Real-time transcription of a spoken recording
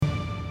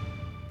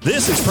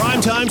This is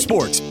Primetime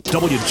Sports,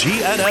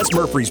 WGNS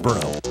Murfreesboro,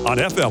 on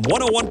FM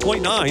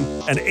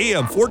 101.9 and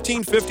AM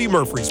 1450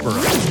 Murfreesboro,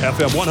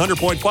 FM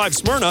 100.5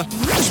 Smyrna,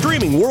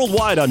 streaming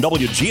worldwide on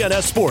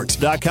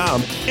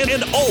WGNSSports.com,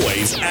 and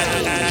always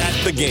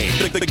at the game.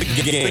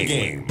 The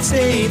game.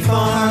 State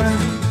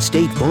Farm.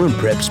 State Farm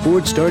Prep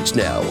Sports starts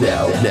now.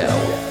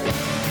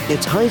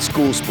 It's high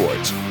school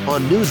sports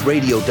on News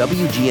Radio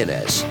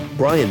WGNS.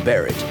 Brian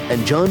Barrett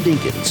and John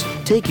Dinkins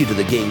take you to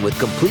the game with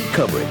complete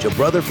coverage of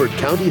Rutherford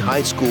County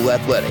High School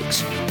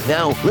athletics.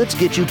 Now, let's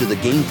get you to the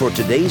game for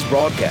today's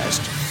broadcast.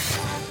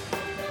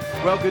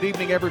 Well, good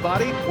evening,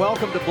 everybody.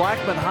 Welcome to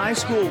Blackman High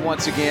School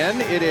once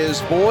again. It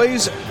is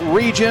boys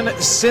region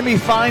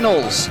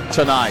semifinals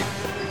tonight.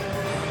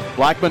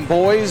 Blackman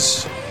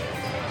boys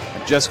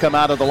have just come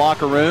out of the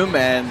locker room,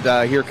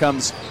 and here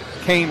comes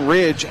Cane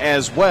Ridge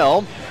as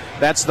well.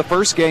 That's the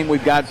first game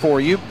we've got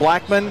for you.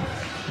 Blackman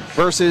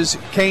versus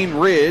Cane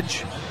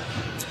Ridge.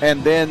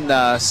 And then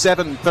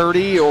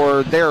 7:30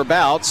 or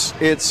thereabouts,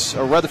 it's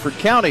a Rutherford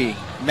County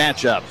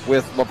matchup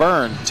with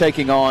Laverne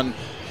taking on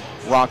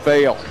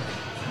Rockvale.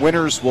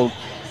 Winners will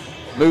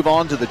move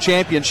on to the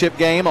championship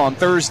game on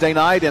Thursday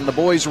night in the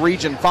boys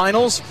region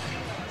finals.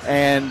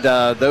 And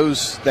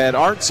those that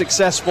aren't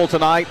successful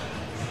tonight,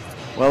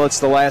 well, it's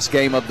the last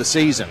game of the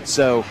season.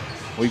 So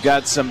we've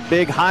got some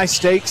big high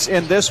stakes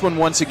in this one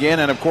once again.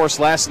 And, of course,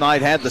 last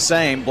night had the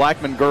same.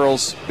 Blackman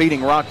girls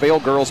beating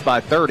Rockvale girls by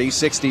 30,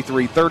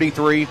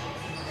 63-33.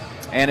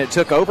 And it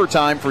took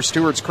overtime for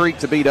Stewart's Creek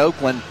to beat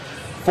Oakland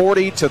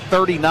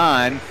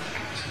 40-39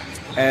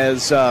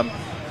 as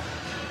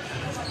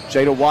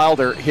Jada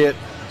Wilder hit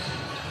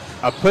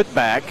a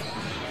putback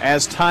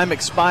as time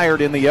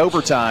expired in the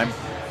overtime,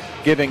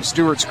 giving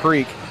Stewart's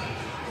Creek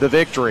the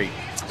victory.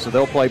 So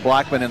they'll play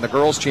Blackman in the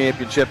girls'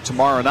 championship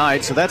tomorrow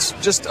night. So that's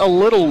just a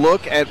little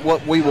look at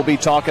what we will be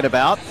talking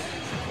about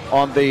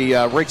on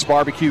the Rick's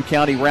Barbecue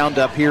County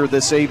Roundup here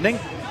this evening.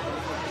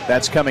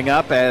 That's coming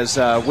up as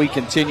we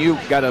continue.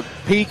 Got a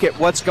peek at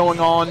what's going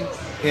on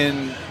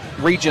in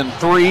Region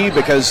 3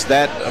 because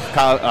that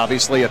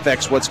obviously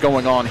affects what's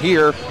going on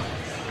here.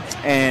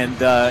 And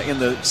in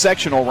the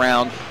sectional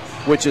round,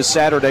 which is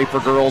Saturday for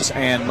girls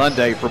and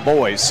Monday for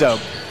boys. So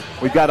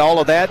we've got all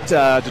of that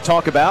to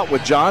talk about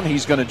with John.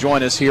 He's going to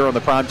join us here on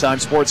the Primetime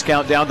Sports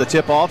Countdown to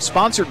Tip-Off,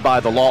 sponsored by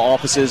the law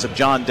offices of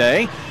John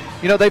Day.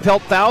 You know, they've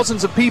helped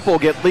thousands of people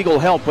get legal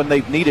help when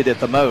they've needed it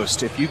the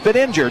most. If you've been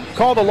injured,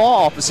 call the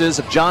law offices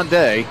of John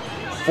Day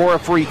for a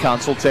free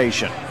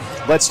consultation.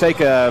 Let's take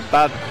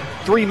about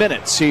 3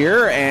 minutes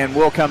here, and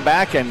we'll come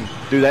back and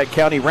do that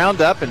county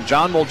roundup, and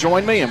John will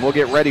join me, and we'll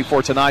get ready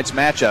for tonight's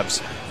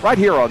matchups right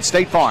here on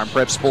State Farm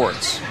Prep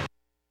Sports.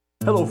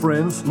 Hello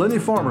friends, Lenny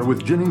Farmer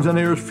with Jennings &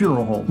 Ayers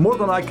Funeral Home. More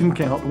than I can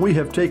count, we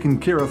have taken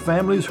care of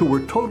families who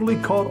were totally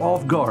caught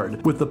off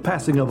guard with the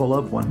passing of a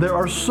loved one. There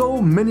are so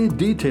many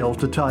details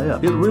to tie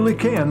up. It really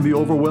can be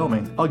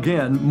overwhelming.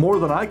 Again, more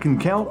than I can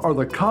count are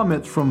the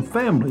comments from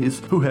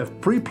families who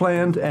have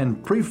pre-planned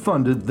and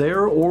pre-funded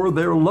their or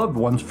their loved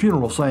one's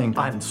funeral saying,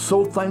 "I'm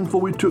so thankful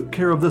we took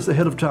care of this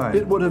ahead of time.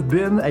 It would have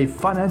been a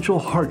financial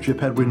hardship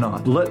had we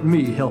not. Let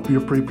me help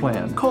your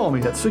pre-plan." Call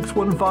me at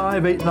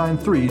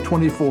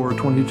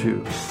 615-893-2422.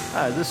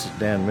 Hi, this is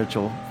Dan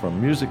Mitchell from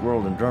Music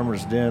World and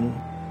Drummers Den.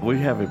 We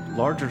have a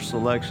larger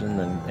selection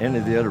than any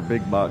of the other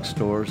big box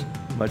stores.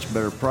 Much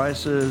better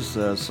prices.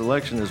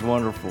 Selection is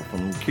wonderful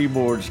from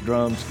keyboards,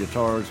 drums,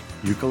 guitars.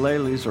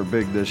 Ukuleles are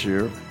big this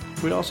year.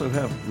 We also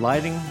have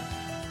lighting.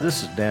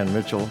 This is Dan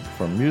Mitchell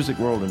from Music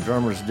World and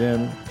Drummers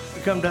Den.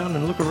 You come down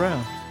and look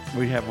around.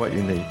 We have what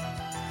you need.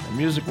 The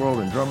Music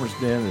World and Drummers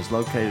Den is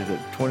located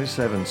at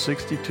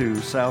 2762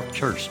 South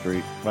Church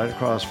Street, right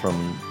across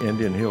from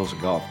Indian Hills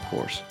Golf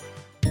Course.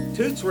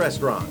 Toots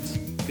Restaurants.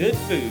 Good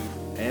food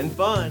and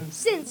fun.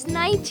 Since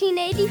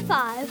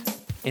 1985.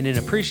 And in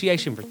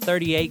appreciation for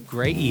 38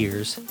 great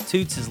years,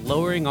 Toots is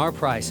lowering our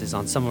prices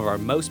on some of our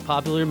most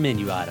popular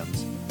menu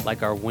items,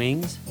 like our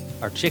wings,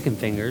 our chicken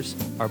fingers,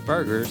 our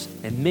burgers,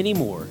 and many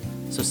more.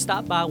 So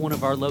stop by one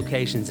of our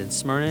locations in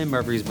Smyrna and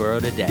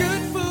Murfreesboro today.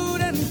 Good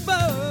food and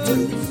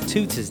fun.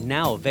 Toots is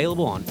now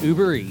available on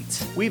Uber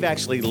Eats. We've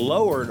actually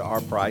lowered our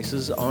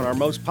prices on our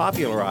most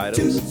popular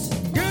items. Toots.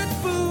 Good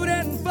food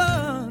and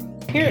fun.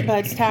 Here at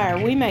Bud's Tire,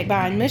 we make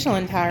buying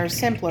Michelin tires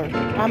simpler.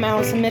 I'm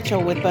Allison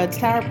Mitchell with Bud's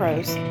Tire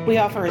Pros. We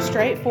offer a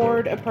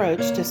straightforward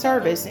approach to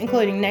service,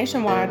 including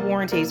nationwide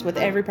warranties with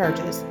every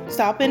purchase.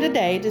 Stop in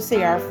today to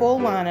see our full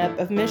lineup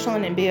of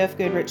Michelin and BF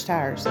Goodrich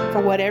tires.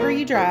 For whatever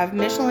you drive,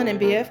 Michelin and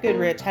BF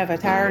Goodrich have a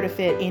tire to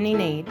fit any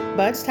need.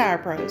 Bud's Tire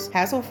Pros,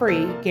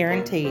 hassle-free,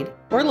 guaranteed.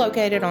 We're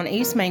located on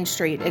East Main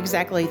Street,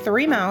 exactly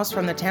 3 miles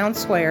from the town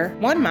square,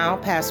 1 mile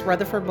past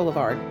Rutherford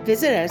Boulevard.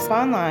 Visit us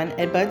online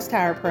at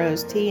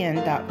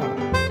budstirepros.tn.com.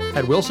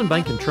 At Wilson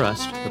Bank &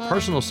 Trust, the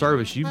personal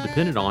service you've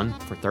depended on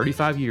for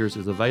 35 years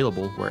is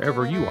available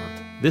wherever you are.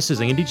 This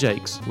is Andy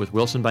Jakes with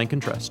Wilson Bank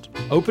and Trust.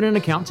 Open an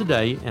account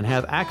today and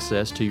have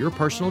access to your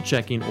personal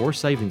checking or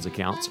savings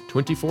accounts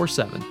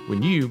 24/7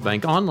 when you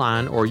bank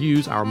online or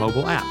use our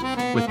mobile app.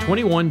 With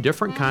 21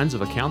 different kinds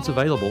of accounts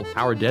available,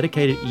 our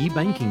dedicated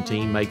e-banking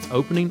team makes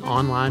opening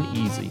online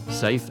easy,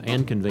 safe,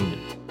 and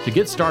convenient. To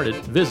get started,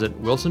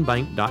 visit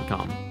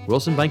wilsonbank.com.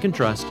 Wilson Bank and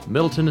Trust,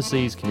 Middle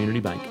Tennessee's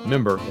community bank.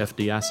 Member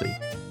FDIC.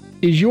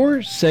 Is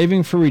your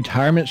saving for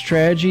retirement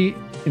strategy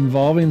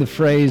involving the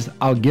phrase,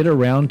 "I'll get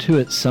around to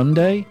it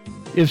someday"?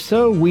 If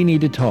so, we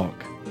need to talk.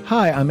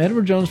 Hi, I'm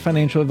Edward Jones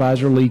financial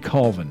advisor Lee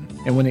Colvin,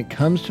 and when it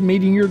comes to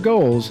meeting your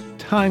goals,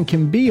 time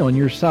can be on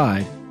your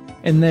side,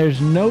 and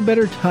there's no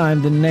better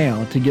time than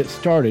now to get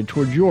started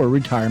towards your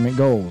retirement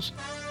goals.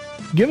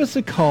 Give us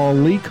a call,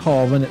 Lee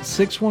Colvin, at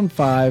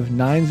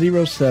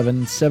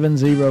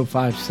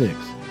 615-907-7056.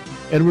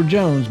 Edward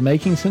Jones,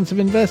 Making Sense of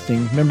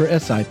Investing, member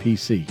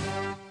SIPC.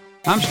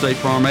 I'm State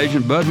Farm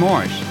Agent Bud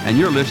Morris, and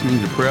you're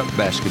listening to Prep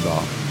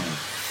Basketball.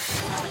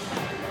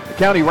 The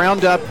County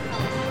Roundup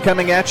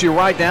coming at you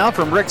right now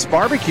from Rick's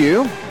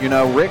Barbecue. You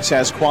know, Rick's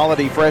has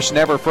quality, fresh,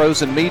 never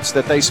frozen meats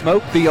that they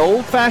smoke the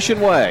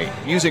old-fashioned way,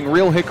 using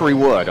real hickory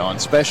wood on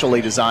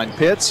specially designed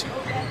pits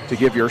to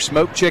give your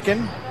smoked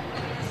chicken,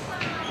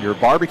 your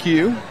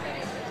barbecue,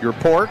 your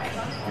pork,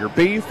 your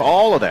beef,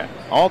 all of that,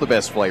 all the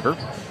best flavor.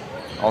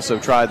 Also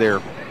try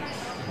their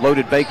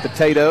loaded baked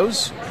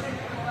potatoes,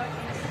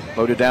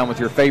 loaded down with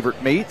your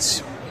favorite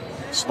meats,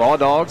 slaw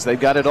dogs. They've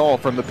got it all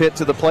from the pit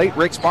to the plate.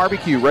 Rick's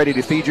Barbecue, ready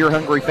to feed your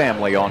hungry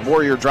family on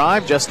Warrior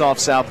Drive, just off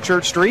South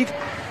Church Street.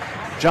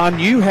 John,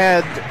 you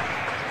had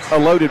a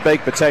loaded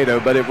baked potato,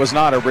 but it was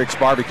not a Rick's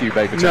Barbecue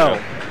baked potato. No,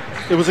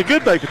 it was a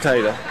good baked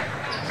potato,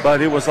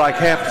 but it was like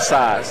half the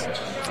size.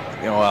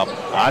 You know,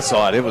 I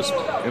saw it. It was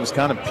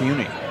kind of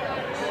puny.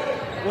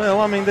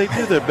 Well, I mean, they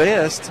do their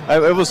best.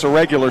 It was a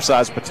regular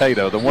sized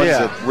potato. The ones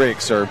at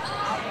Rick's are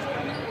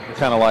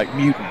kind of like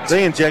mutants.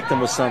 They inject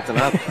them with something.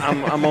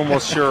 I'm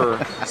almost sure.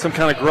 Some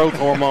kind of growth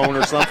hormone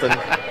or something.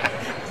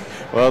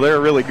 Well, they're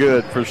really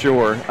good for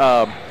sure.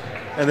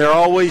 And they're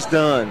always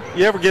done.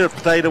 You ever get a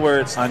potato where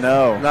it's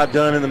not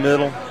done in the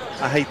middle?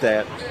 I hate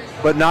that.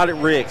 But not at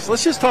Rick's.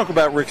 Let's just talk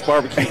about Rick's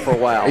Barbecue for a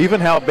while.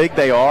 Even how big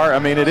they are. I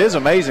mean, it is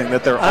amazing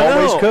that they're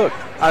always cooked.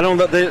 I don't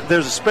know.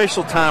 There's a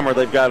special timer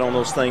they've got on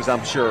those things,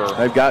 I'm sure.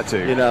 They've got to.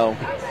 You know,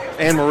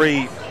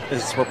 Anne-Marie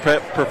is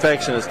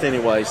perfectionist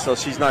anyway, so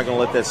she's not going to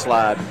let that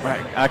slide.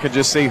 Right. I could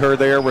just see her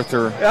there with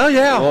her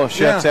little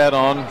chef's hat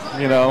on,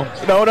 you know.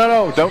 No,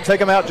 don't take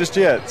them out just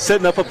yet.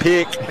 Setting up a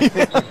pick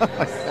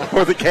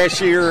for the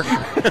cashier.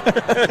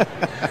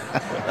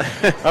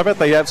 I bet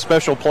they have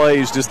special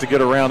plays just to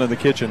get around in the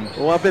kitchen.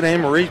 Well, I bet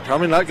Anne-Marie's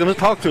probably not going to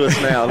talk to us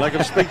now, not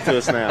going to speak to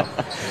us now.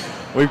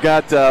 We've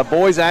got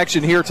boys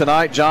action here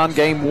tonight. John,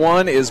 game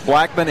one is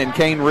Blackman and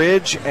Cane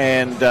Ridge,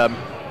 and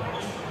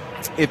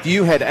if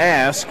you had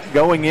asked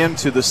going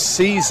into the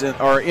season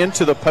or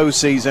into the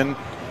postseason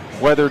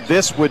whether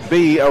this would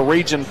be a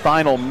region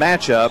final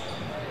matchup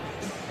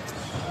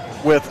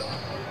with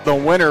the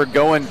winner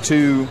going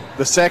to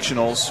the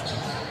sectionals,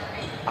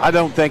 I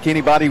don't think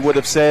anybody would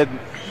have said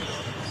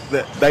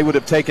that they would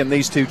have taken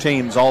these two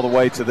teams all the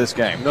way to this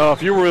game. No,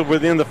 if you were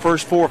within the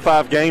first 4 or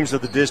 5 games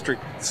of the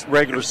district's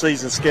regular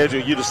season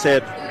schedule, you'd have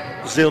said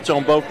zilch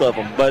on both of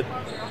them. But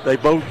they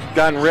both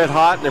gotten red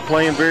hot, and they're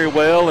playing very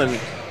well, and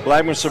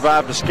Blackman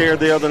survived a scare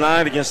the other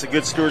night against a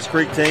good Stewart's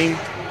Creek team.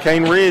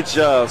 Cane Ridge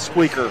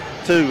squeaker,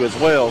 too, as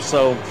well.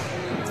 So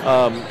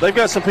they've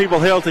got some people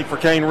healthy for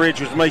Cane Ridge,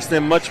 which makes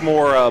them much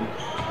more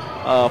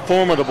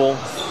formidable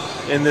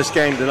in this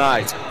game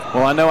tonight.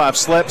 Well, I know I've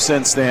slept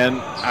since then.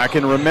 I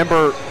can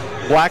remember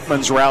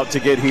Blackman's route to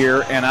get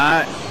here, and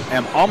I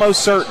am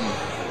almost certain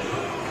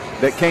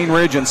that Cane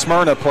Ridge and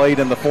Smyrna played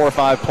in the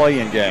 4-5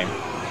 play-in game.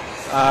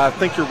 I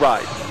think you're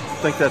right. I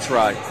think that's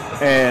right.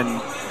 And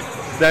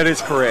that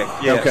is correct,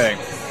 yes. Okay.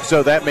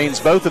 So that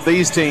means both of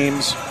these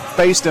teams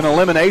faced an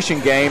elimination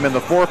game in the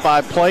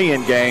 4-5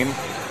 play-in game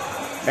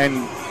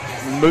and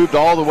moved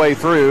all the way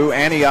through.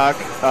 Antioch,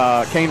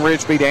 Cane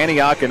Ridge beat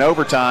Antioch in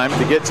overtime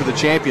to get to the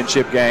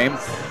championship game.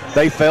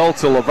 They fell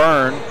to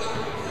Laverne,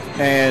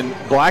 and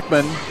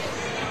Blackman,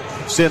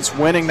 since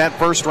winning that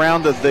first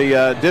round of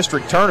the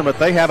district tournament,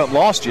 they haven't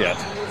lost yet.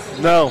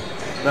 No.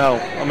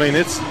 I mean,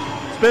 it's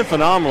been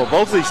phenomenal.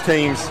 Both of these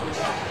teams,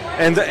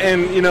 and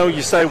you know,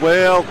 you say,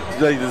 well,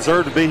 they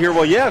deserve to be here.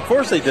 Well, yeah, of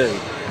course they do.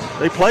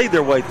 They played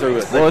their way through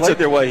it. They played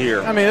their way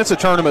here. I mean, it's a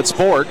tournament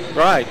sport.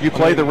 Right. You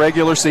play the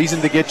regular season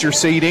to get your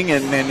seeding,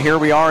 and here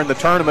we are in the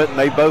tournament, and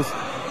they both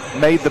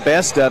made the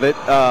best of it.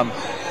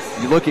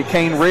 You look at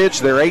Cane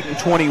Ridge, they're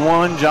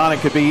 8-21. John, it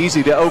could be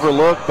easy to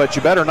overlook, but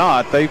you better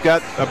not. They've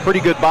got a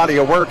pretty good body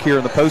of work here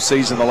in the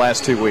postseason the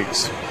last 2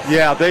 weeks.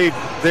 Yeah,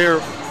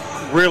 they're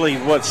really,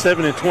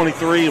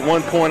 7-23 at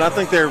one point. I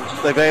think they've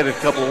added a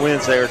couple of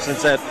wins there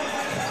since that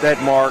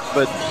mark.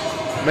 But,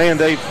 man,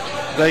 they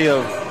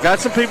got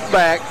some people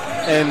back,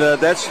 and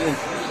that's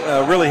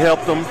really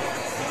helped them.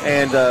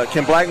 And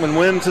can Blackman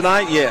win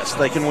tonight? Yes,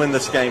 they can win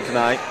this game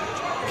tonight.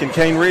 Can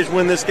Cane Ridge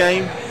win this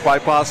game?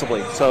 Quite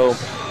possibly. So,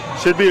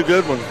 should be a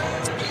good one.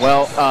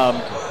 Well,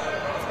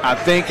 I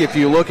think if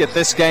you look at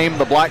this game,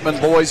 the Blackman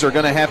boys are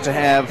going to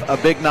have a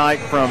big night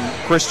from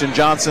Christian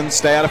Johnson.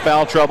 Stay out of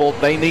foul trouble.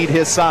 They need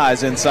his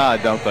size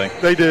inside, don't they?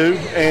 They do.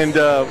 And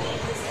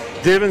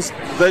Divins,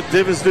 let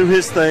Divins do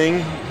his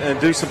thing and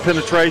do some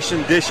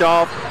penetration, dish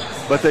off.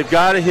 But they've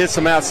got to hit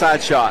some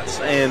outside shots.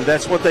 And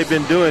that's what they've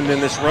been doing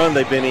in this run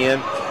they've been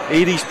in.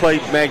 Edie's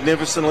played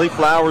magnificently.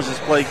 Flowers has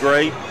played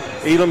great.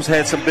 Elam's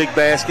had some big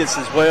baskets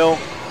as well.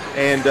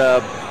 And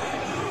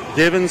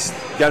Divins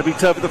got to be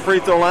tough at the free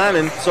throw line,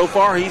 and so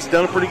far he's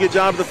done a pretty good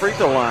job at the free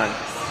throw line.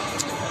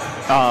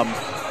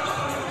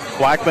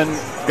 Blackman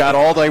got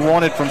all they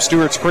wanted from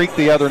Stewart's Creek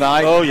the other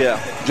night. Oh, yeah.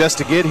 Just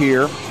to get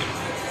here.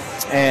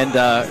 And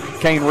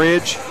Cane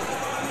Ridge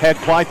had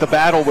quite the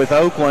battle with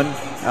Oakland.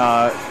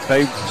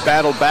 They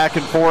battled back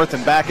and forth,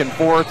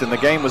 and the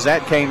game was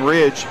at Cane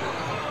Ridge.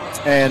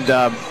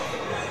 And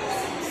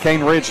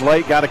Cane Ridge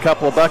late got a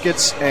couple of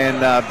buckets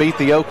and beat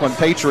the Oakland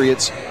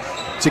Patriots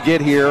to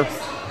get here.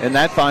 And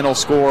that final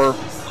score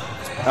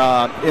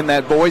in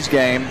that boys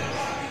game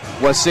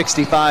was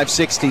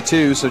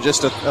 65-62, so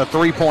just a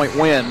 3-point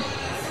win.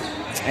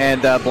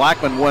 And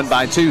Blackman won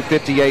by 2,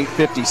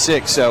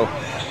 58-56. So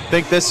I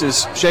think this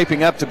is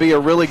shaping up to be a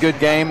really good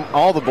game.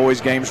 All the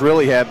boys' games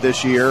really have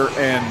this year.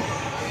 And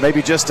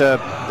maybe just a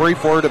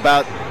brief word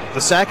about the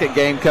second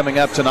game coming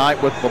up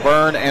tonight with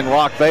Laverne and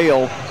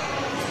Rockvale.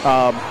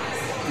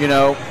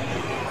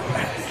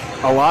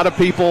 A lot of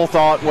people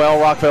thought, well,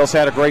 Rockvale's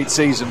had a great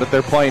season, but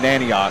they're playing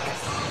Antioch,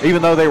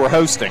 even though they were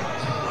hosting.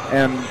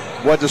 And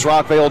what does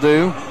Rockvale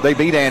do? They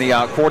beat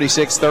Antioch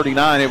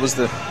 46-39. It was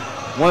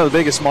one of the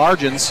biggest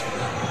margins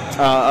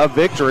of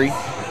victory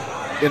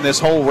in this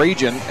whole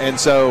region. And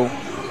so,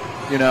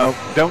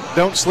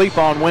 don't sleep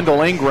on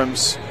Wendell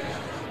Ingram's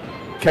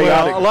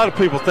chaotic. Well, a lot of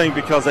people think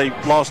because they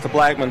lost to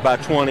Blackman by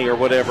 20 or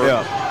whatever,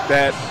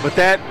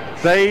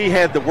 they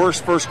had the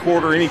worst first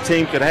quarter any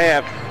team could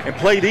have and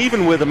played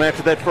even with them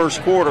after that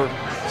first quarter.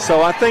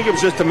 So I think it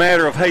was just a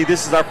matter of, hey,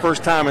 this is our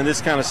first time in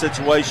this kind of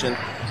situation,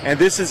 and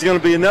this is going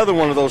to be another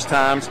one of those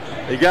times.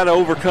 You got to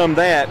overcome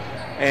that,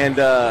 and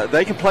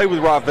they can play with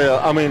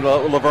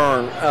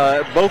Laverne.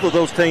 Both of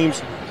those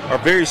teams are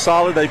very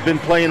solid. They've been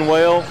playing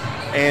well,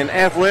 and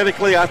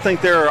athletically, I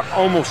think they're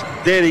almost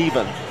dead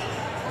even.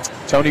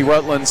 Tony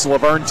Rutland's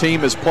Laverne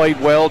team has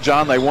played well.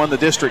 John, they won the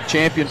district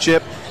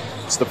championship.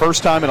 It's the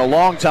first time in a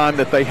long time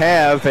that they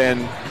have,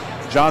 and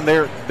John,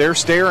 they're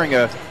staring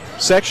a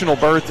sectional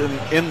berth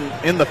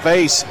in the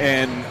face,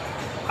 and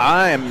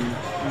I am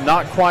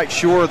not quite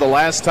sure the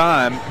last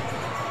time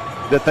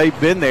that they've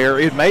been there.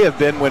 It may have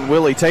been when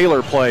Willie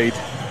Taylor played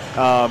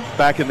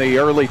back in the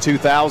early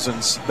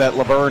 2000s that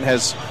Laverne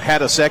has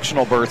had a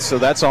sectional berth, so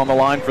that's on the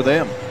line for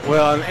them.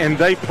 Well, and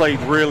they played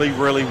really,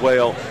 really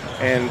well,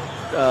 and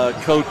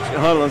Coach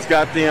Hunland's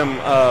got them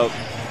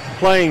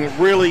playing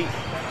really,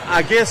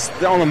 I guess,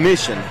 on a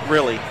mission,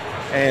 really.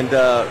 And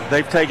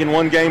they've taken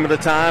one game at a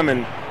time,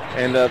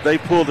 and they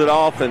pulled it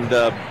off, and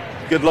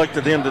good luck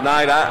to them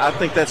tonight. I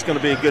think that's going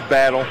to be a good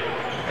battle,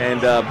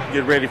 and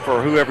get ready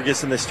for whoever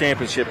gets in this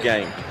championship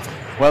game.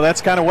 Well,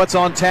 that's kind of what's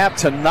on tap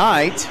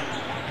tonight.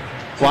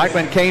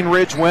 Blackman Cane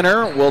Ridge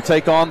winner will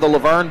take on the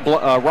Laverne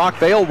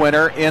Rockvale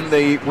winner in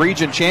the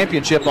region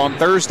championship on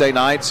Thursday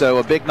night, so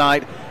a big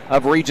night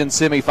of region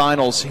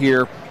semifinals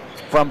here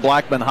from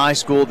Blackman High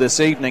School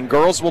this evening.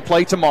 Girls will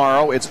play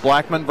tomorrow. It's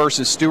Blackman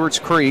versus Stewart's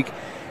Creek.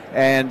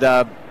 And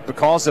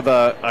because of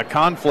a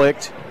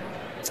conflict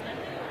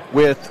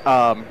with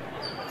an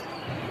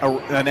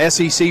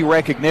SEC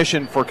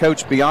recognition for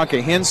Coach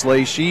Bianca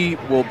Hensley, she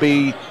will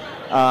be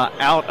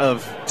out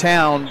of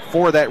town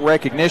for that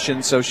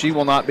recognition, so she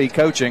will not be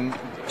coaching.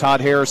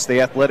 Todd Harris, the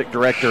athletic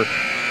director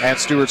at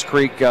Stewart's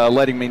Creek,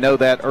 letting me know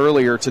that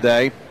earlier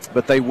today.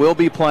 But they will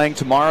be playing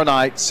tomorrow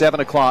night, 7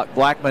 o'clock,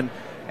 Blackman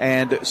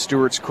and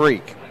Stewart's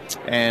Creek.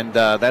 And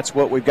that's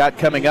what we've got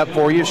coming up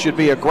for you. Should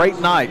be a great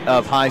night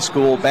of high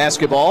school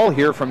basketball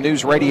here from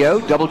News Radio,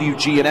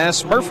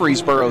 WGNS,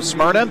 Murfreesboro,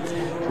 Smyrna.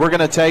 We're going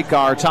to take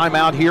our time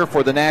out here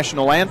for the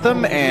national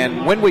anthem,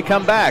 and when we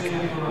come back,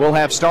 we'll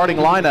have starting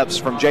lineups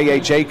from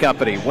JHA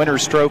Company,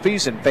 winners'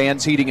 trophies, and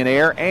Fans Heating and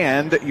Air,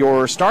 and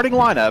your starting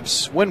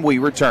lineups when we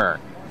return.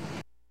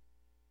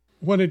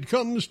 When it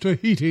comes to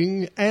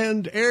heating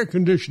and air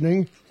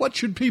conditioning, what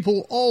should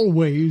people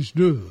always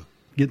do?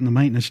 Getting the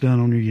maintenance done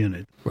on your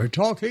unit. We're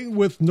talking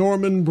with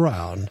Norman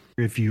Brown.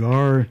 If you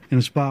are in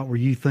a spot where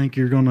you think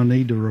you're going to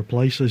need to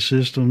replace the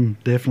system,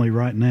 definitely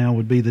right now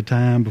would be the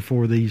time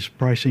before these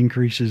price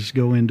increases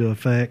go into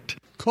effect.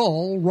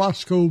 Call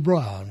Roscoe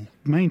Brown.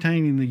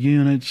 Maintaining the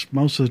units,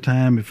 most of the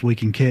time, if we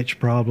can catch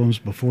problems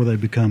before they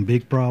become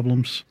big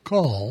problems.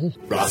 Call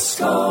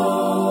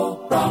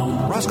Roscoe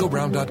Brown.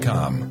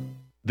 RoscoeBrown.com.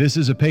 This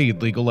is a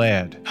paid legal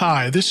ad.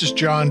 Hi, this is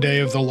John Day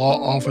of the Law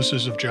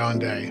Offices of John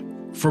Day.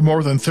 For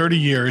more than 30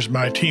 years,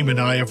 my team and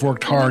I have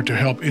worked hard to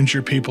help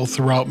injured people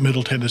throughout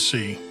Middle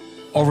Tennessee.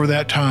 Over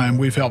that time,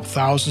 we've helped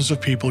thousands of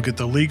people get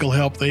the legal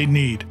help they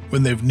need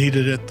when they've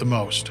needed it the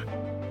most.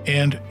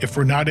 And if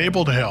we're not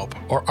able to help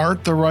or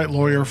aren't the right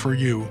lawyer for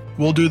you,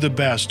 we'll do the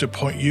best to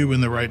point you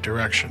in the right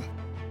direction.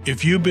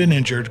 If you've been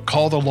injured,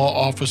 call the law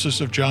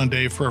offices of John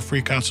Day for a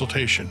free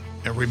consultation.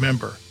 And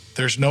remember,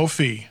 there's no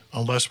fee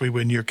unless we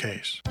win your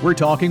case. We're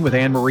talking with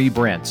Anne-Marie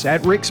Brents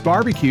at Rick's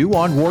Barbecue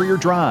on Warrior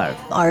Drive.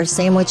 Our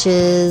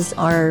sandwiches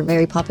are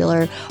very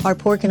popular. Our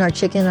pork and our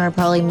chicken are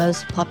probably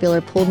most popular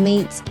pulled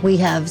meats. We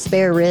have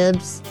spare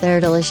ribs. They're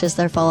delicious.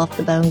 They fall off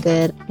the bone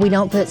good. We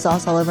don't put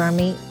sauce all over our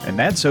meat. And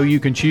that's so you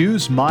can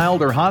choose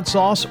mild or hot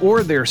sauce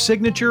or their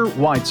signature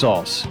white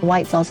sauce.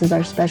 White sauce is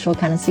our special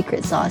kind of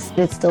secret sauce.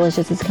 It's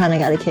delicious. It's kind of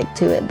got a kick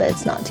to it, but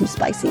it's not too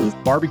spicy.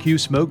 Barbecue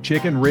smoked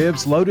chicken,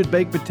 ribs, loaded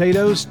baked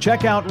potatoes.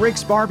 Check out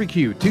Rick's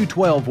Barbecue,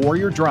 212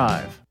 Warrior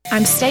Drive.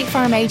 I'm State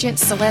Farm Agent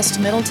Celeste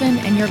Middleton,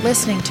 and you're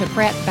listening to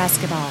Prep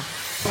Basketball.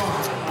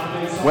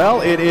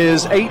 Well, it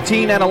is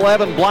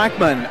 18-11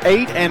 Blackman,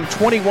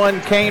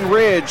 8-21 Cane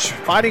Ridge,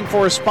 fighting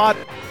for a spot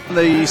in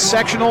the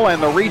sectional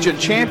and the region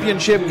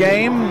championship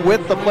game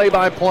with the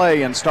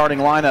play-by-play and starting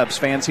lineups.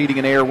 Fans Heating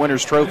and Air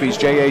Winners Trophies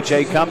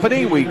JHA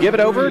Company. We give it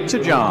over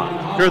to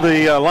John. Here are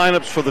the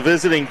lineups for the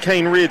visiting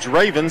Cane Ridge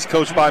Ravens,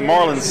 coached by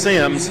Marlon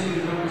Sims.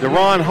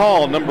 Deron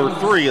Hall, number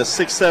 3, a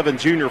 6'7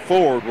 junior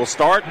forward, will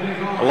start,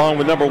 along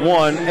with number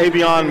 1,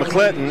 Avion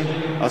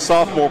McCletton, a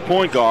sophomore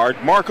point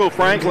guard. Marco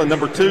Franklin,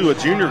 number 2, a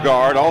junior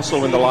guard,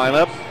 also in the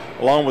lineup,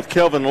 along with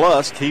Kelvin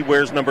Lusk. He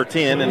wears number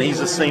 10, and he's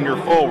a senior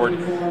forward.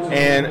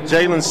 And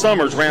Jalen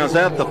Summers rounds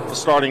out the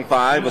starting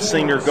 5, a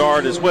senior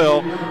guard as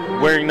well,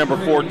 wearing number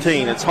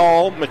 14. It's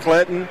Hall,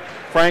 McCletton,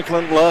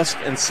 Franklin, Lusk,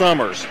 and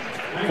Summers.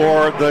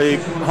 For the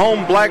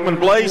home Blackman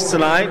Blaze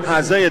tonight,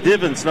 Isaiah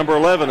Divins, number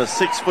 11, a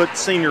 6-foot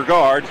senior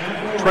guard.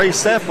 Trey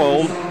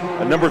Seffold,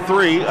 number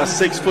 3, a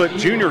 6-foot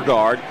junior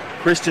guard.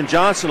 Christian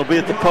Johnson will be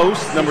at the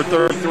post, number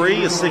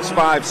 33, a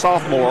 6'5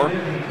 sophomore.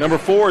 Number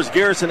 4 is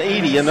Garrison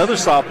Eady, another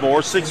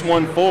sophomore,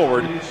 6'1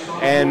 forward.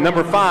 And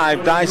number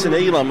 5, Dyson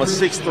Elam, a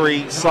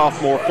 6'3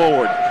 sophomore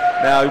forward.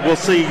 Now we'll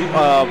see,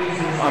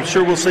 I'm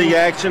sure we'll see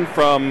action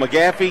from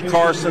McGaffey,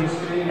 Carson,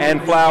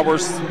 and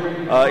Flowers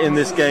in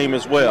this game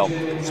as well.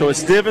 So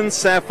it's Divins,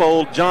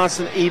 Saffold,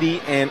 Johnson,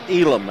 Eady, and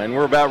Elam. And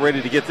we're about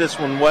ready to get this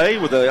one away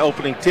with the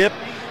opening tip.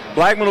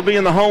 Blackman will be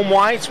in the home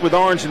whites with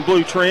orange and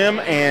blue trim,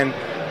 and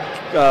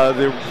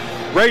the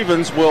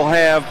Ravens will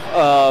have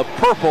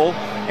purple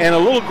and a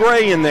little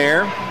gray in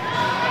there,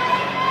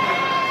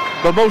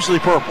 but mostly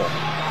purple.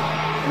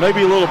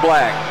 Maybe a little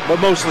black, but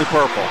mostly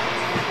purple.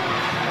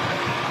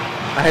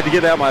 I had to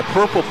get out my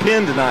purple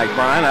pen tonight,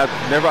 Brian. I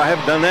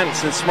haven't done that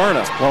since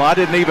Smyrna. Well, I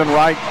didn't even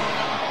write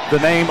the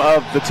name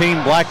of the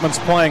team Blackman's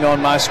playing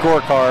on my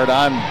scorecard.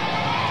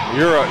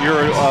 You're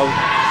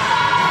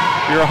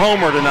a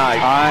homer tonight.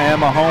 I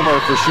am a homer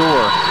for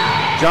sure.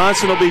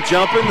 Johnson will be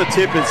jumping. The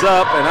tip is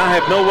up, and I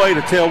have no way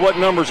to tell what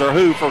numbers are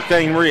who for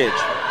Cane Ridge.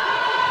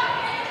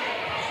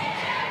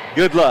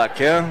 Good luck,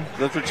 yeah?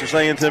 That's what you're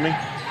saying to me?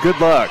 Good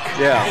luck.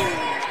 Yeah.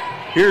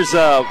 Here's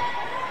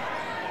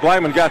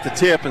Blackman got the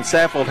tip, and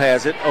Saffold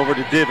has it over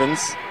to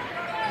Divins.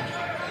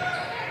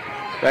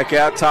 Back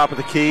out, top of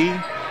the key.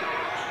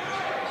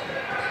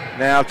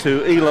 Now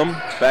to Elam,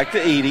 back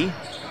to Eady,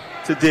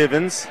 to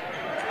Divins.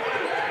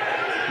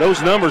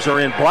 Those numbers are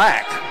in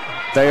black.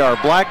 They are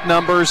black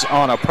numbers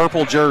on a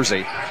purple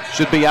jersey.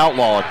 Should be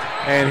outlawed.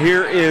 And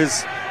here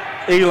is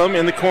Elam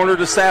in the corner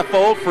to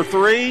Saffold for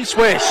 3.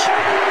 Swish.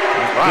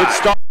 Right. Good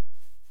start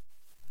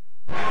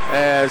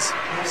as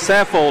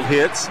Saffold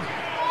hits.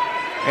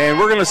 And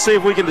we're going to see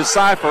if we can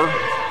decipher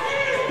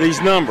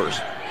these numbers.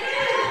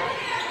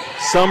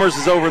 Summers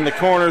is over in the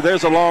corner.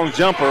 There's a long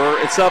jumper.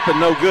 It's up and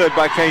no good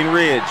by Cane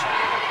Ridge.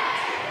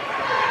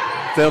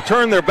 If they'll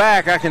turn their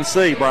back, I can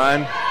see,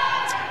 Brian.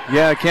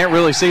 Yeah, I can't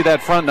really see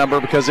that front number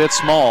because it's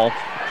small.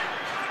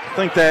 I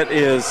think that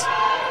is,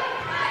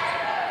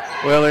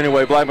 well,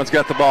 anyway, Blackman's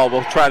got the ball.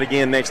 We'll try it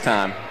again next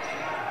time.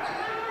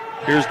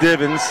 Here's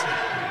Divins.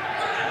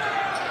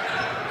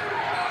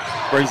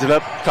 Brings it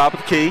up top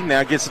of the key.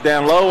 Now gets it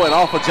down low and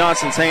off of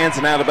Johnson's hands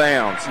and out of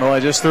bounds. Well, I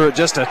just threw it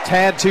just a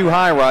tad too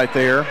high right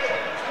there.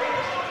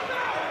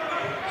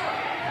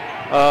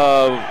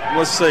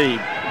 Let's see.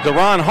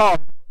 Deron Hall,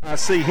 I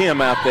see him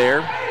out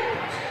there.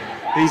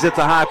 He's at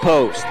the high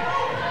post.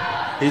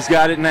 He's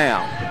got it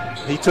now.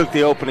 He took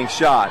the opening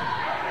shot.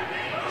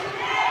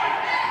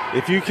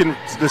 If you can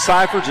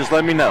decipher, just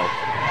let me know.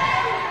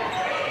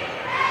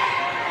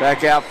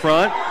 Back out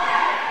front.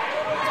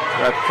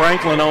 Got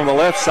Franklin on the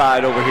left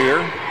side over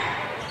here.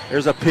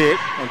 There's a pick,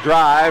 a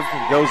drive,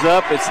 goes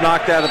up, it's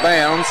knocked out of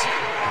bounds,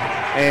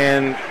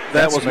 and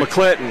that was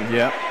McCletton.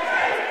 Yeah.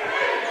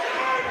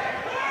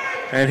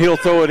 And he'll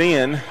throw it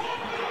in.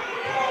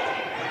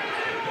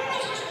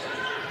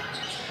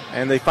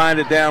 And they find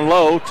it down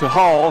low to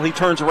Hall. He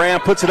turns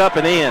around, puts it up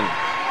and in.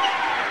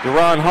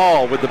 Deron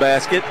Hall with the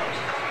basket.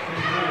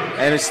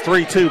 And it's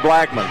 3-2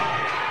 Blackman.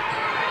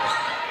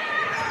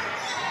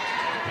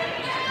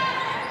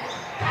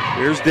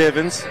 Here's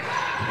Divins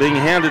being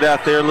handed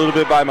out there a little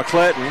bit by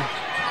McCletton.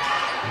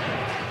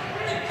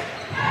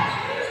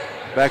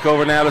 Back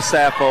over now to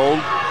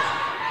Saffold.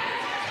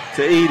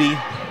 To Eady.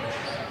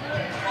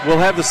 We'll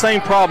have the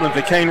same problem if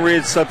the Cane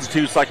Ridge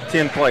substitutes like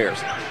 10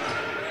 players.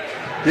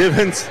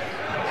 Divins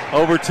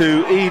Over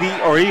to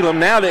Elam,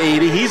 now to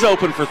Edie. He's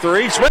open for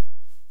three.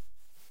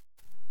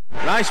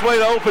 Nice way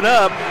to open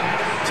up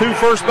 2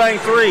 first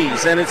bank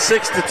threes, and it's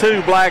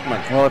 6-2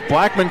 Blackman. Well, if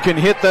Blackman can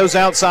hit those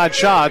outside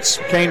shots,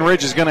 Cane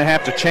Ridge is going to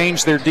have to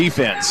change their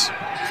defense.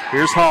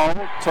 Here's Hall,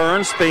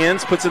 turns,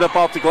 spins, puts it up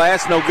off the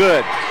glass, no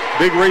good.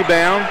 Big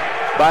rebound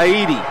by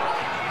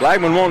Edie.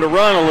 Blackman wanting to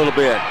run a little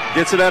bit.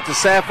 Gets it up to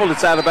Saffold,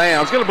 it's out of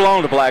bounds. Going to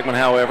belong to Blackman,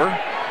 however.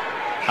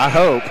 I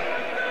hope.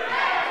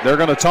 They're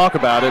going to talk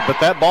about it, but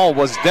that ball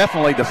was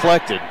definitely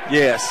deflected.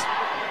 Yes.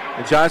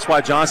 And that's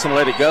why Johnson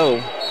let it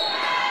go.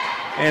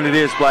 And it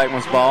is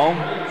Blackman's ball.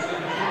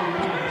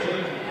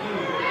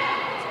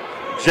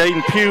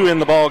 Jaden Pugh in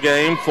the ball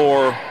game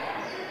for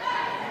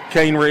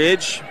Cane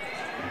Ridge.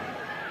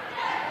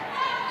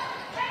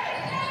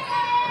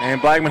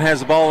 And Blackman has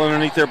the ball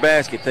underneath their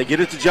basket. They get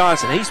it to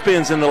Johnson. He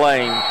spins in the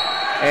lane.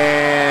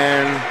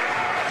 And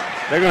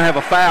they're going to have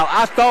a foul.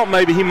 I thought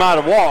maybe he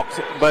might have walked,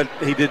 but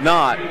he did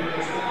not.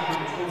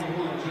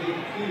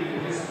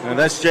 And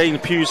that's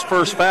Jaden Pugh's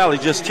first foul. He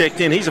just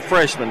checked in. He's a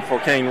freshman for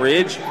Cane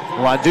Ridge.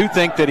 Well, I do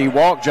think that he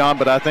walked, John,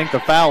 but I think the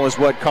foul is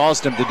what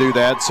caused him to do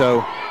that.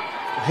 So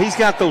he's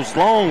got those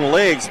long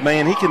legs,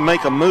 man. He can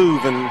make a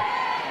move, and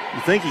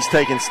you think he's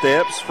taking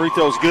steps. Free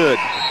throw's good.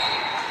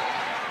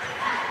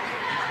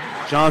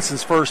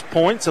 Johnson's first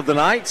points of the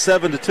night,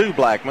 7-2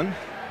 Blackman.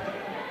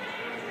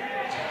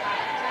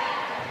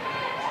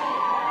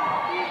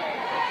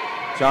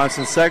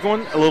 Johnson's second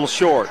one, a little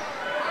short.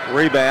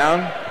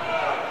 Rebound.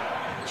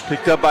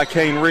 Picked up by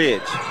Cane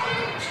Ridge.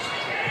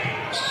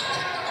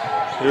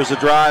 Here's a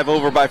drive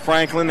over by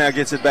Franklin. Now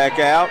gets it back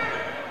out.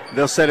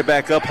 They'll set it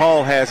back up.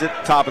 Hall has it.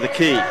 Top of the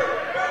key.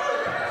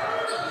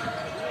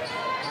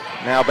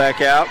 Now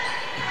back out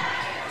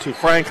to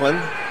Franklin.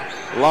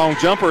 Long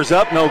jumper's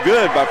up. No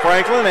good by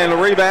Franklin. And the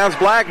rebound's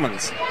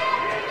Blackman's.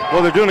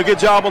 Well, they're doing a good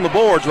job on the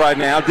boards right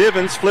now.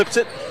 Divins flips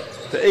it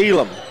to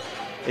Elam.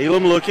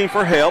 Elam looking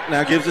for help.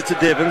 Now gives it to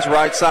Divins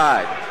right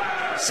side.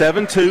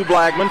 7-2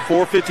 Blackman,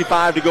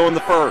 4:55 to go in the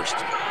first.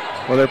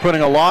 Well, they're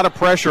putting a lot of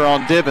pressure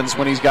on Divins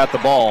when he's got the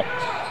ball.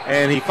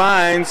 And he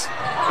finds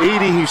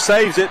Edie, who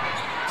saves it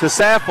to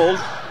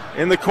Saffold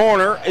in the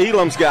corner.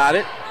 Elam's got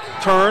it.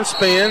 Turns,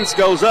 spins,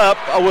 goes up,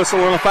 a whistle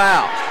and a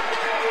foul.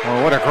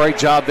 Well, what a great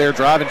job there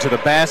driving to the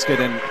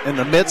basket in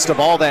the midst of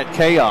all that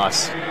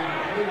chaos.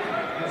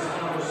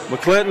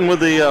 McClinton with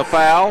the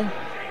foul.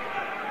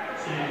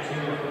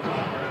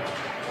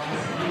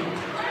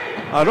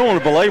 I don't want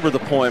to belabor the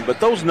point, but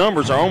those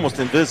numbers are almost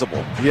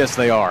invisible. Yes,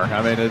 they are.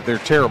 I mean, they're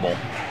terrible.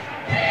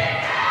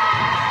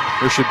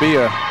 There should be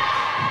a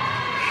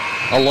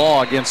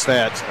law against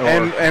that.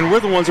 And we're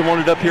the ones that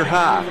want it up here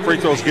high. Free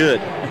throw's good.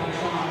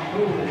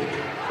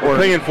 We're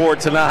paying for it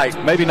tonight.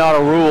 Maybe not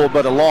a rule,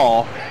 but a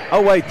law.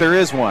 Oh, wait, there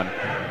is one.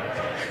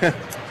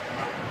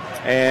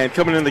 And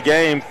coming in the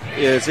game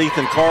is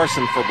Ethan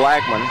Carson for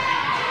Blackman.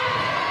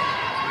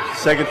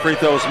 Second free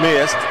throw's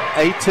missed.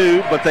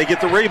 8-2, but they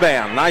get the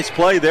rebound. Nice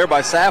play there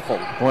by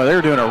Saffold. Boy,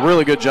 they're doing a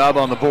really good job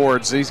on the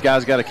boards. These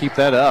guys got to keep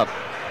that up.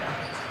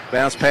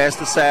 Bounce pass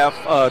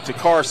to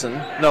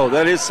Carson. No,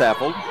 that is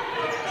Saffold.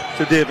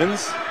 To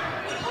Divins.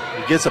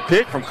 He gets a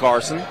pick from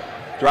Carson.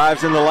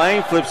 Drives in the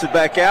lane, flips it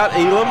back out.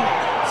 Elam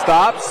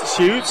stops,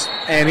 shoots,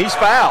 and he's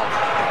fouled.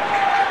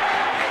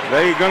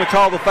 They're going to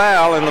call the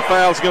foul, and the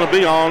foul's going to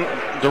be on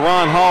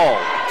Deron Hall.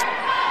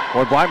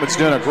 Boy, Blackman's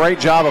doing a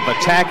great job of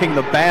attacking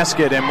the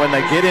basket, and when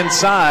they get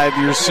inside,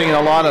 you're seeing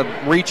a lot of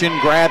reaching,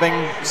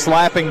 grabbing,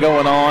 slapping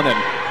going on, and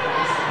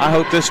I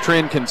hope this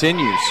trend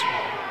continues.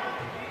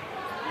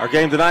 Our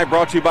game tonight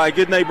brought to you by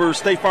Good Neighbor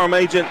State Farm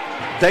agent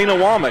Dana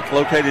Womack,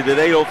 located at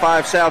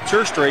 805 South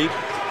Church Street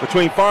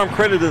between Farm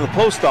Credit and the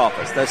Post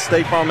Office. That's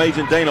State Farm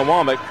agent Dana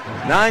Womack,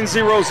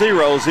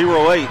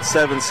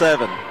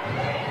 900-0877.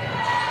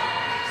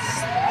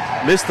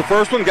 Missed the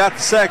first one, got the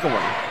second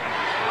one.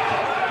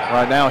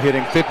 Right now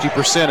hitting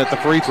 50% at the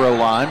free throw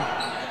line.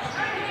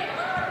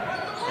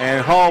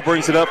 And Hall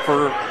brings it up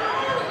for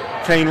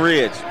Cane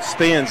Ridge.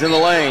 Spins in the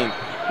lane.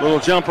 Little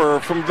jumper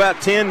from about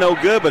 10, no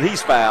good, but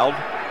he's fouled.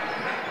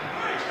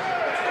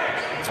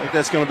 I think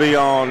that's going to be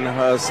on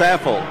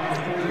Saffold.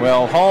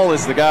 Well, Hall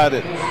is the guy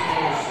that...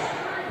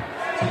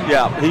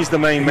 Yeah, he's the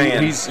main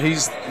man. He's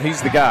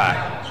the guy.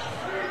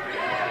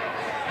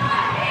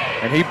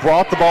 And he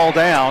brought the ball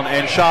down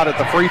and shot at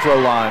the free throw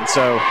line,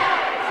 so...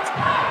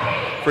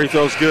 Free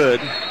throw's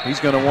good. He's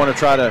going to want to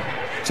try to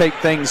take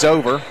things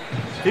over.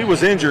 He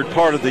was injured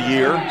part of the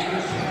year,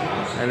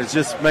 and has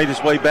just made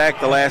his way back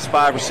the last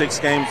 5 or 6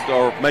 games,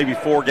 or maybe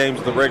 4 games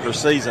of the regular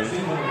season.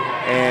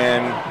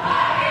 And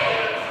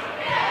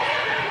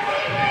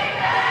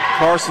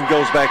Carson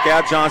goes back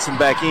out, Johnson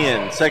back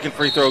in. Second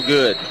free throw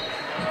good.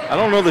 I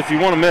don't know that if you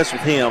want to mess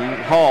with him.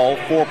 Hall,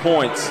 4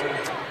 points.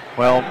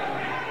 Well,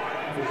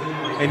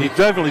 and you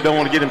definitely don't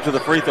want to get him to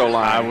the free throw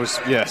line.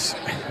 Yes.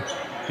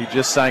 He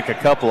just sank a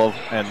couple of,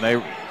 and they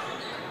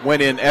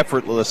went in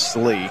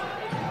effortlessly.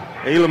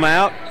 Elam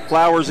out,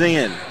 Flowers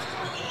in.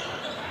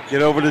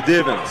 Get over to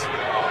Divins.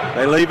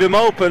 They leave him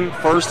open.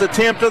 First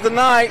attempt of the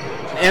night,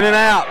 in and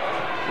out.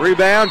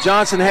 Rebound.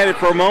 Johnson had it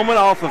for a moment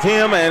off of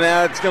him, and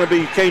now it's going to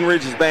be Cane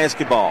Ridge's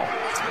basketball.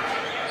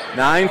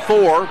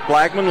 9-4.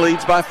 Blackman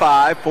leads by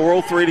 5.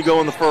 4:03 to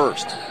go in the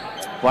first.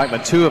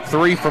 Blackman 2 of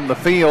 3 from the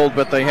field,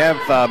 but they have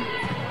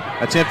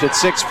attempted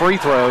 6 free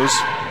throws.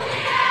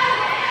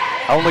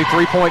 Only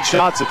 3-point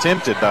shots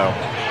attempted, though.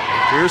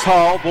 Here's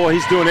Hall. Boy,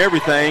 he's doing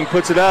everything.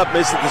 Puts it up,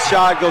 misses the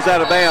shot, goes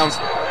out of bounds.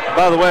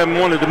 By the way, I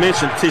wanted to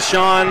mention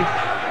Tishawn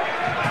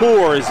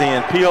Poore is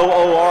in.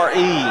 Poore.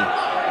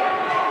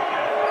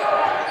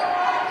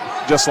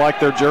 Just like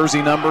their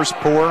jersey numbers,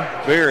 Poore.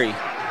 Very.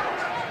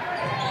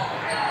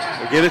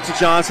 We get it to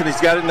Johnson.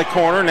 He's got it in the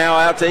corner. Now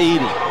out to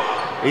Edey.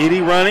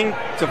 Edey running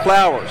to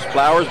Flowers.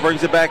 Flowers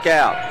brings it back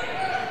out.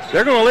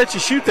 They're going to let you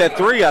shoot that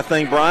three, I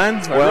think,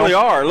 Brian. They really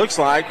are. It looks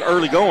like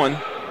early going.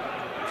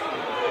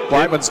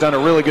 Blackman's done a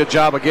really good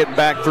job of getting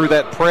back through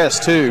that press,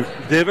 too.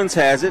 Divins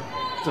has it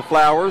to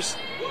Flowers.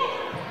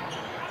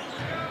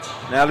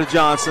 Now to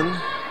Johnson.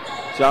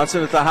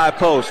 Johnson at the high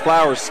post.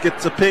 Flowers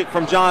gets a pick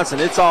from Johnson.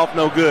 It's off,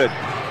 no good.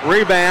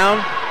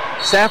 Rebound.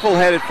 Saffold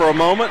had it for a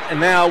moment, and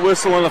now a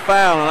whistle and a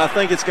foul, and I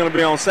think it's going to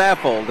be on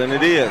Saffold, and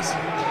it is.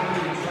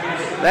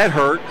 That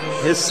hurt,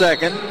 his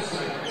second.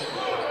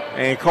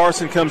 And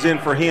Carson comes in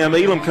for him.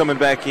 Elam coming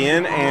back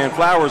in, and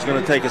Flowers going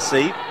to take a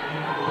seat.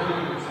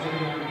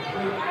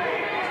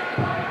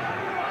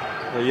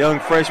 The young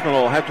freshman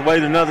will have to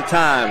wait another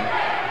time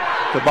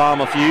to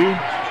bomb a few.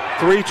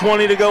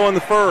 3:20 to go in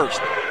the first.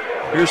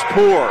 Here's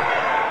Poore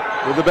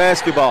with the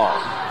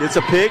basketball. Gets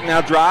a pick,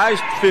 now drives,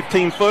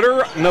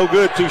 15-footer, no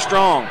good, too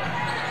strong.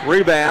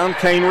 Rebound,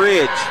 Cane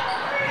Ridge.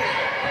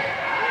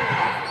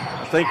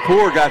 I think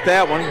Poore got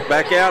that one.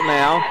 Back out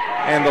now,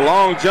 and the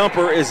long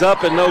jumper is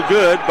up and no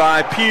good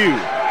by Pugh.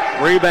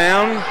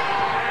 Rebound,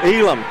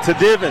 Elam to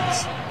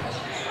Divins.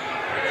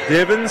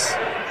 Divins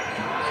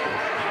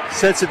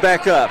sets it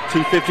back up.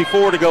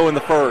 2:54 to go in the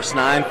first.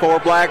 9-4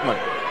 Blackman.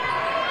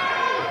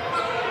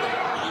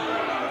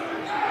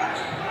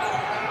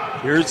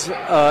 Here's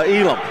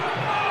Elam.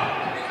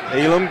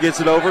 Elam gets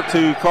it over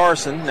to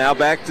Carson. Now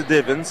back to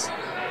Divins.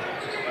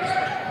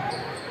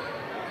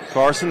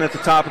 Carson at the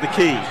top of the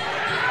key.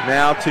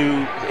 Now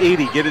to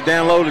Edey. Get it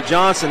down low to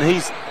Johnson.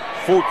 He's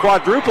full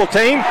quadruple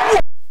team.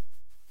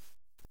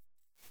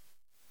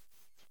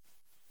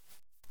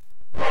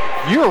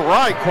 You're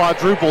right,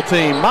 quadruple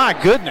team. My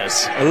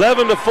goodness.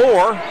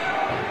 11-4.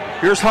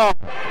 Here's Hall.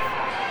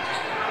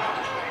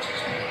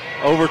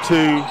 Over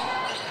to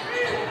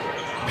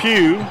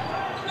Pugh.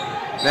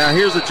 Now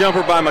here's a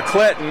jumper by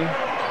McCletton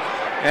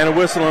and a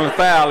whistle and a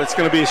foul. It's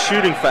going to be a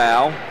shooting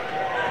foul.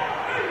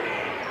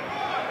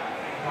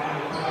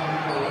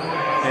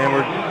 And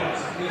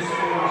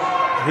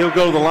he'll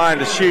go to the line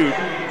to shoot.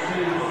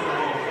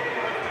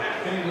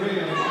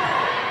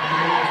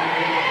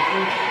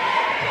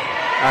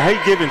 I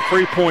hate giving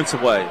 3 points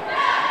away.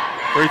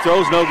 Free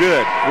throws, no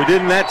good. We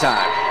didn't that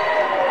time.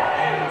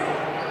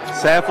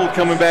 Saffold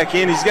coming back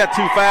in. He's got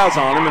 2 fouls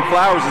on him, and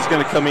Flowers is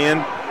going to come in.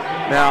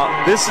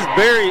 Now, this is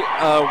Barry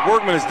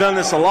Workman has done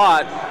this a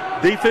lot.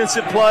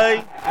 Defensive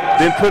play,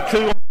 then put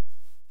 2 on.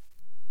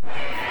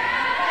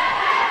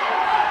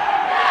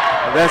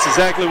 And that's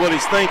exactly what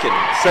he's thinking.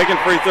 Second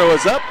free throw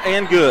is up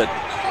and good.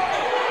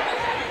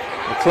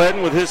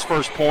 McCletton with his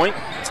first point.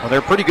 Well,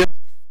 they're pretty good.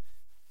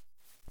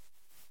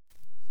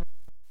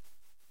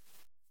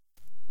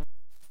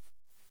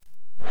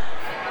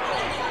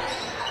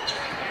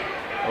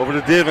 Over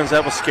to Divins.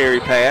 That was a scary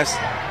pass.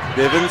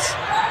 Divins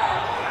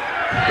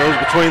goes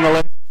between the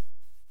legs.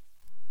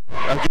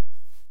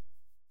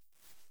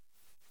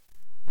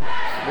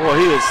 Boy,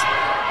 he is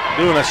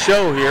doing a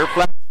show here.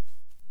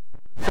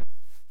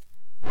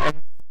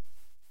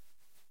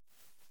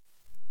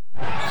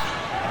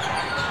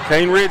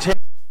 Cane Ridge.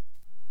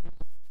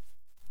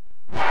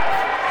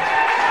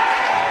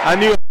 I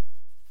knew.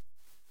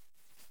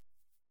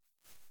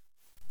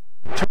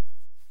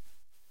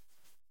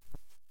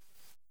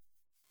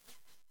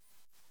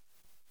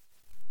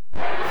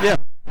 Yeah.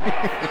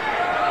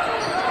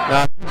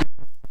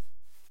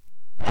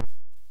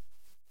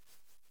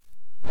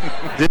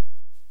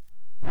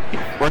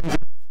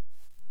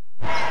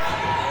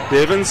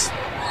 Divins.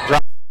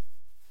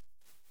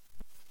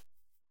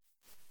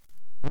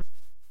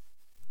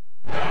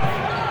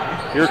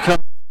 Here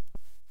comes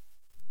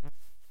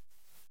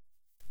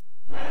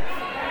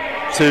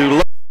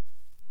to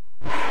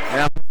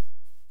now.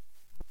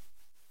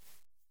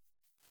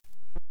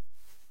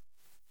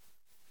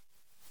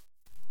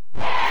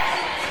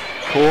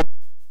 Cool.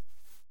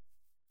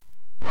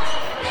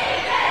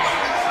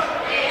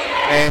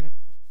 And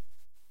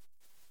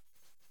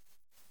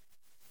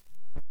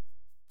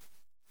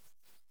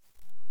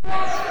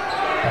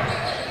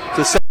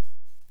to say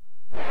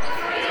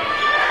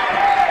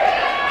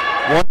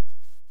one.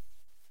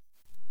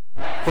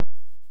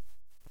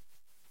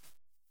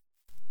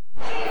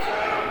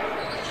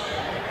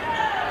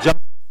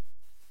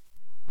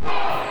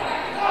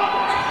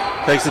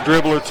 Takes a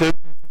dribble or two.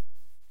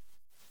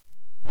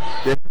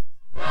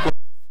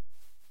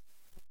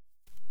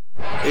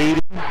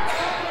 Edey.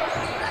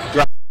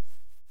 Drop.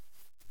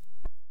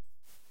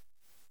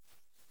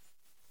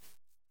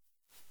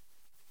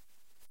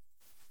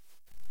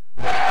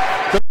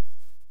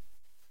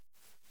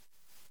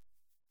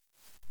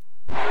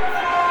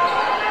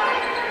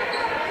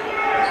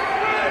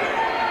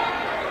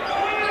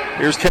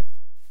 Here's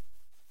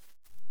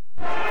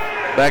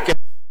back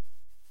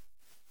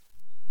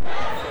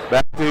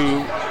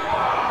to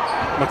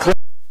McClellan.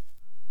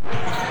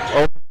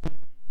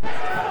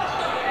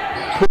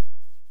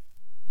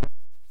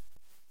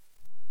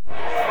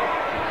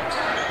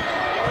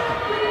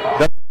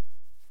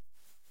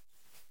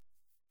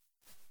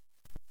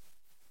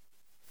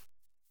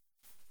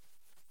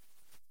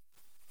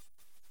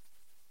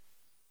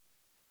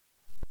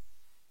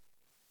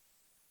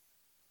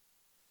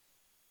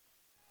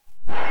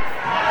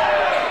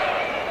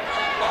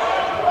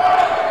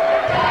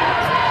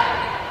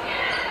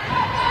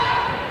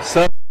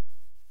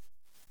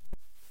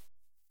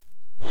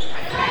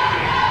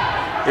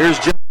 Here's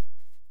Jim.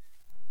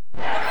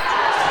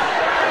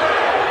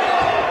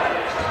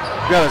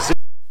 Got a zero.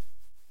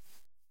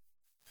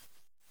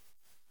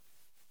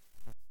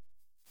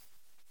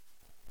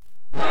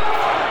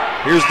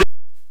 Here's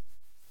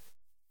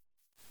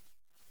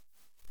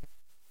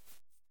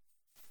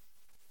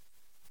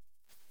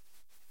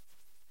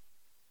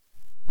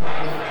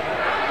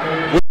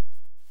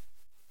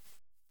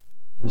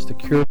is the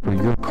cure for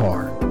your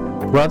car.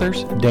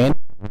 Brothers, Dan.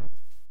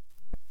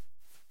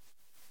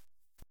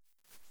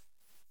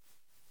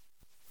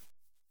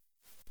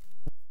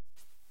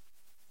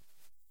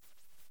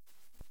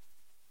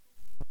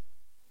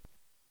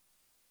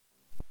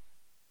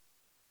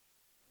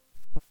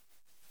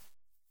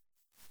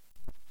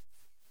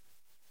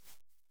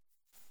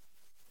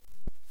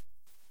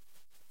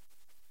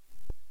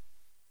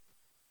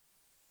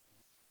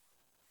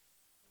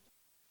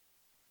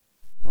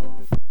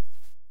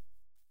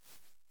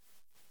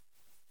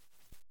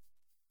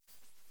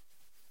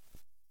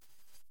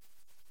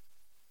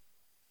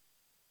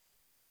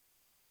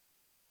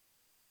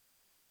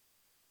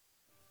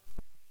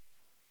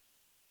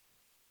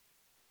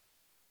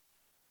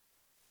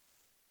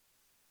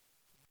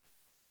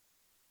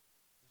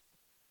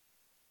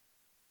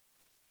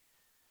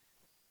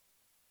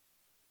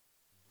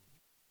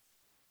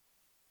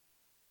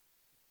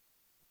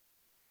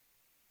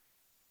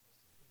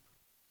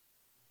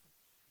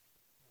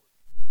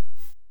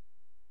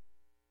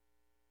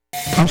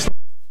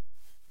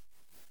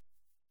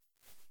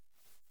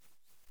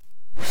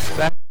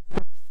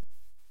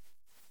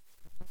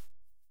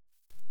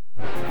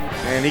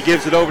 And he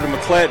gives it over to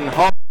McClellan.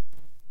 Hall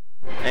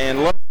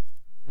and Love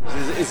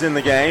is in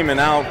the game. And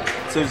now,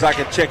 as soon as I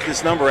can check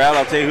this number out,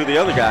 I'll tell you who the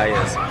other guy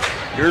is.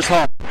 Here's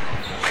Hall.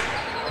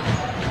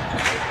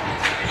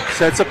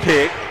 Sets a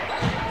pick.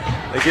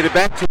 They get it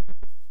back to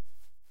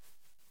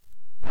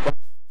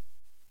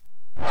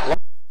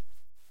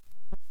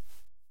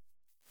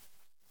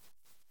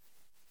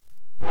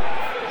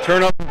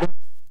turn up.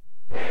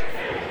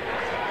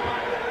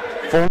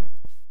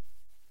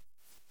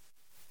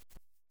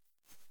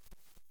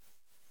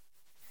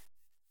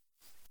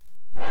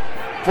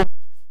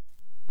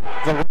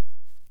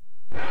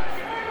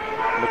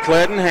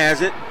 McClellan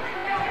has it.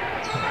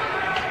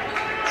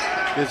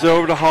 Gives it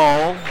over to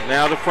Hall.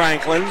 Now to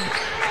Franklin.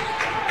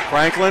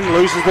 Franklin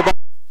loses the ball.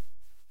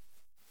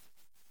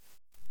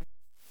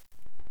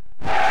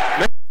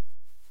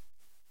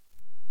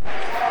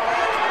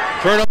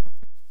 Turn up.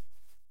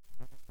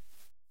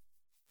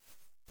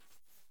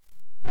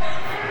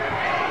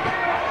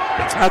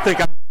 I think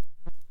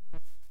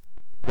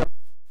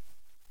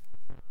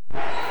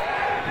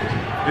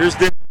here's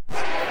Dick.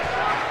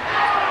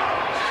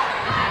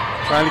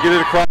 Trying to get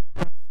it across.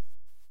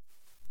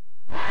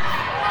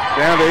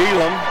 Down to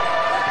Elam.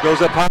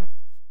 Goes up high.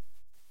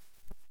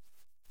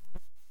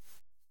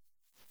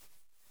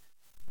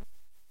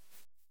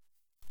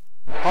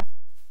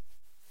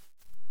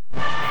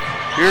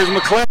 Here's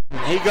McClellan.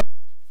 He goes.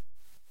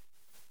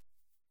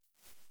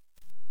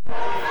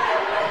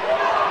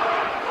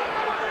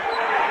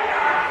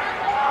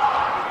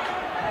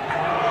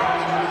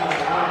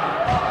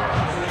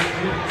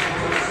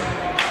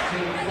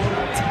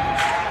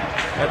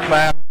 That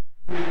foul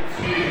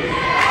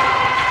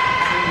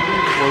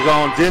was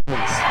on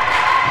Divins.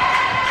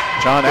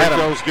 John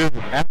Adams goes good.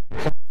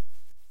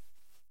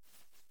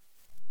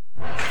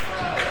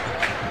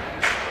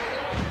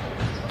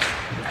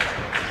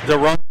 The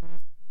run.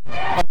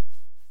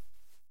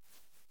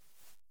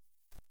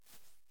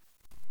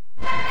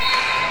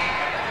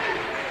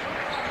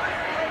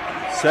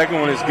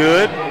 Second one is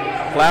good.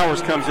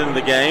 Flowers comes into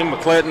the game.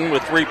 McClellan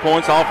with 3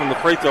 points off from the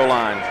free throw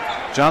line.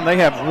 John, they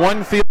have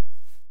one field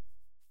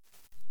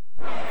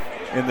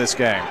in this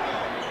game.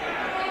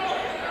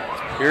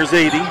 Here's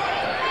Edie.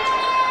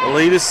 The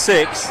lead is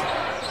 6.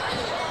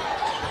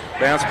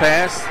 Bounce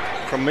pass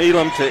from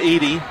Elam to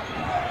Edie.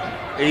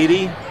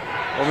 Edie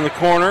over in the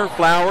corner.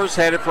 Flowers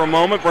had it for a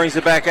moment, brings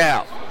it back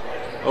out.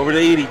 Over to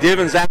Edie.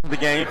 Divins out of the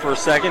game for a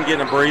second,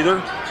 getting a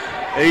breather.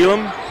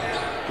 Elam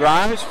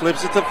drives,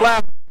 flips it to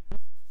Flowers.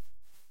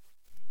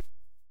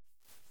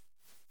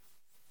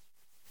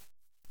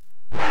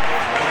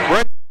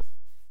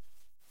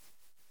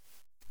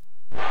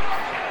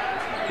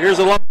 Here's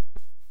a long.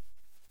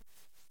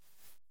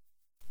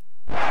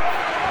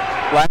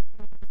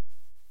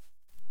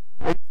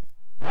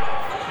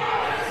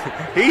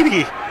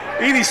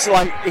 Edie's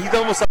like, he's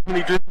almost like when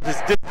he dribbles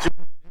his disjointed.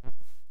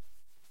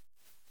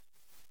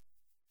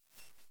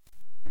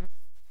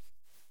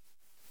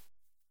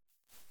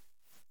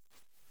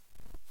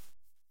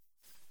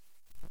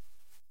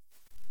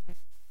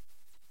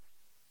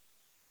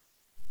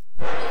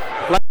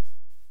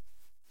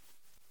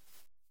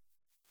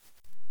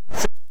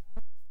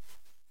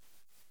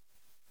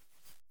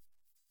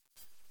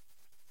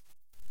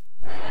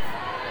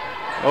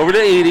 Over to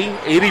Edie.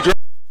 Edie drives.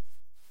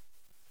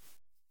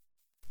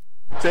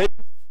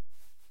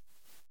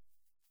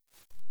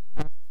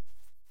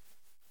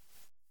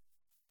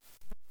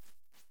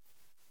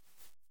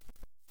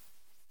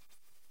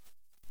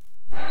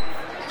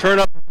 Turn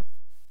up.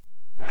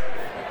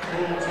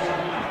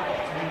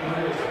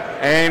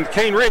 And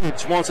Cane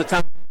Ridge wants a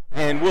time,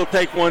 and we'll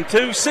take one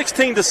too.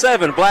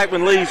 16-7.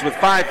 Blackman leads with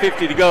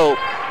 5:50 to go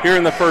here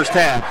in the first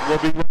half. We'll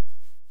be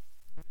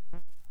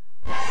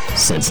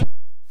since.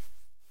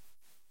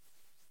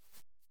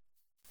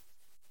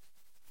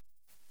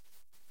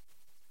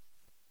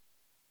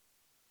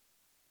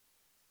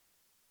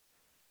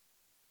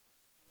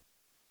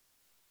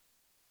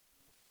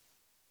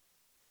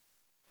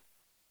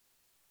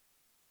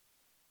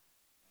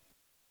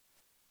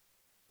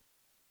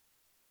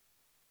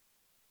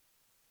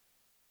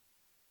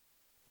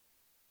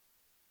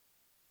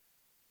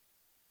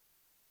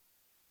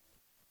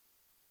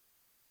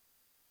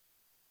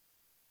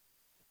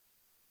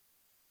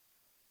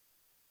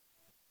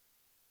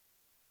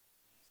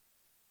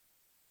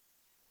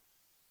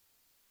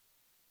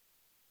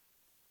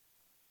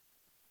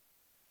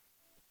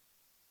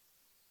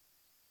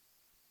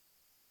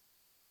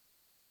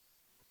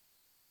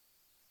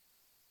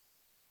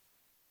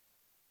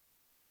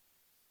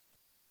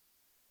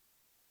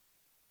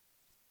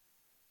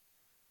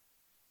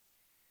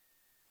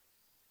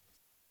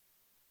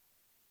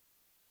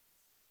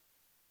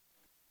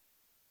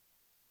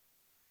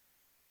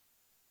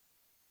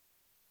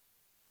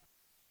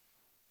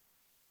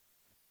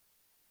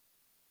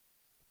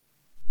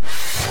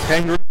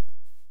 Cane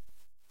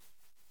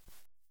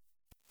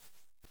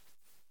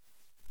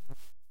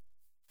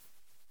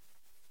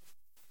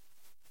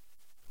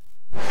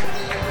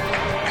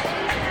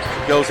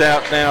goes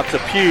out now to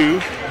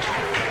Pugh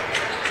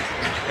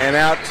and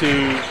out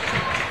to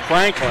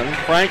Franklin.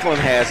 Franklin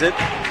has it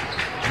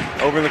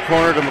over in the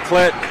corner to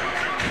McClellan.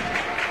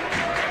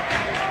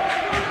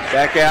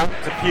 Back out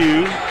to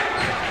Pugh.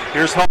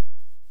 Here's Hall.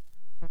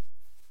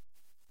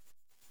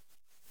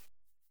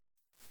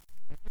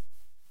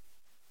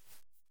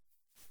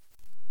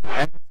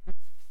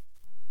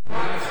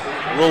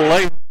 A little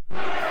late.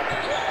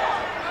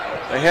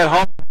 They had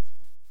Hall.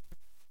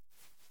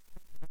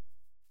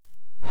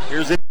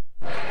 Here's it.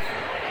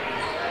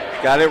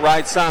 Got it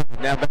right side.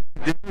 Now back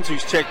to Dibbins,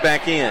 who's checked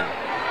back in.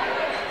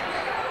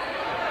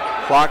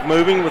 Clock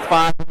moving with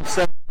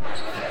 5:07.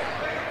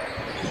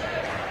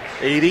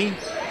 80.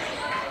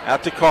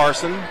 Out to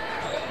Carson.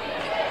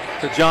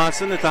 To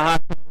Johnson at the high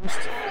post.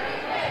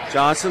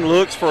 Johnson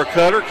looks for a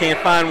cutter. Can't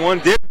find one.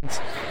 Dibbins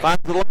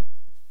finds the line.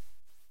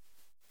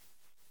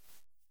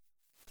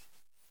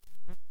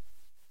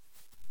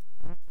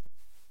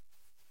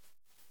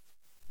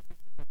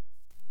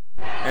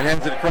 And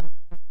hands it across.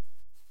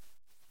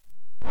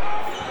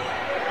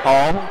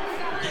 Hall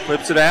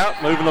flips it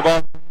out, moving the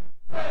ball.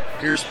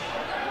 Here's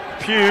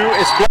Pugh.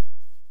 It's blocked.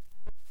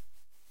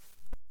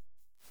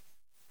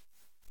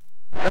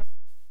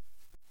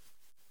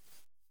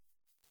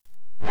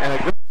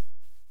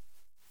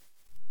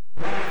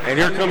 And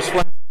here comes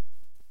Flash.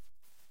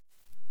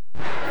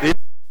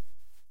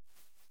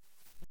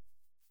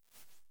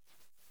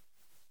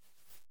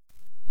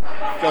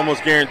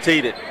 Almost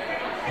guaranteed it.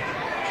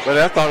 But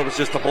I thought it was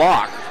just a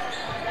block.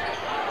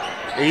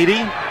 80,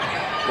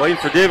 waiting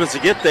for Dibbins to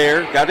get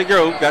there. Got to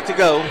go.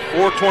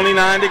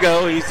 4:29 to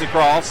go. He's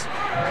across.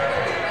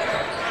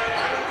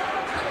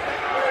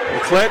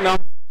 McClellan on.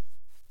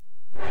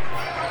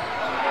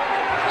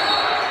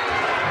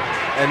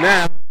 And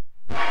now,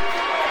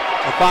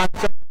 a 5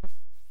 second.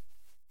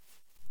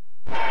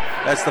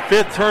 That's the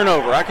 5th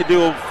turnover. I could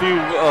do a few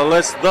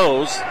less of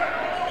those.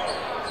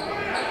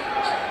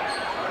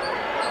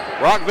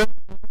 Rockville.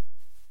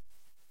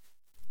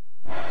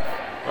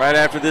 Right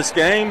after this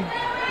game,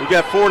 we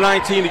got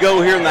 4:19 to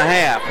go here in the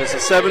half. It's a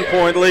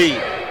 7-point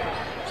lead.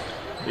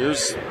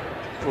 Here's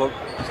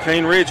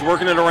Cane Ridge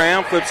working it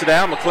around, flips it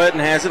out. McClellan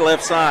has it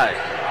left side.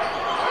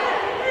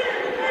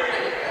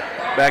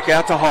 Back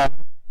out to Hall.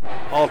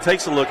 Hall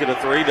takes a look at a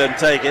three, doesn't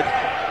take it.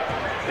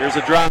 Here's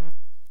a drive.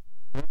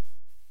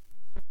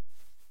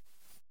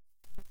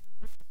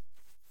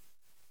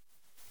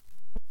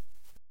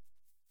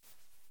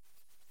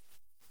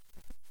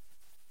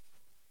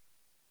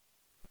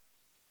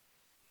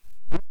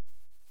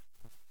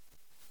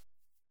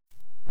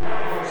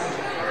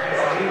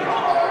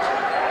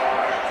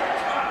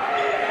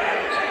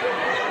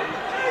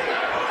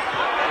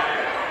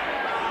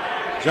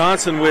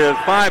 Johnson with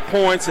 5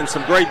 points and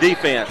some great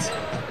defense.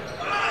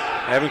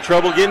 Having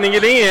trouble getting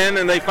it in,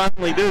 and they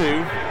finally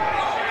do.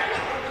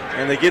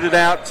 And they get it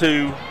out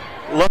to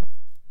Love.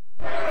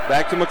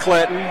 Back to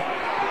McClellan.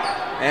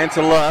 and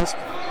to Lusk.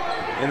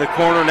 In the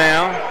corner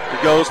now,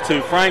 it goes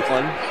to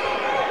Franklin.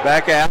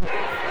 Back out,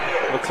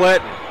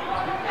 McClelton.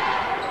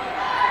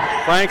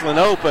 Franklin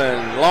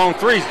open, long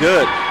three's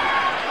good.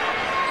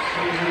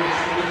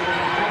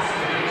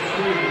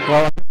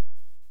 Well,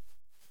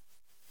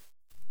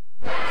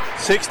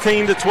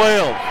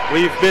 16-12.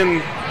 We've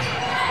been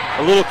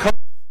a little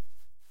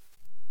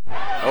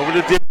over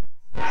to Dip.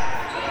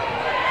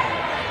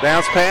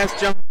 Bounce pass,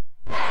 jump.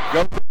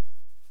 Go.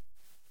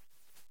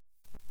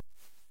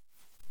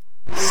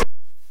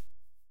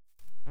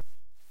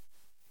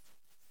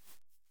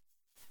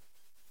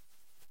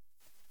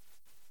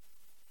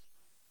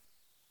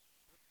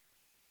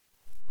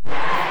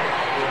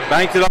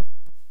 Banked it off.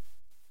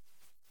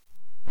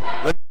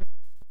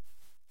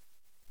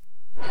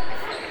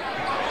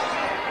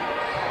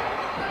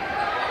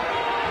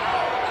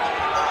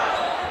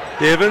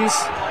 Divins.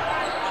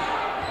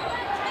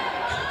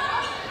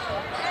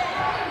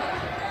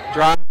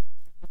 Drive.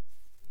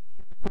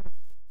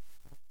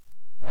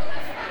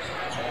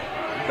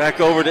 Back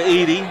over to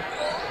Edie.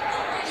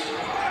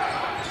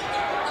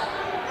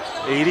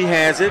 Edie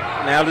has it.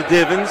 Now to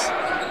Divins.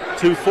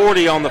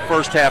 2:40 on the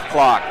first half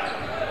clock.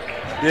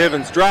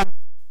 Divins drive.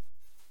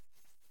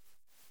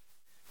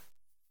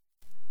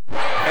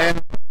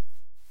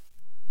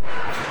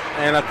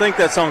 And I think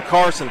that's on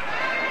Carson.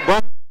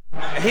 But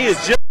he is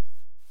just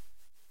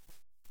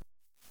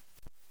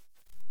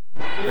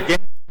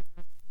again.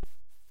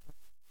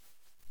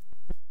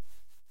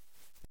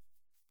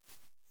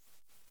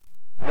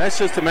 That's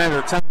just a matter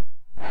of time.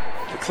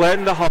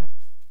 McClelton to Hall.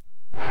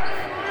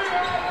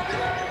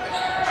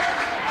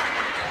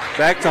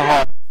 Back to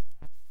Hall.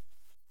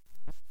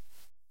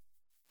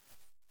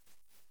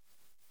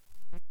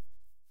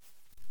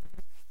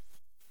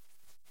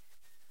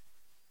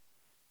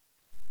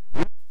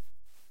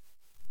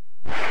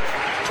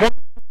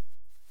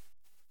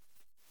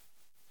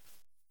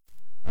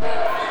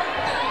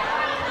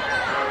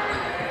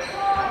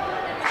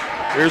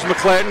 Here's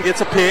McClelton,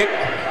 gets a pick.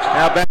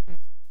 Now back.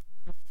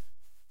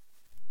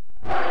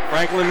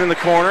 Franklin in the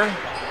corner.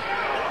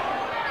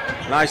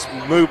 Nice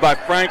move by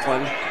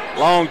Franklin.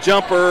 Long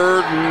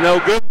jumper, no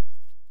good.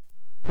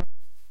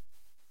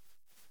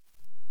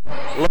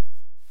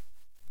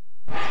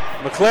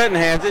 McClelton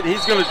has it.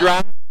 He's going to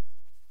drive.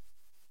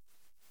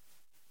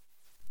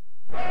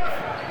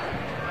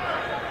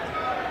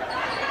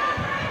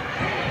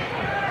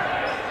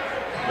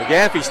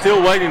 McGaffey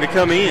still waiting to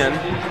come in.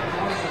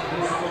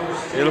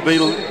 It'll be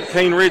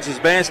Cane Ridge's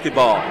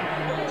basketball.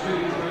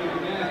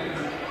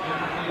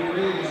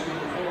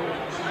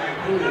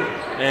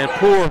 And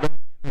poor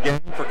game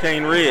for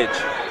Cane Ridge.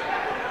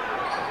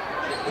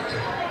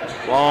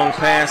 Long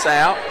pass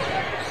out.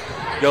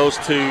 Goes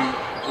to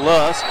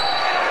Lusk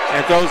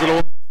and throws it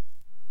away.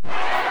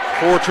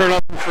 4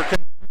 turnovers for Cane.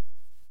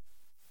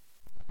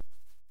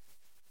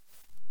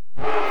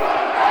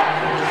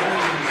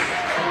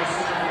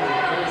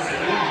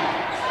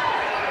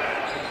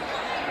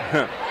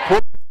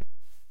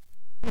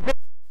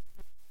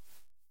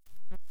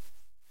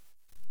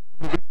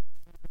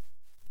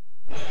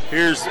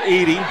 Here's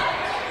Edie.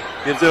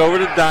 Gives it over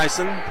to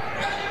Dyson.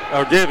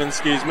 Or Divins,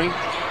 excuse me.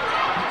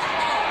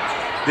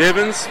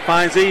 Divins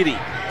finds Edie.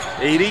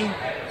 Edie.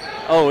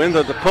 Oh,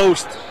 into the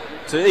post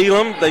to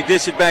Elam. They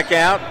dish it back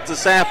out to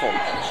Saffel.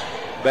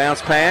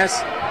 Bounce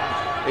pass.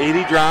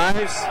 Edie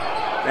drives.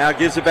 Now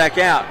gives it back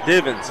out.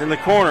 Divins in the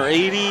corner.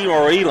 Edie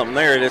or Elam.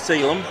 There it is,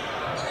 Elam.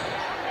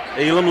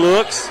 Elam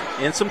looks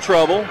in some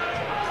trouble.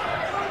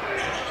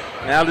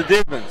 Now to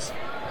Divins.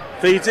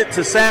 Feeds it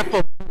to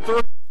Saffel.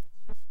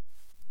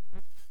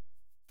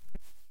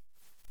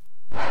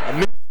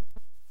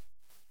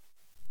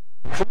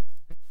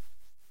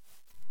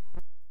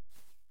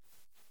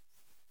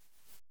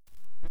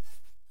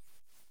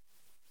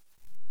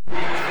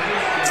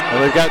 Well,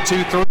 they've got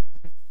 2-3.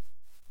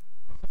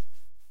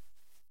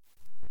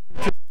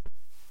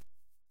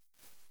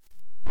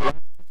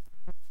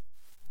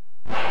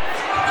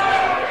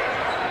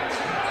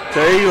 To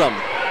Elam.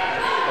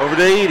 Over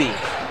to Edie.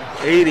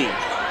 Edie.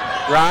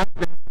 Drive.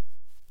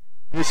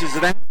 Misses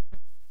it out.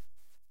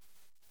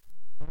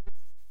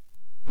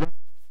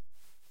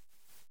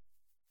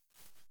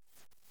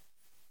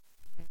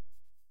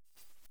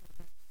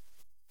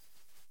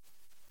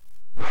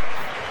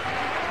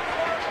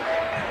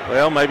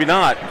 Well, maybe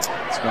not.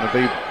 It's going to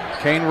be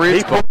Cane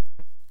Ridge.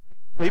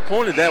 He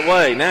pointed that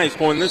way. Now he's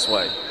pointing this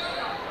way.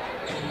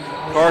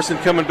 Carson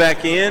coming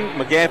back in.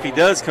 McGaffey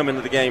does come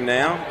into the game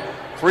now.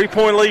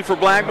 3-point lead for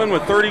Blackman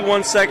with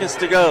 31 seconds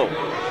to go.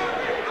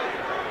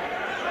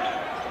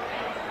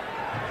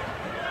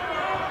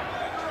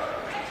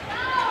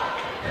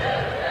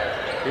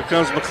 Here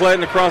comes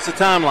McClelton across the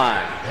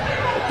timeline.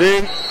 A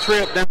big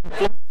trip down the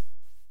floor.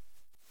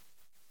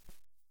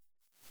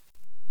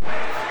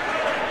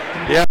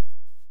 Yeah.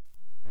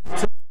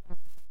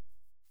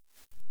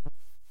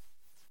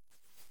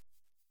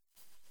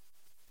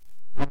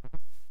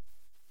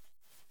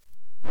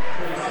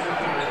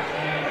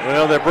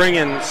 Well, they're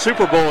bringing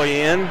Superboy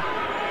in.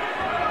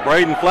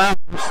 Braden Flowers.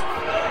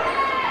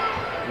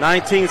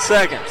 19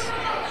 seconds.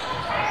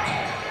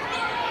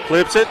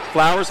 Clips it.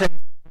 Flowers.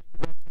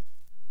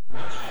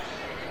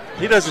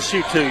 He doesn't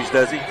shoot twos,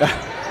 does he?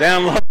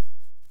 Down low.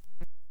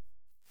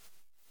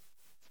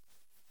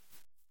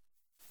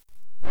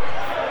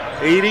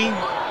 Edie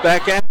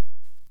back out.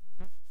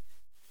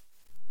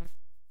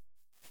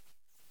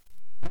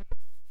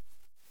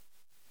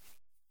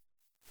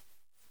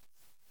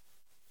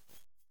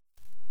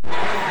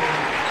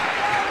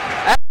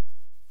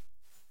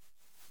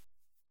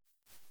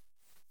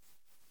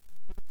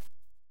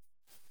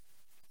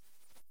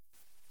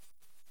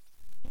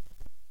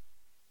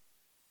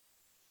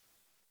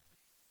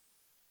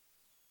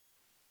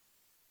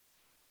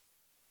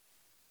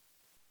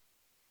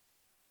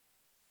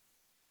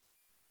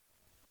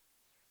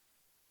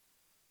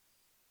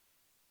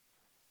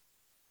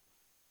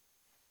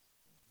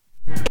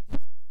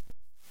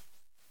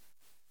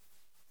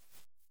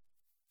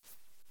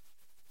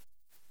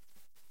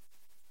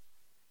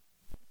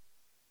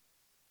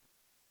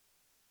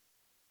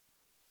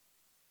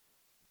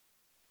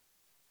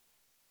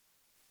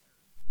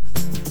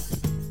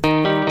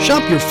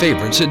 Shop your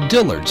favorites at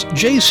Dillard's,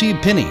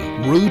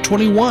 JCPenney, Rue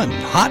 21,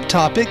 Hot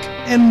Topic,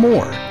 and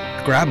more.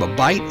 Grab a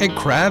bite at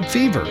Crab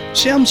Fever,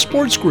 Sam's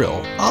Sports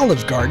Grill,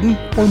 Olive Garden,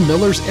 or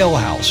Miller's Ale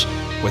House.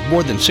 With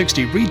more than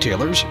 60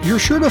 retailers, you're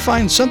sure to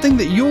find something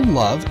that you'll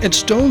love at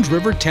Stones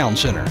River Town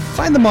Center.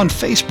 Find them on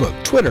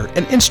Facebook, Twitter,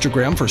 and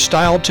Instagram for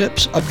style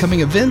tips, upcoming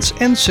events,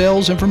 and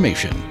sales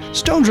information.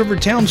 Stones River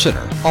Town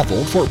Center, off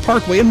Old Fort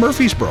Parkway in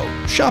Murfreesboro.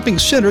 Shopping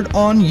centered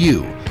on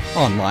you.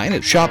 Online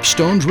at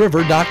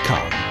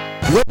shopstonesriver.com.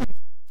 Well,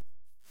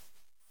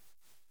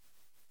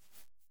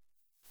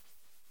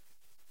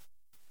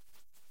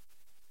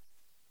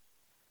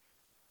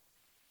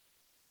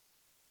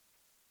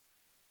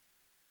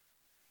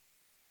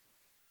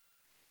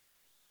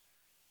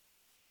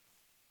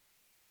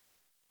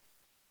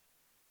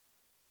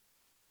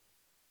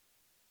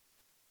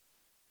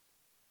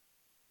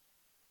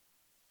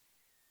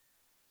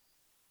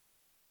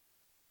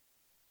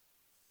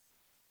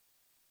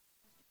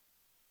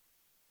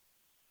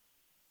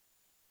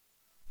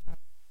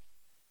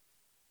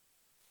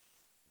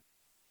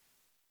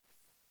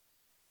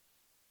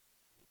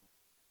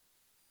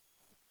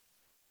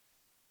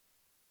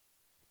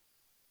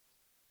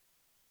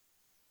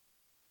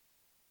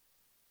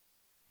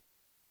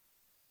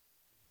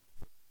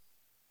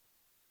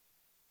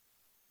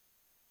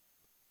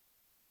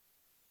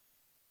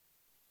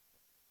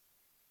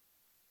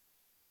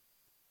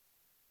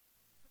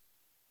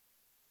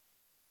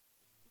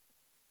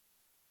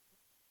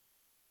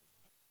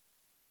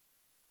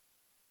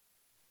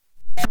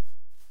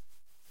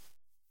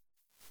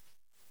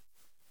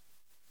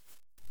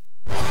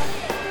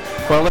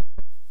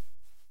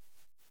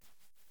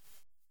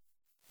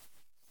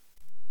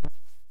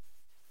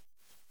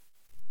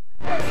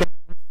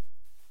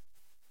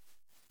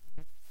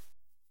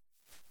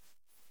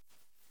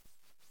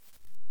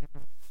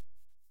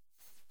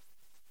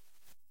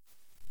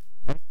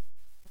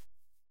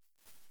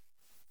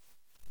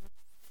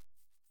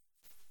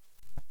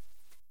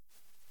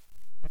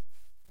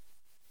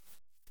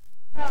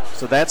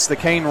 so that's the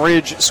Cane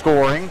Ridge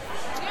scoring.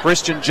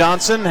 Christian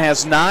Johnson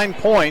has 9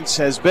 points,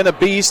 has been a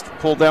beast,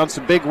 pulled down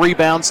some big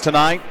rebounds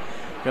tonight.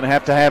 Going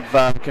to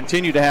have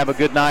continue to have a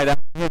good night out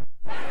here.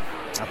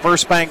 A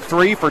first bank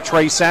three for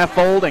Trey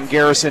Saffold and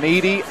Garrison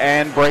Edie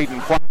and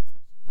Braden Flowers.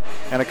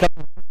 And a couple.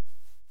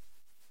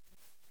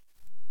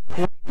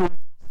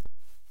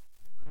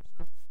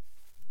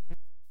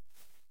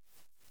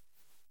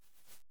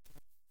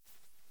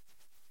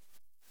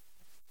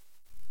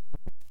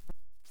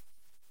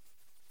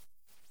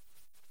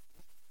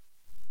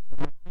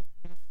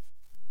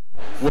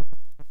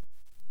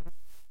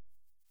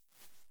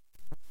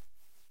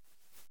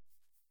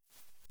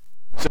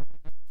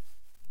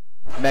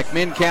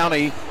 McMinn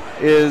County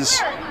is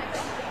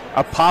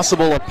a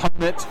possible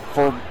opponent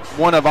for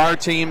one of our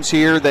teams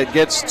here that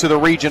gets to the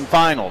region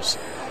finals.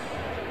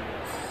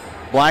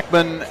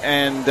 Blackman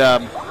and,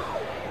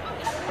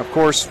 of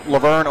course,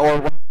 Laverne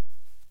or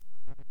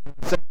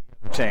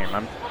team.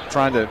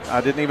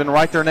 I didn't even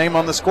write their name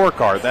on the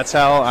scorecard. That's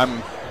how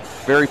I'm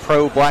very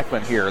pro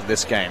Blackman here in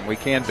this game. We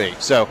can be.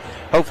 So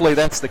hopefully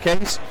that's the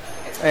case.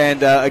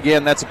 And,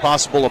 again, that's a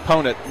possible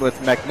opponent with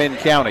McMinn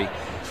County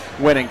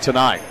winning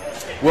tonight.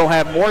 We'll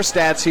have more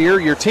stats here,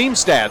 your team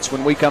stats,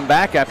 when we come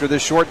back after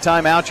this short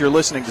timeout. You're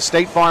listening to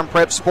State Farm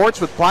Prep Sports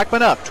with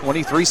Blackman up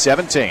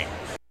 23-17.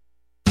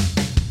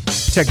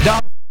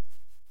 Technology.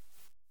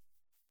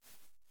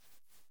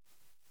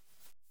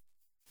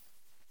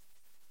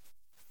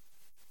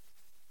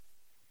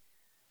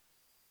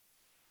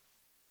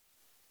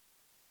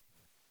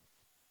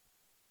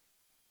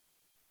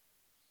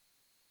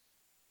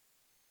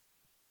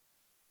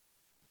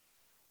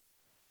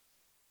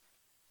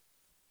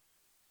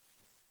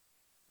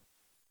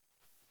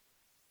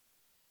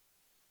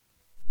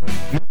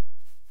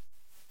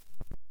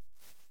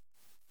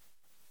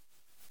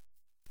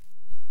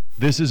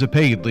 This is a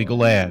paid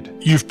legal ad.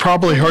 You've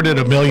probably heard it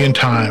a million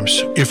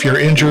times. If you're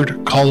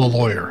injured, call a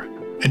lawyer.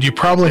 And you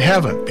probably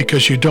haven't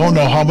because you don't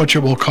know how much it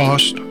will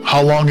cost,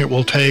 how long it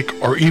will take,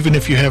 or even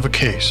if you have a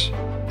case.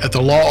 At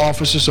the law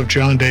offices of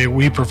John Day,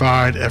 we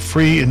provide a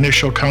free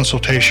initial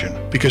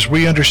consultation because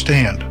we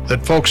understand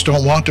that folks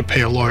don't want to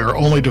pay a lawyer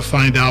only to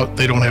find out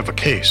they don't have a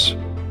case.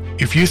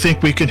 If you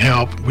think we can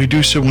help, we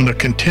do so on a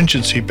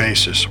contingency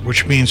basis,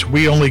 which means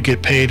we only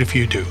get paid if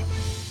you do.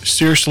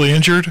 Seriously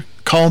injured?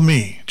 Call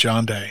me,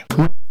 John Day.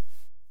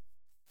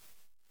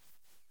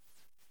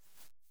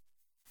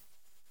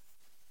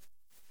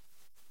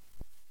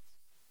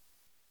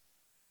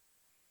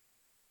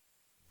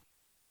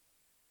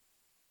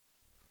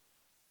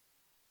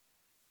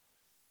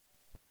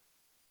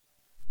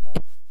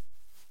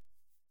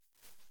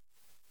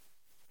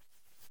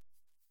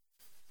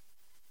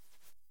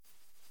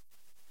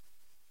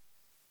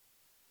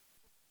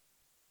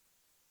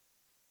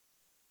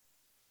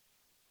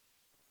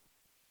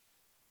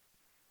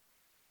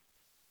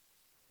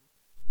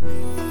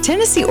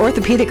 Tennessee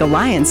Orthopedic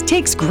Alliance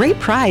takes great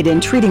pride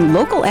in treating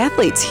local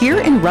athletes here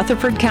in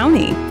Rutherford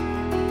County.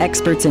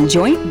 Experts in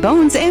joint,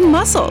 bones, and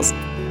muscles.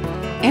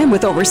 And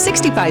with over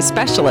 65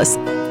 specialists,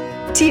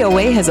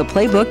 TOA has a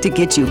playbook to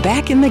get you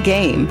back in the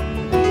game.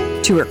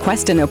 To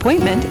request an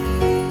appointment,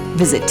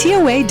 visit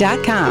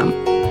TOA.com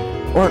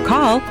or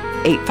call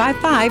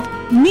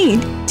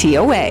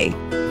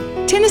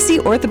 855-NEED-TOA. Tennessee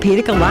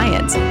Orthopedic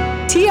Alliance.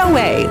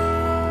 TOA.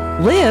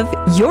 Live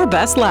your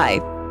best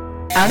life.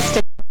 Our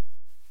state.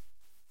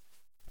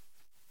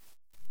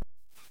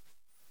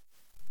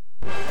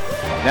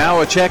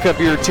 Now a check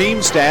of your team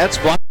stats.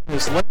 Blackman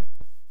is led.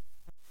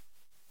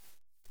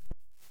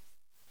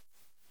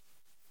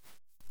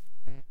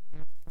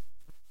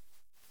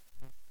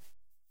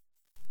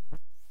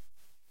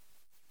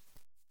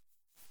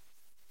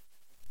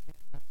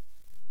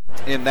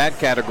 In that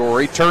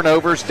category,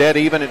 turnovers dead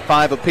even at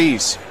 5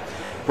 apiece.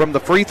 From the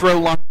free throw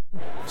line,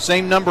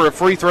 same number of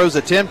free throws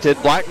attempted.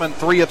 Blackman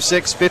 3 of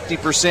 6,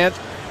 50%,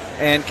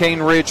 and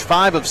Cane Ridge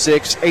 5 of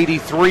 6,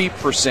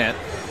 83%.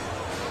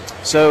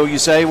 So you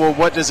say, well,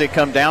 what does it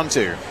come down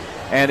to?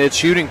 And it's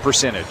shooting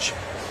percentage.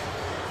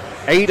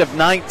 8 of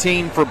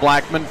 19 for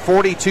Blackman,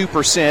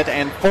 42%,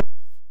 and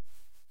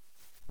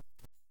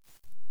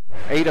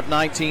 8 of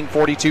 19,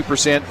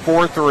 42%,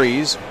 4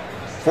 threes.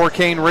 For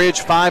Cane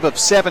Ridge, 5 of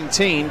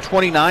 17,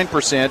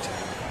 29%,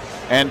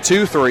 and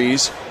 2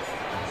 threes.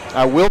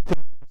 Will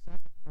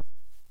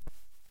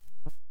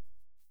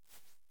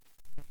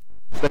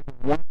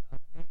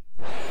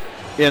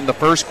in the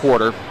first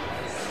quarter,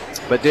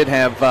 but did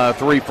have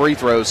 3 free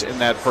throws in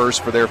that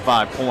first for their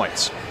 5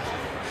 points.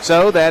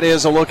 So that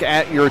is a look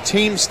at your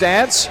team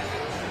stats.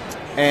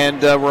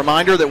 And a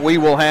reminder that we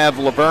will have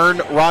Laverne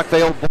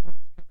Rockvale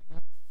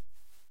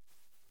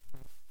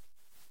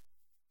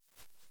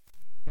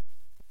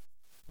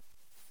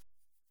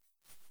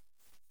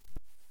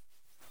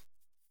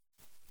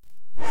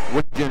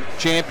region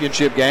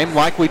championship game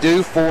like we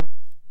do for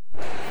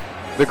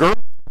the girls.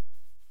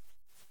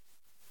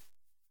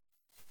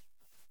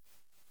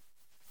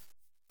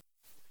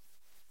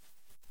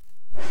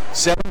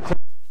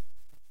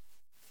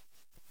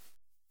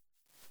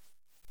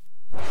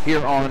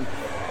 Here on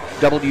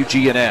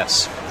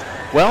WGNS.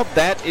 Well,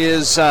 that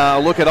is a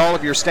look at all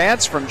of your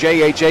stats from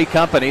JHA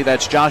Company.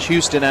 That's Josh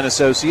Houston and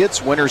Associates,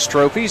 Winners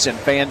Trophies, and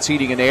Fans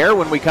Heating and Air.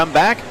 When we come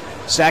back,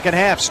 second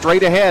half,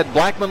 straight ahead.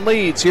 Blackman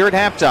leads here at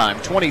halftime,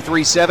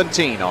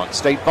 23-17 on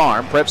State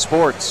Farm Prep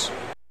Sports.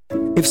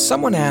 If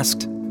someone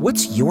asked,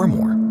 what's your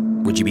more?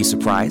 Would you be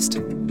surprised?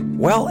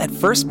 Well, at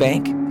First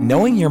Bank,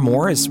 knowing your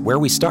more is where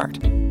we start.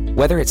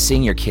 Whether it's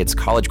seeing your kid's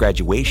college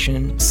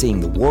graduation, seeing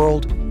the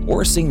world,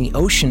 or seeing the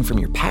ocean from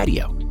your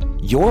patio,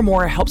 your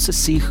more helps us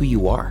see who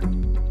you are.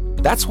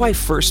 That's why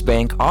First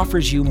Bank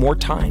offers you more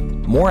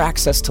time, more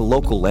access to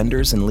local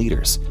lenders and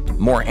leaders,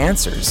 more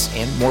answers,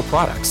 and more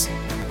products.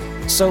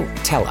 So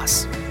tell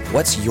us,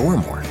 what's your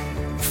more?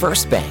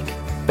 First Bank.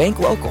 Bank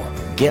local.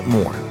 Get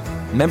more.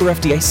 Member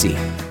FDIC.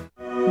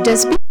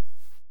 Does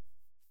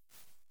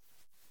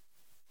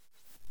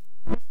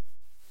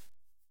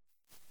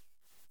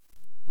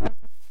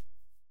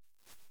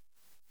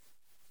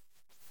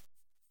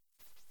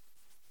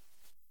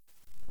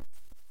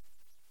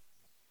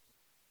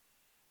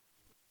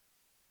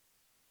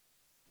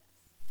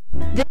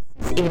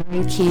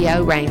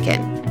Keo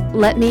Rankin.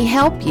 Let me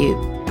help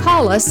you.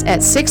 Call us at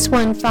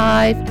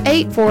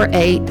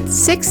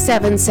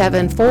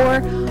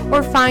 615-848-6774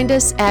 or find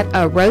us at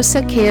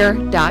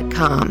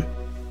arosacare.com.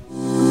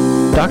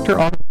 Dr.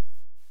 Auto.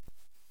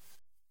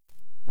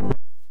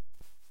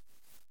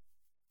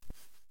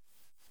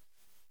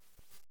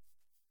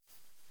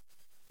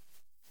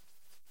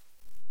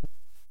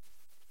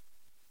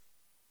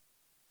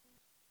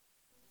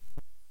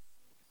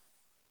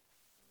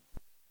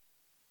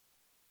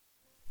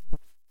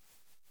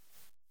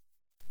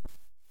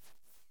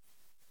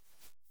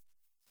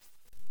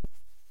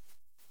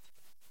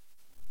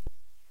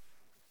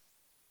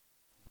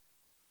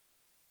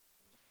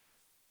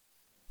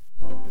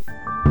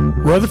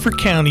 Rutherford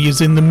County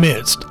is in the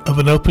midst of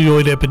an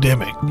opioid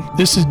epidemic.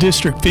 This is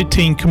District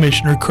 15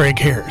 Commissioner Craig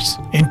Harris.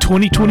 In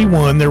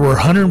 2021, there were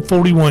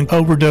 141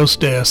 overdose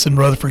deaths in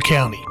Rutherford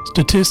County.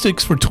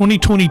 Statistics for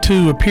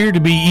 2022 appear to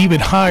be even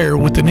higher,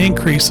 with an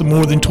increase of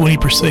more than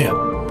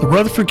 20%. The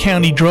Rutherford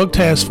County Drug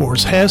Task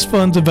Force has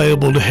funds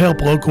available to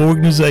help local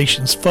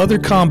organizations further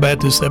combat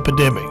this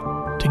epidemic.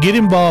 To get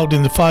involved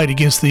in the fight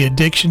against the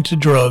addiction to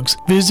drugs,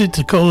 visit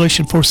the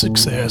Coalition for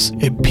Success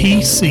at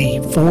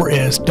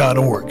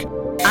pc4s.org.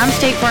 I'm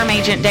State Farm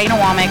Agent Dana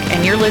Womack,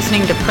 and you're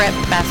listening to Prep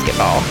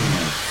Basketball.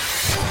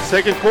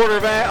 Second quarter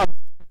of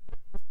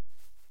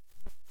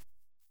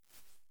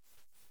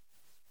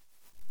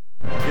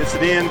gets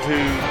it into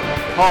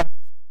Hall.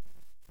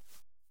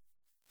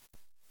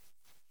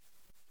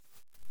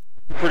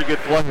 Pretty good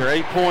player.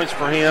 8 points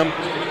for him.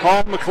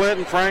 Hall,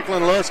 McClinton,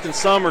 Franklin, Lusk, and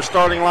Summer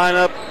starting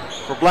lineup.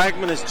 For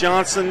Blackman is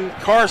Johnson,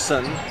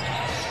 Carson,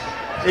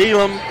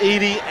 Elam,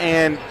 Edie,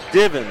 and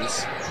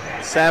Divins.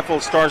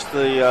 Saffold starts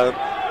the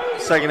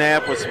second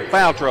half with some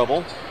foul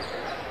trouble.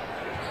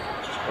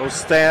 Those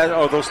starting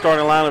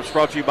lineups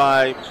brought to you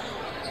by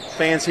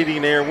Fans Heating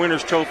and Air,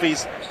 Winners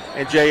Trophies,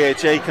 and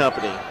JHA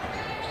Company.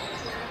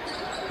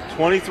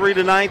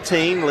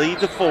 23-19, lead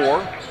to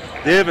 4.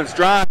 Divins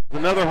drives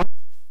another.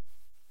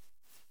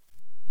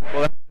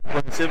 Well, that's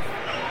impressive.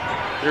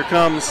 Here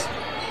comes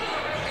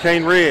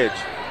Cane Ridge.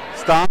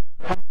 Stop.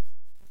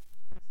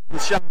 The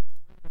shot.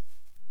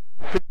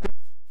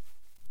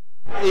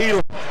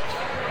 Elam.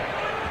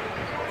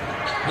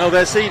 No,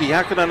 that's Edie.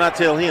 How could I not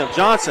tell him?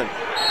 Johnson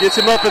gets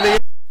him up in the air.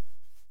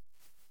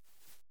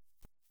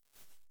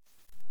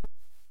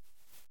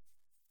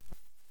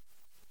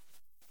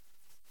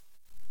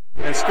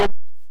 And scores.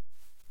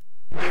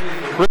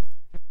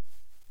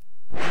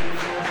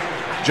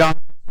 John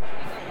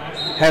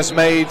has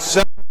made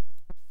 7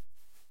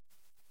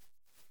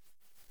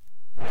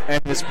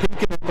 and is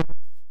peaking.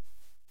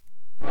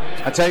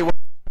 I tell you what,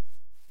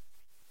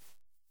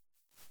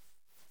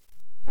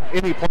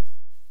 any play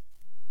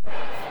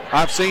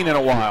I've seen in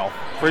a while.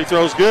 Free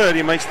throw's good.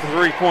 He makes the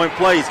 3-point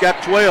play. He's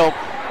got 12,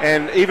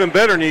 and even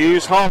better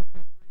news, Hall.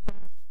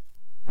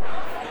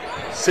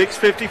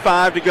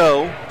 6:55 to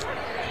go.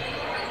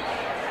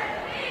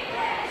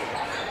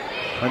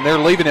 And they're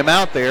leaving him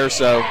out there,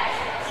 so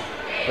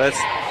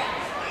that's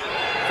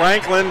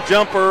Franklin,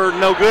 jumper,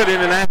 no good,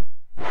 in and out.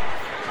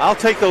 I'll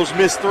take those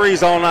missed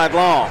threes all night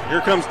long. Here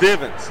comes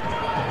Divins.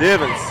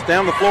 Divins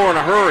down the floor in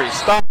a hurry.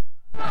 Stop.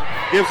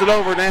 Gives it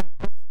over now.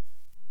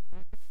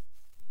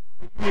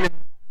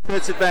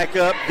 Puts it back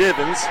up.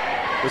 Divins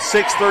with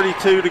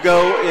 6:32 to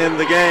go in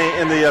the game,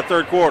 in the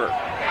third quarter.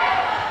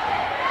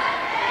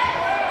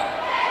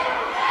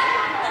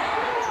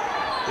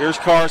 Here's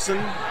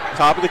Carson,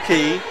 top of the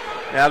key.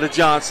 Now to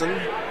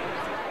Johnson.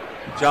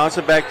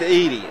 Johnson back to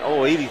Edie.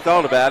 Oh, Edie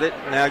thought about it.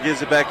 Now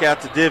gives it back out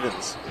to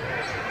Divins.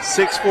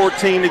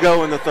 6:14 to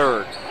go in the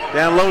third.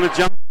 Down low to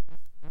Johnson.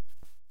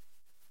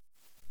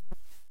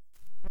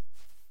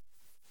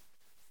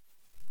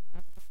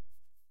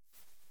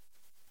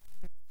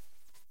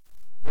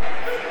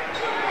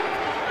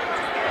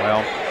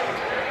 Well,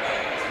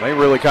 they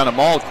really kind of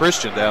mauled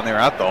Christian down there,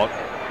 I thought.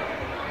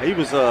 He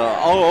was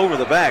all over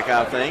the back,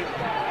 I think.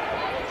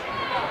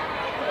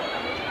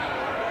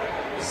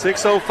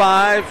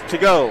 6:05 to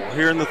go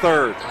here in the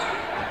third.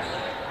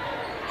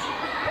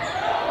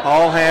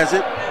 Hall has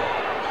it.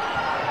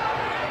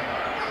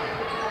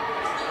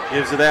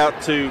 Gives it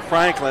out to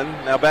Franklin.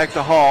 Now back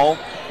to Hall.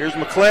 Here's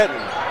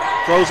McClinton.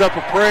 Throws up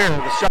a prayer.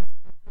 The shot.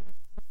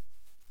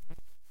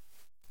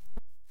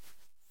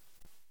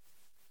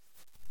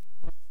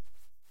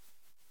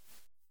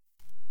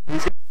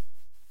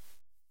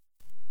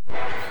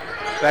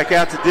 Back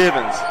out to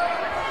Divins.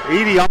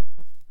 Edie on.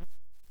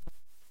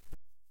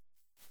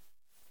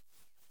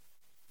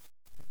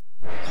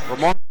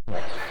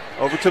 Remarkable.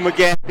 Over to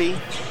McGaffey.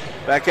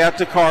 Back out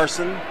to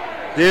Carson.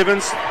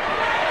 Divins.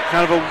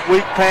 Kind of a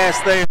weak pass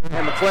there,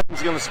 and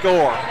McClinton's going to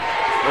score.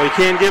 Well, you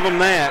can't give him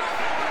that.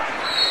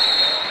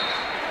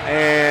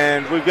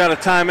 And we've got a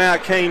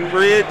timeout, Cane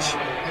Ridge.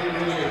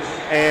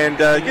 And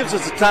it gives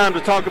us the time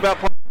to talk about.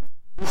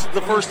 This is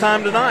the first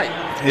time tonight.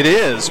 It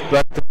is,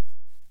 but.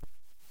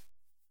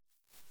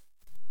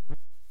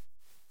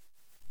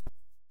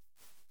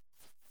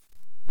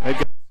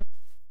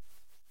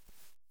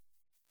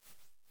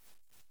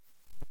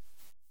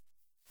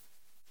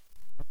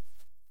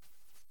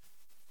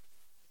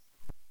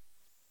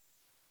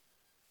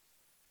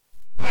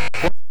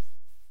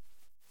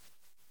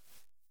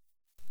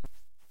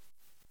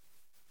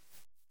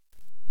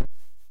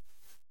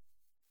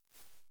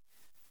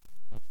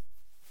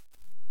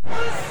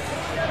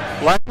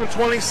 Blackman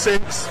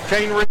 26,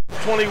 Cane Ridge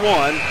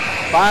 21,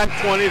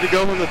 5:20 to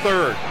go in the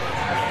third.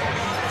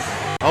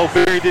 Oh,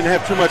 Barry didn't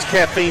have too much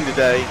caffeine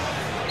today.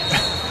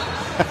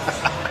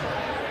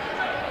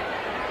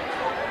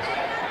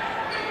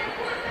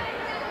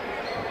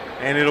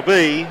 And it'll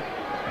be.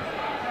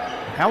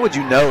 How would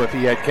you know if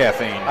he had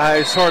caffeine?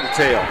 It's hard to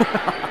tell.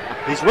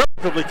 He's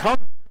relatively calm.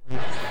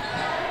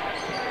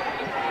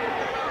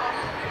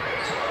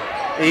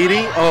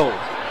 Edie,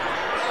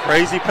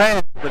 Crazy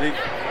pass, but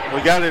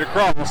we got it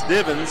across.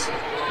 Divins.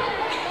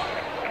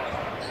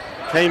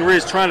 Cane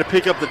Ridge trying to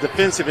pick up the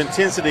defensive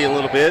intensity a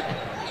little bit.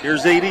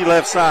 Here's Edie,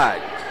 left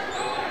side.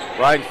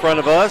 Right in front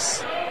of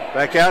us.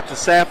 Back out to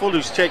Saffold,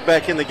 who's checked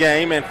back in the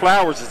game, and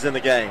Flowers is in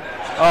the game.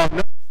 Oh,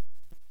 no.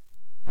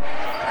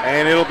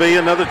 And it'll be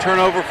another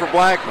turnover for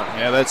Blackman.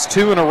 Yeah, that's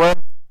 2 in a row.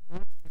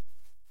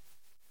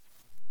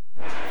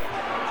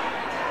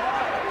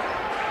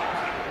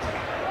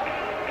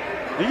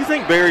 Do you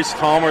think Barry's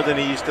calmer than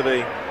he used to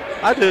be?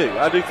 I do.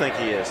 I do think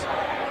he is.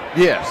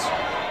 Yes.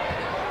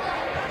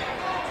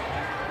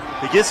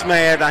 He gets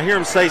mad. I hear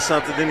him say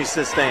something, then he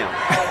sits down.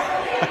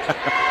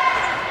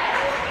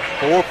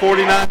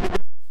 4:49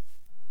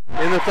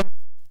 in the third.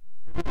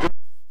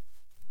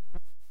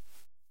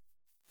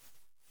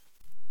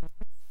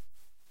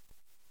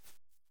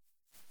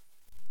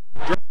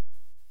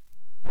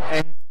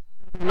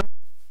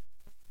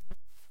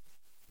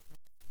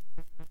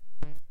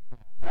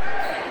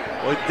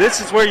 Well, this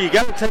is where you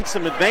got to take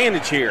some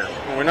advantage here.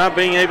 We're not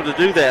being able to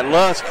do that.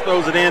 Lusk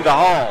throws it into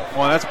Hall.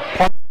 Well, that's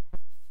part.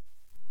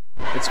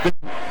 It's been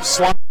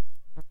sliding.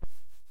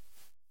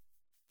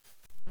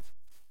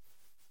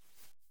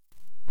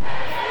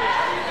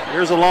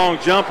 Here's a long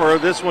jumper.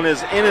 This one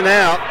is in and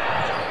out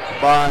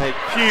by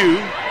Pugh.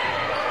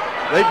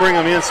 They bring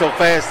them in so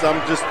fast,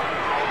 I'm just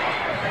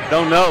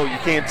don't know. You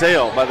can't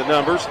tell by the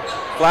numbers.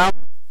 Flower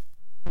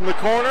in the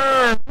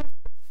corner.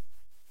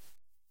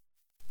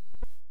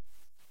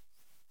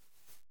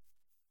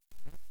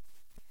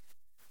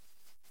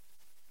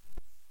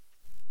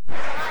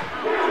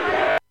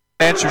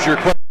 Answers your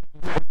question.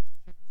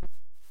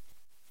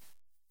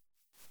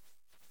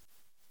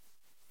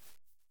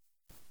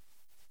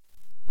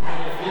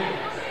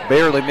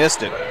 Barely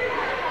missed it.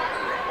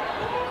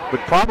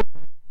 But probably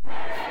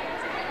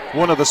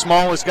one of the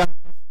smallest guys.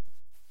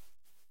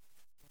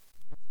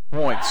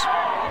 Points.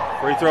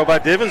 Free throw by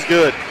Divins,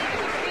 good.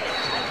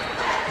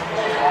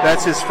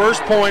 That's his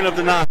first point of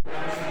the night.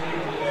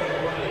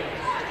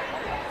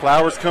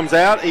 Flowers comes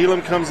out,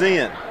 Elam comes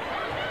in.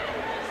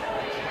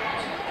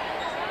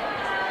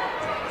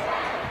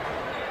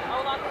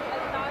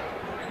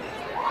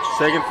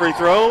 Second free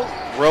throw,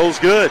 rolls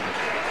good.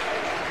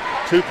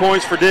 2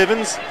 points for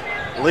Divins.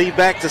 Lead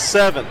back to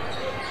 7.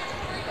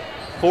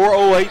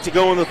 4:08 to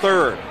go in the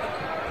third.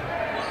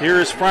 Here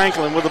is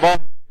Franklin with the ball.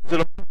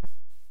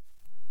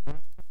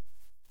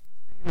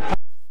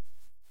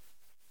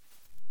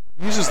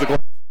 Uses the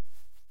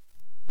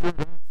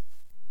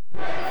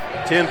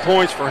 10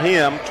 points for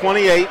him,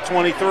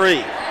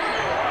 28-23.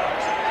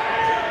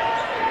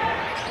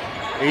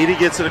 Edie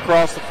gets it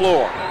across the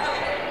floor.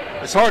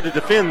 It's hard to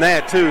defend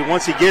that, too.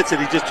 Once he gets it,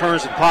 he just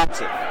turns and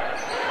pops it.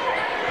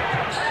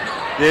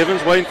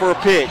 Divins waiting for a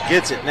pick.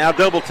 Gets it. Now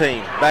double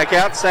team. Back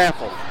out,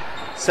 Saffold.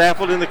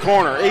 Saffold in the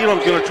corner.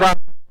 Elam's going to try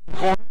the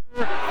corner.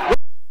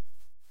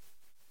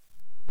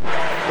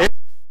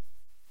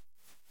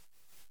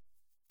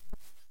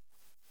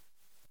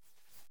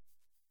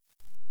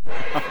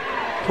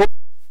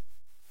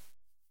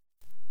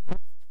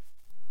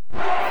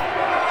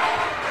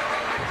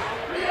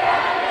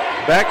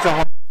 Back to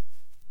Hall.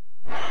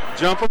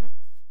 Jumper.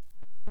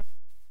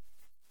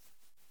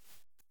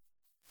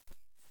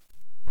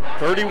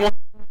 31.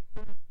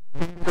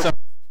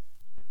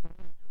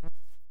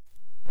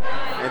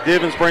 And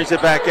Divins brings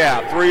it back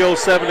out.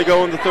 3:07 to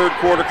go in the third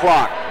quarter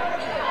clock.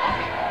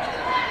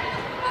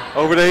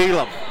 Over to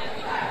Elam.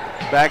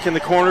 Back in the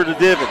corner to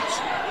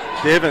Divins.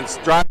 Divins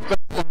drives back.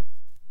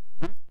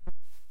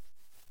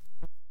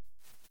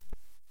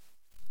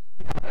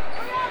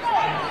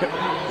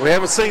 We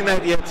haven't seen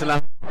that yet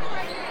tonight.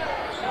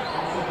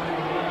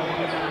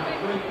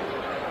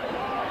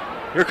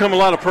 Here come a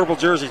lot of purple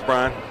jerseys,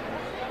 Brian.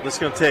 Just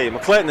going to tell you.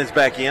 McCletton is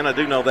back in. I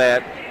do know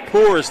that.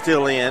 Poor is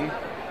still in.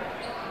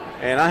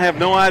 And I have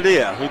no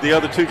idea who the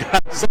other two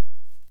guys are.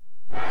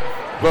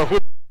 But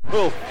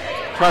we'll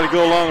try to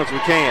go along as we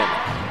can.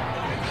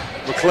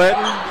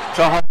 McCletton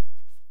to Hall.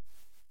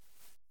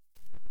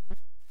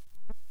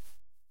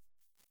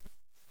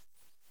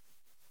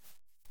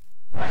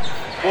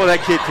 Boy,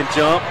 that kid can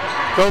jump.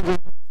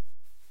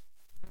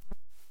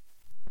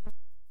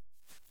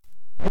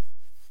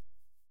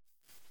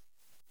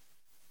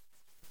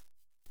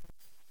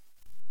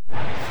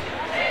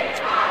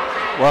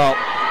 Well,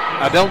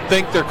 I don't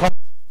think they're calling.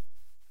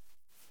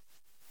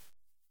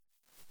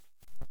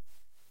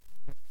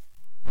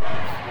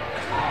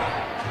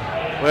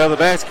 Well, the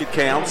basket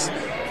counts.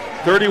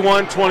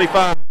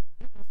 31-25.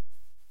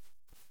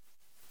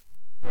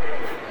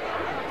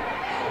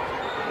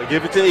 They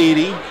give it to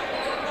Edie.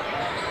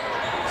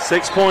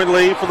 6-point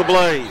lead for the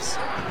Blaze.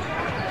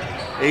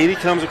 Edie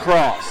comes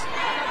across.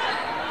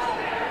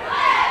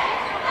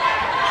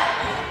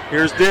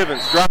 Here's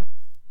Divins. Drop.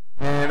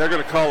 And they're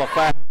going to call a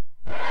foul.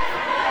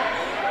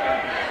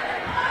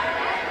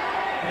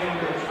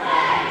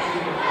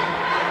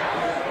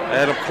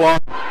 Adam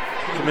Clark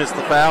commits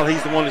the foul.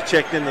 He's the one that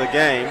checked into the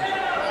game.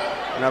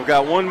 And I've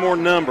got one more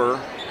number.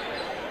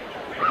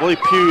 I believe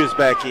Pugh is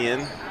back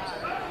in.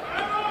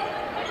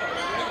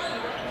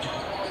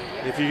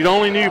 If you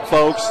only knew,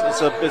 folks,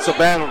 it's a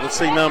battle to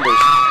see numbers.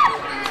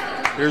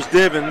 Here's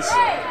Divins.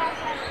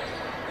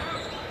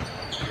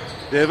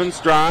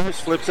 Divins drives,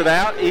 flips it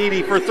out.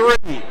 Edie for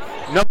three.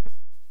 No.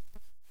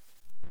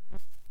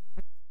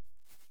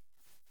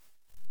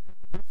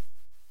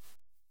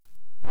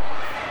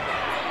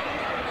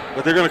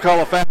 But they're going to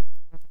call a foul.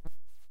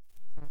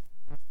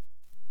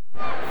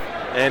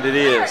 And it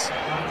is.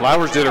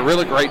 Flowers did a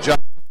really great job.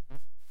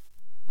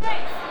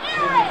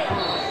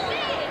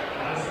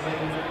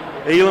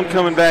 Elam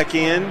coming back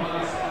in.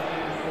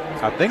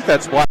 I think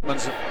that's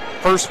Blackman's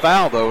first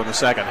foul, though, in the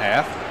second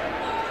half.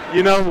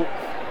 You know,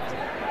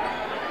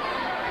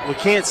 we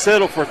can't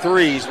settle for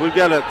threes. We've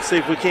got to see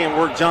if we can't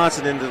work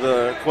Johnson into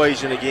the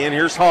equation again.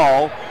 Here's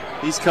Hall.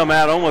 He's come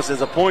out almost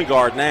as a point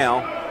guard now.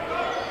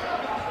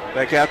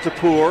 Back out to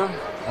Poor.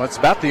 Well, it's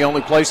about the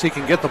only place he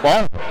can get the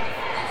ball.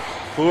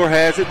 Poor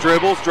has it,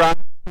 dribbles,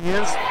 drives,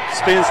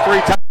 spins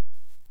 3 times,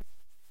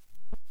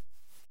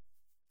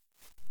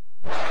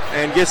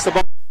 and gets the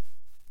ball.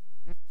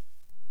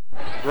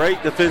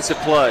 Great defensive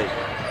play.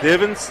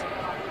 Divins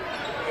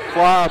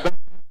fly back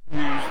to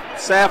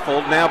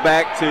Saffold, now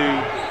back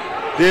to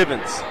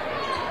Divins.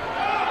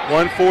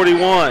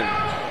 141.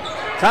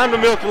 Time to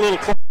milk a little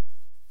clock.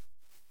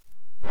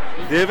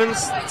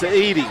 Divins to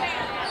Edie.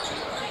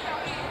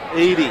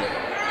 Edie,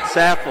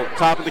 Saffold,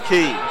 top of the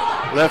key.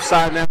 Left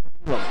side now.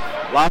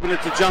 Lobbing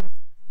it to John.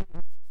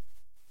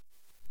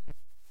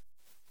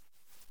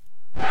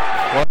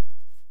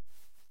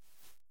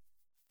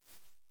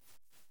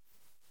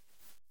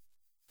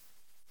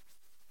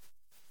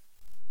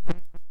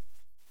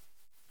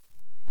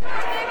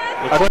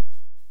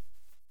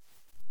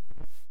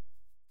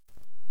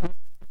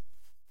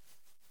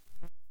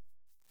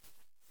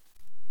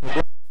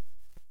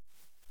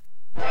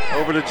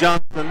 Over to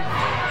Johnson.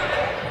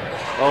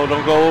 Oh,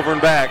 don't go over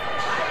and back.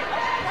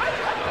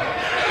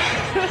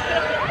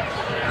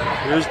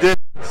 Here's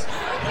Divins.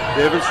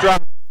 Divins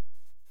drop.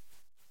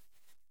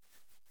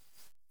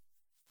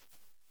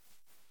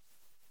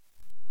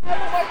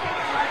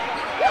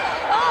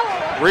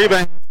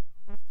 Rebound.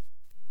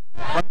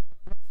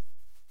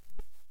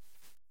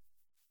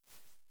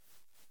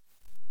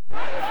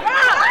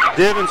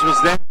 Divins was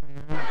down,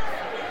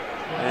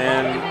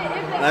 and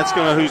that's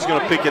who's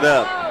gonna pick it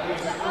up.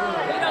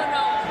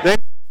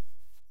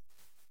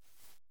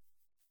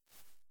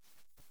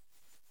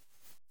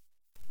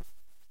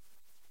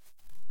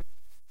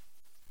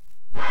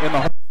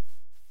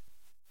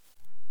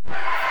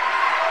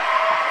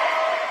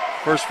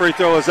 First free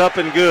throw is up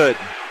and good.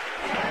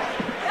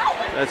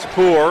 That's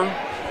Poor. He's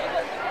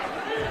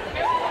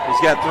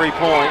got 3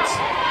 points.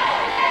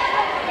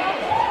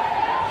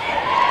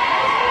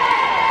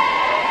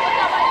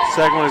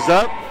 Second one is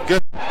up.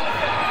 Good.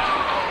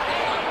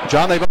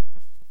 John, they've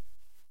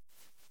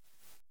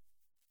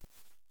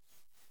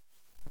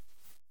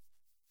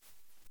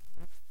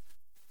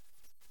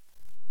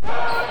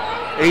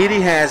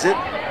 80 has it.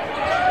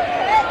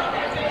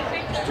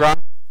 Drop.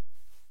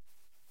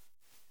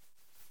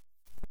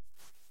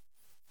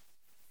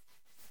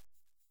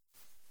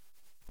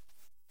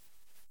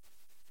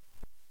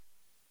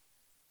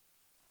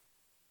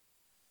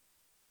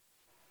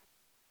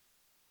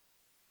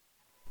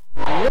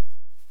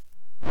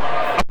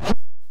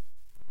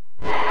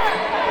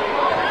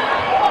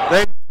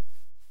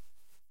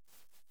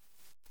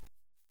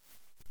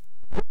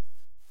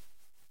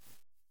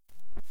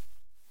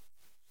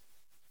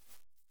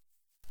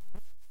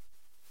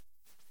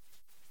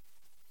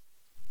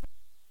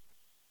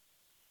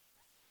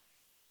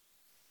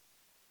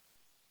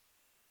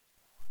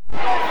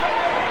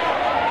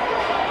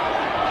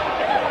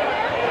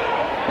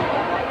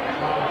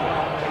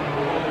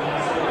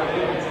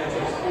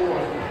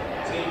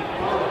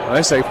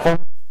 They say 4.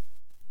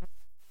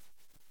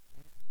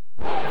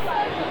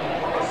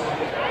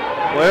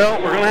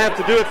 Well, we're going to have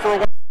to do it for a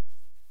while.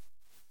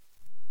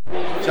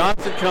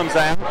 Johnson comes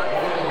out.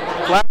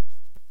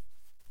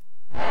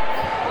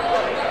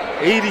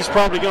 Edie's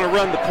probably going to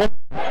run the point.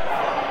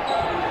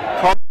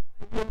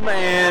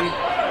 And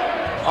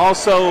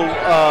also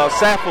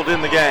Saffold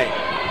in the game.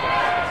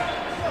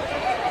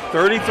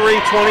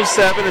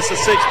 33-27. It's a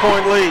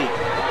 6-point lead.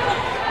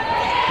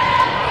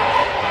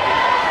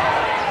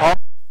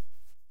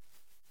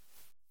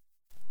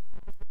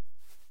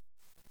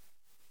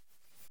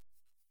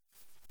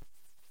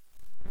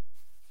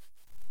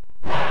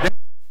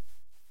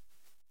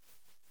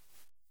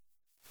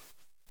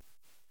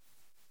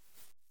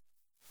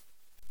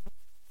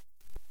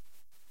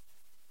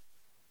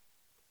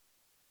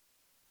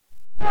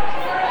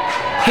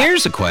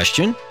 Here's a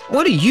question.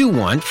 What do you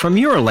want from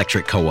your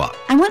electric co-op?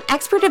 I want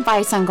expert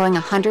advice on going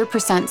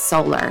 100%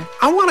 solar.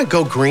 I want to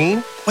go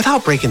green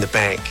without breaking the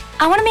bank.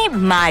 I want to meet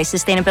my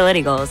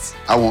sustainability goals.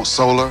 I want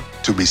solar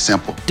to be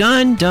simple.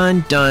 Done,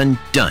 done, done,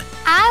 done.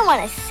 I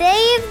want to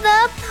save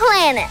the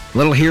planet.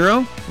 Little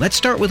hero, let's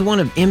start with one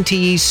of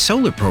MTE's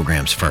solar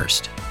programs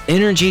first.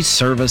 Energy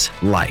Service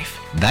Life.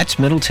 That's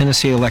Middle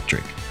Tennessee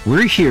Electric.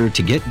 We're here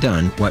to get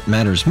done what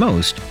matters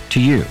most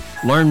to you.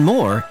 Learn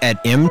more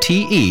at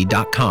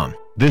MTE.com.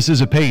 This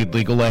is a paid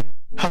legal ad.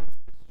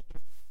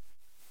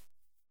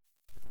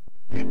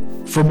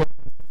 For more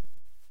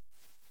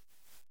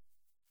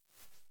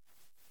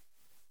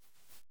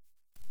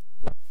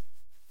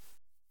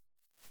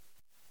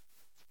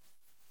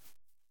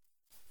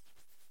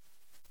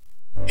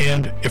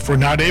And if we're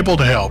not able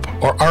to help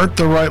or aren't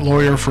the right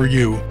lawyer for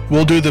you,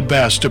 we'll do the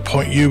best to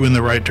point you in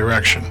the right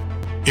direction.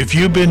 If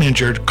you've been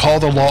injured, call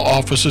the law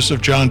offices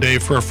of John Day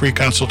for a free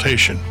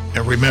consultation.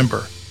 And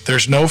remember,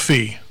 there's no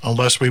fee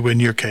unless we win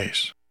your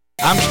case.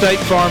 I'm State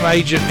Farm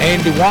Agent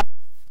Andy Watt.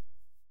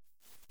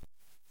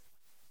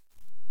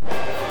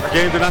 Our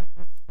game tonight.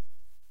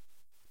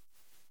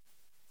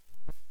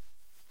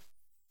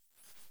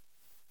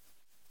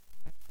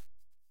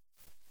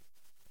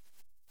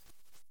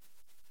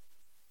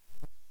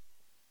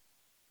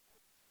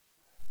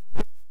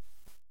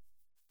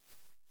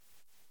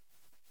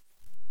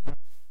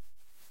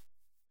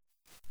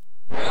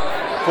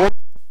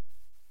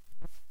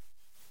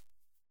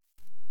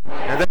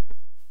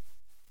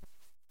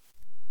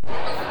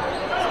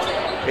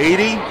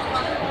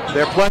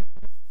 They're playing.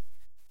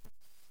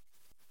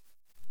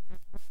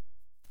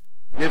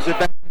 Gives it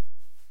back.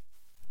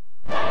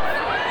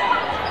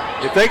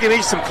 If they can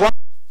eat some clock,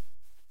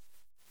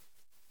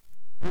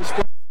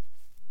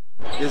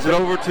 gives it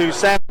over to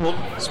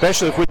Saffold.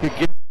 Especially if we could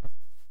get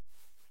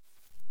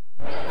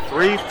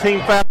 3 team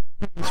fouls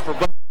for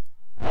both.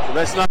 So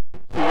that's not.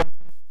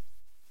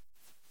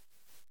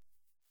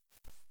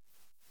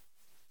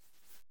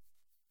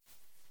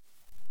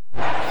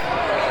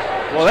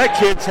 Well, that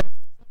kid's.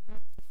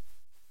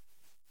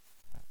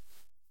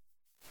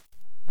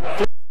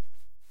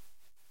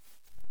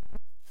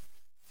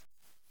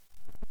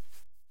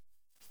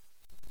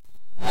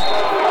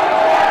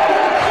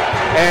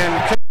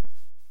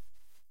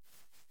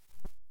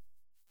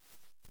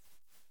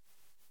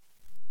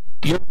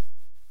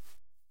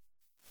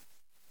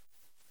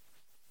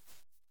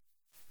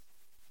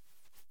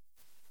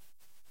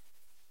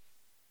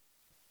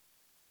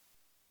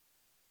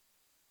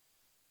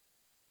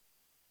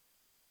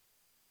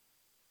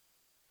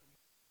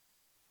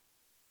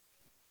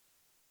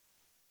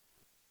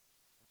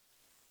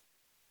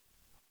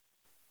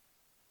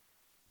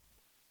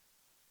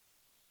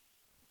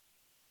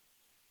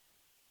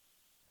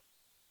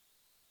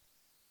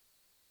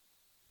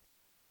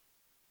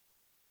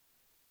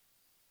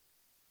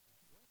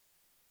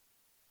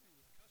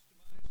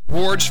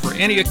 Awards for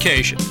any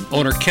occasion.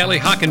 Owner Kelly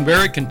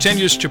Hockenberry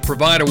continues to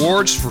provide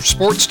awards for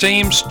sports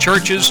teams,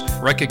 churches,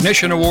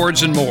 recognition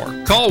awards, and more.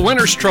 Call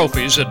Winners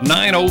Trophies at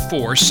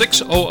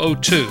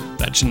 904-6002.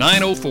 That's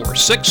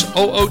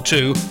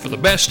 904-6002 for the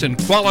best in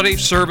quality,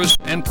 service,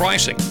 and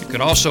pricing. You can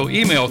also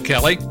email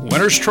Kelly,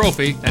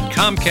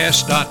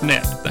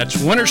 winnerstrophy@comcast.net. That's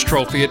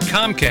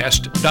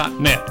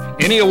winnerstrophy@comcast.net.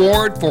 Any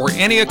award for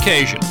any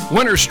occasion.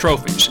 Winners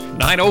Trophies,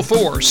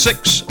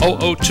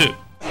 904-6002.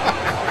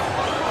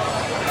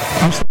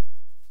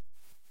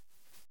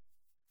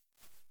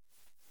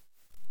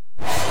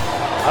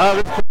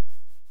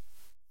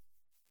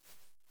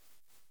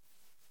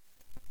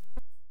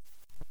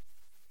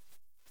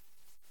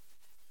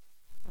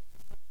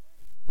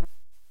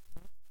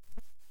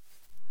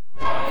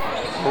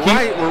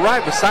 We're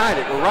right beside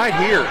it. We're right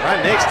here,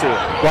 right next to it.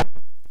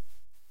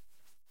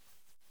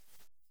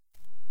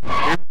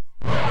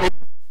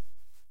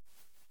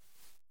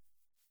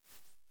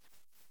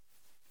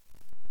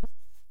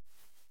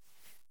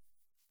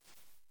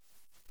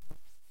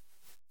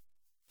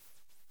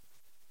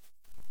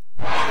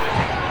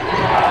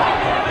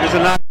 Here's a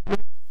nice.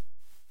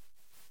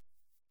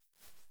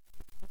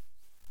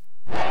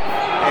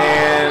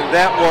 And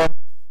that was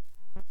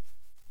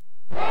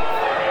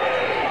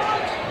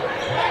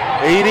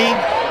 80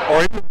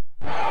 or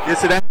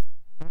gets it out.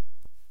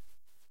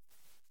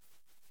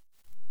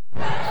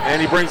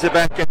 And he brings it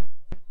back in.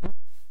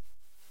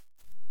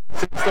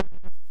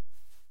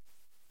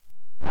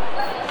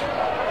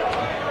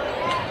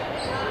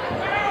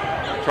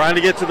 Trying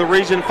to get to the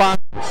region finals.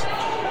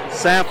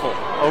 Sample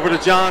over to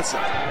Johnson.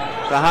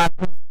 The high.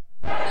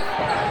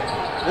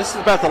 This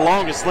is about the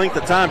longest length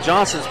of time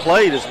Johnson's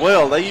played as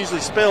well. They usually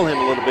spell him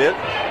a little bit.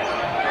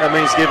 That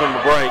means give him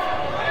a break.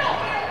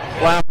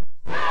 Flowers.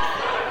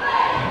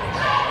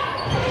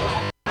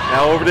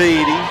 Now over to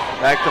Edie.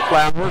 Back to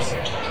Flowers.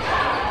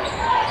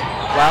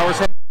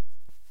 Flowers.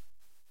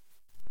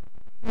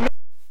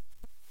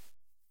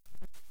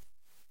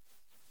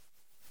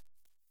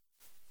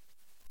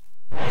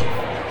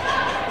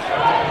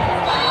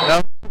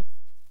 No.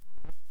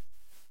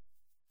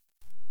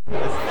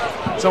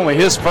 It's only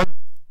his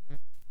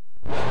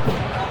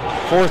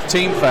fourth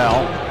team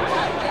foul.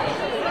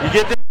 You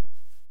get this.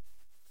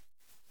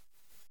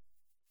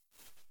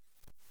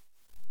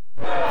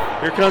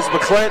 Here comes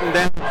McClellan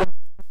down.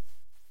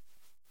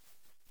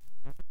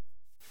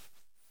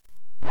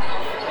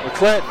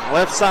 McClellan,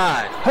 left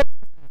side.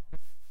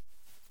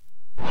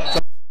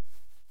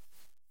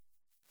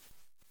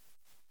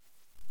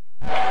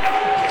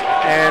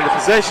 And the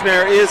possession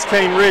there is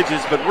Cane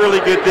Ridges, but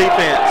really good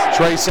defense.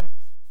 Trace.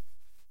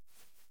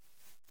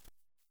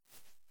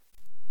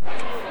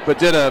 But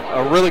did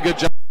a really good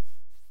job.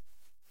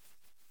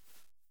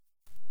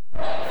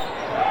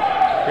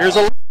 Here's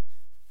a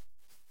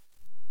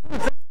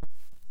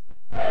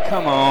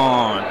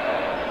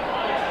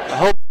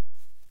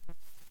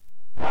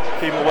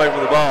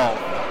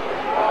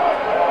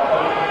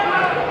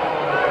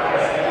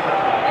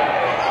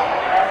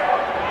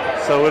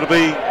So it'll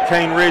be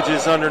Cane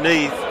Ridges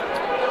underneath.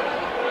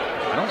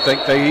 I don't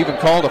think they even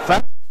called a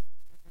foul.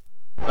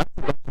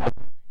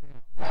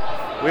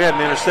 We had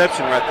an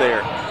interception right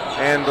there.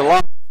 And the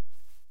line.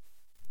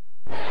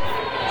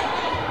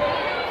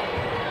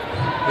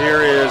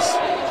 Here is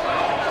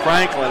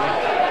Franklin.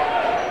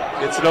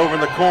 Gets it over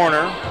in the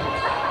corner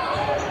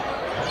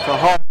to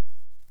Hall.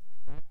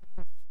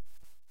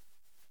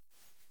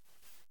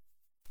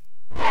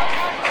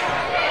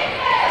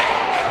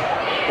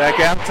 Back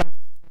out.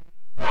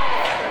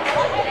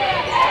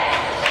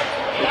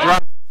 The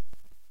drop.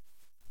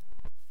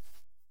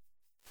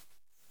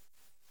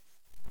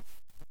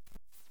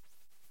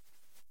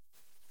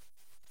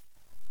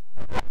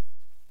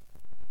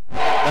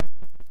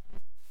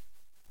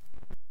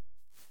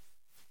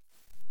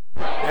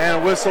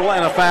 And a whistle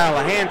and a foul,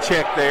 a hand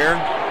check there.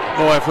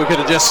 Boy, if we could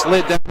have just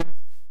slid down.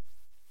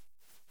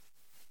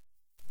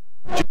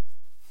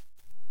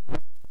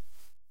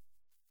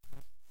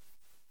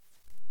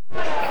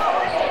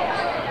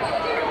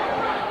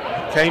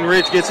 Cane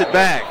Ridge gets it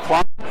back.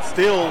 Clock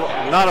still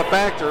not a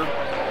factor.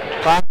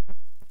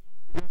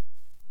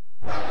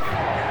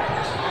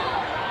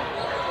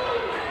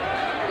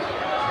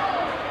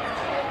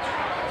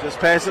 Just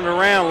passing it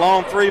around.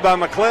 Long three by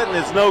McClinton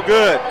is no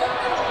good.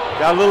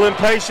 Got a little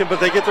impatient,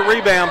 but they get the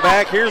rebound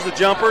back. Here's the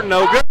jumper.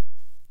 No good.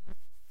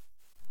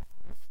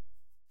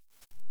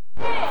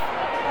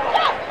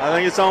 I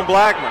think it's on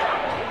Blackman.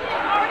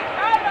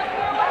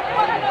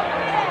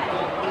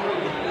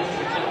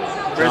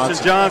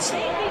 Christian Johnson.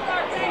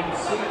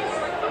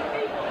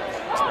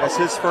 That's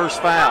his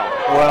first foul.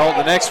 Well,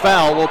 the next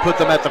foul will put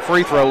them at the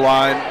free throw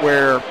line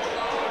where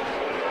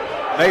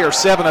they are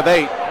 7 of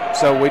 8,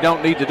 so we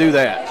don't need to do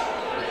that.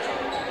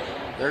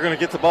 They're going to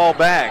get the ball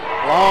back.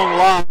 Long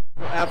lob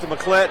out to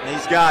McClinton.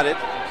 He's got it.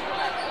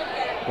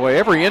 Boy,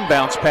 every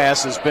inbounds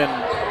pass has been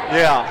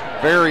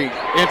very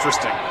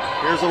interesting.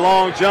 Here's a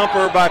long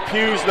jumper by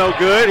Hughes, no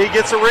good. He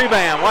gets a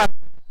rebound. Wow.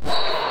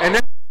 And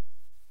then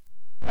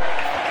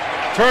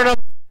turn up.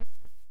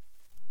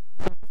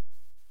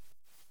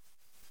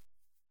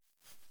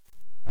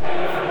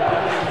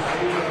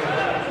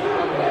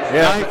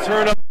 Ninth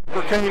turn up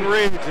for Cane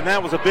Ridge, and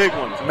that was a big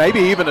one.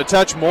 Maybe even a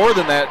touch more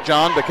than that,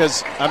 John,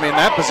 because, I mean,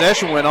 that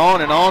possession went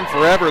on and on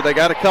forever. They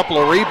got a couple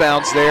of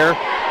rebounds there,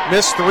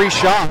 missed 3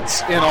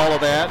 shots in all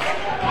of that.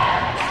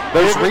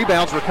 Those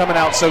rebounds were coming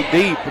out so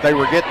deep, they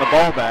were getting the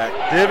ball back.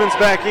 Divins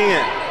back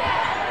in.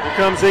 Here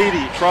comes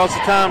Edey, across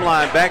the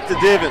timeline, back to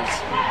Divins.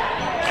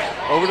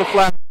 Over to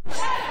Flowers,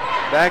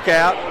 back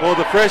out. Well,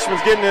 the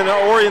freshman's getting in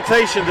an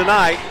orientation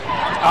tonight.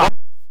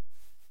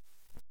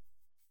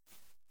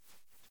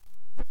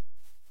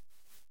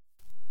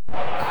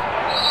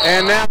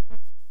 And now,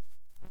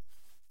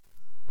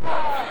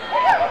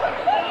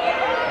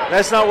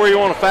 that's not where you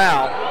want to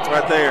foul,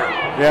 right there.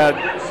 Yeah,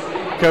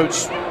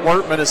 Coach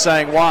Wortman is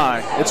saying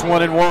why. It's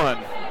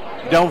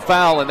 1-and-1. You don't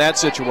foul in that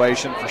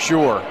situation for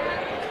sure.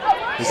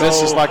 Because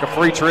this is like a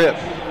free trip.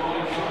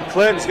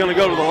 Clinton's going to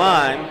go to the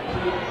line.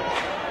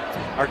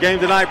 Our game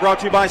tonight brought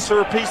to you by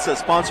Sir Pizza,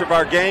 sponsor of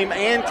our game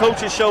and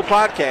Coaches Show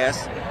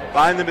podcast.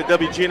 Find them at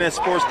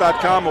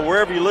WGNSSports.com or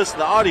wherever you listen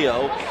to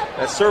audio.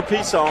 That's Sir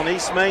Pizza on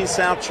East Main,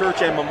 South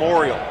Church, and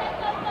Memorial.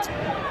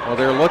 Well,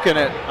 they're looking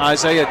at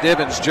Isaiah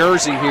Divins'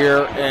 jersey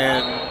here,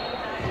 and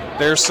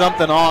there's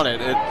something on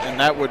it, and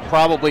that would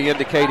probably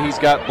indicate he's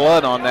got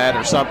blood on that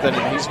or something,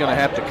 and he's going to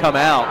have to come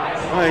out.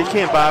 Well, he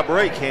can't buy a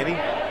break, can he?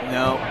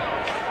 No.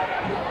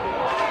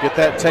 Get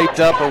that taped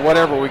up or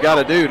whatever we got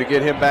to do to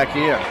get him back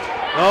in.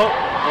 Oh,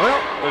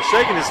 well, they're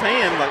shaking his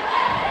hand. Like,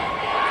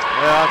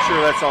 well, I'm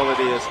sure that's all it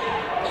is.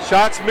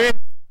 Shots missed.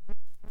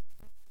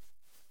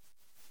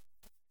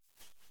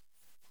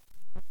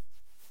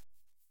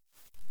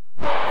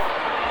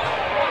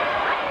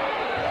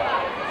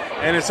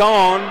 And it's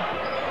on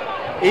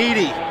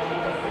Edey.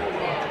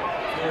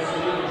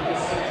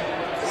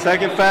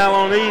 Second foul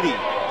on Edey.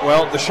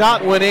 Well, the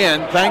shot went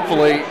in.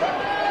 Thankfully,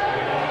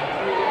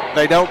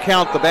 they don't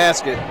count the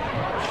basket.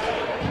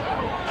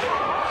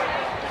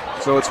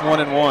 So it's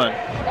 1-and-1.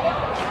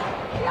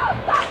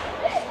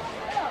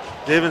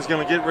 Divins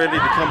going to get ready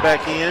to come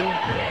back in.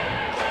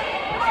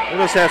 They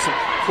must have some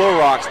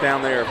Clorox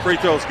down there. Free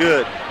throw's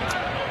good.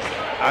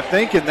 I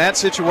think in that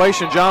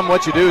situation, John,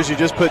 what you do is you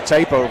just put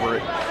tape over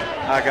it.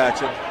 I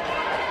got you.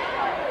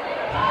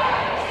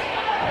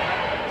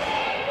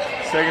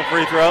 Second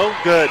free throw,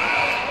 good.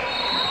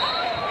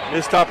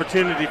 Missed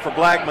opportunity for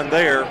Blackman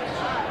there.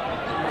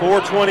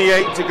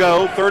 4:28 to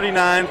go,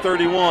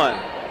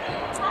 39-31.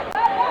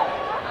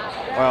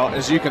 Well,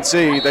 as you can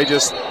see, they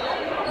just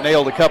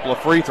nailed a couple of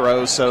free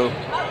throws, so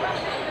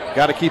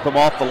got to keep them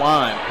off the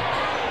line.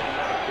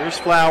 Here's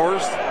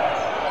Flowers.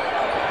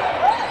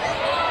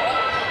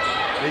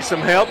 Needs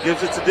some help,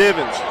 gives it to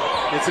Divins.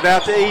 Gets it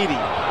out to Edey.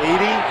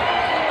 Edey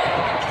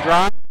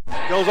drives,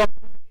 goes on.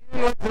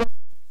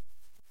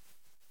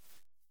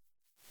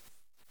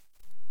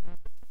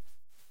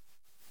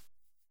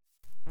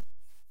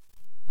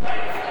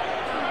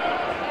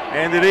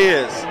 And it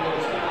is.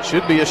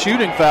 Should be a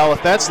shooting foul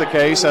if that's the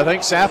case. I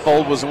think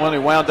Saffold was the one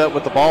who wound up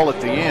with the ball at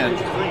the end.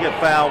 I think a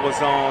foul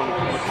was on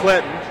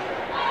McCletton.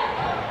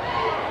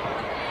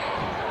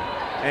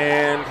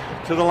 And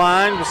to the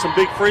line with some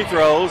big free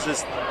throws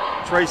is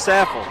Trey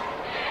Saffold.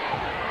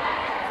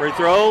 Free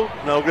throw,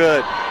 no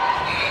good.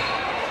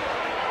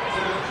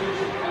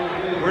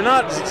 We're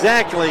not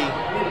exactly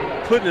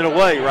putting it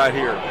away right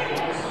here.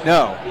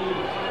 No.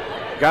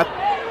 Got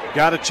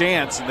a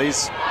chance, and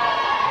these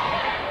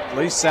at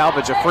least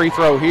salvage a free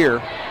throw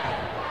here.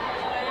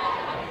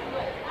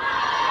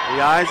 He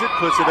eyes it,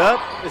 puts it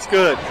up. It's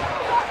good.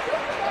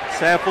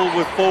 Saffold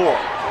with 4.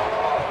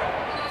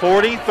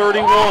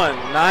 40-31,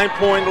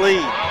 9-point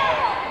lead.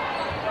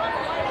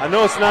 I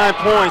know it's 9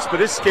 points, but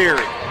it's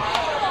scary.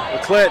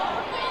 McCletton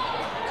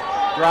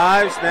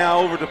drives now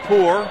over to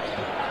Poor.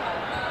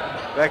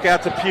 Back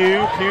out to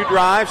Pugh. Pugh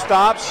drives,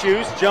 stops,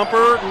 shoots,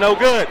 jumper, no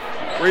good.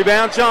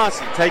 Rebound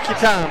Johnson. Take your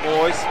time,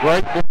 boys.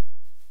 Right.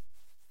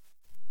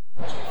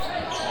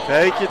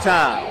 Take your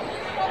time.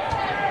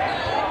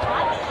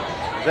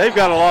 They've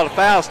got a lot of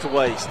fouls to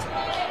waste.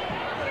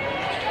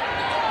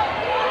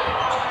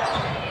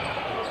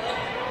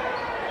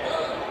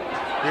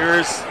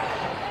 Here's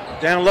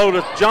down low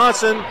to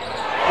Johnson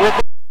with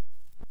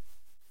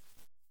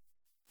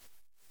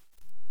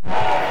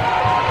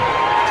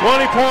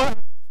 20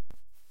 points.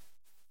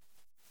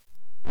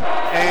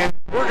 And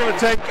we're going to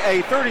take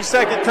a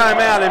 30-second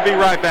timeout and be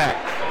right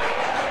back.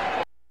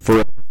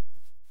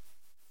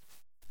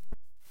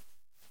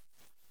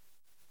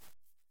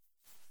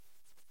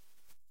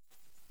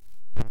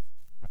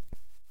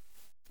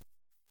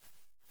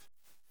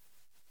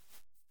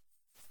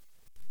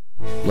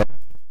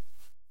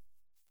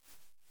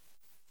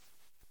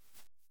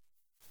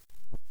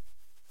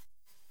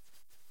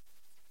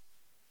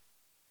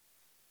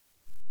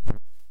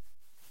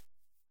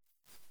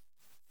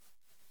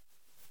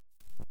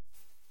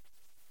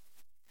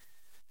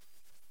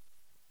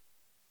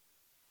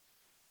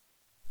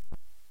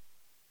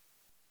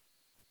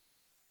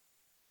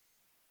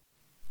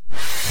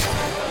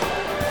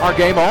 Our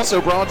game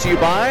also brought to you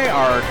by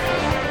our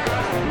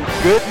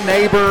good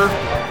neighbor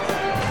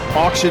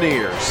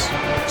auctioneers.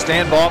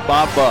 Stan Vaught,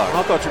 Bob Buck.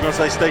 I thought you were going to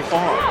say State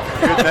Farm.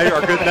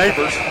 Our good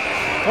neighbors.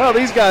 Well,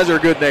 these guys are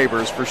good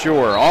neighbors for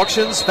sure.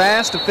 Auctions,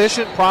 fast,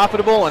 efficient,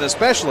 profitable, and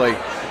especially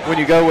when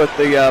you go with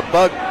the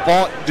Bug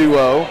Vaught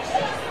duo.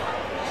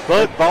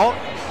 Bug Vaught?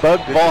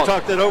 Bug Did Vaught. you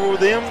talk that over with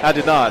them? I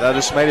did not. I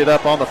just made it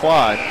up on the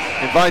fly.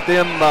 Invite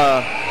them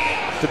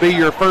to be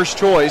your first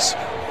choice.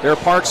 Their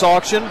parks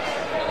auction.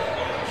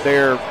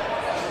 They're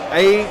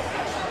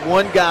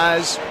A1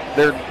 guys.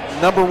 They're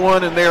number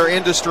one in their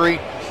industry,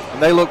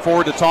 and they look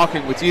forward to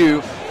talking with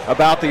you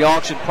about the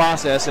auction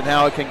process and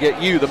how it can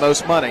get you the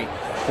most money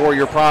for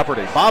your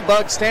property. Bob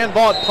Buck, Stan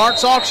Vaught,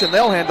 Parks Auction.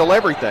 They'll handle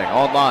everything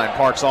online,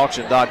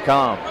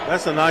 parksauction.com.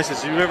 That's the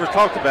nicest you've ever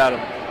talked about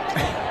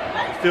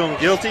them. Feeling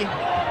guilty?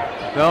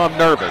 No, I'm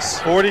nervous.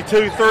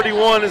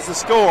 42-31 is the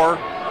score.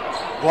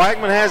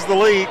 Blackman has the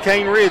lead.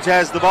 Cane Ridge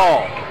has the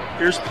ball.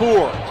 Here's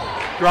Poor.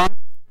 Drive.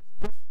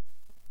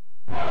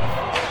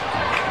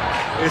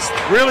 It's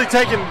really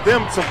taking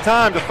them some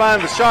time to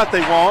find the shot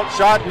they want.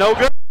 Shot no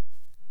good.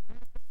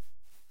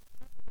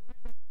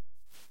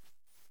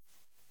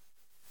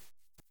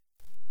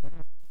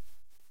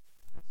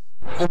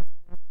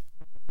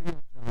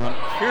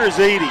 Here's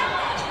Edie.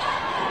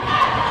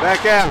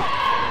 Back out.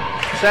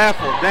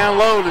 Saffold down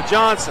low to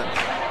Johnson.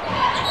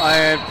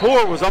 And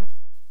Poor was on.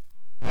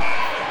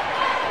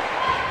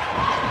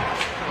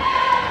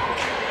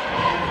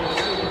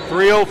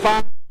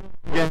 .305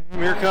 game.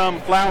 Here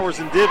come Flowers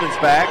and Divins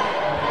back.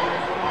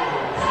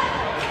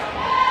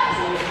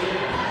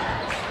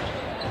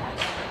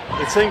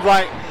 It seems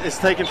like it's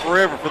taking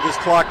forever for this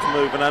clock to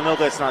move, and I know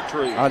that's not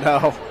true. I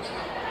know.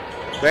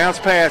 Bounce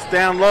pass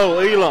down low,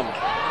 Elam.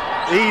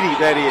 Edie,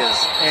 that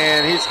is.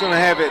 And he's going to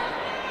have it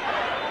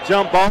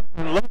jump ball,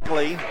 and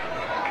luckily,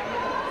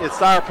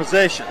 it's our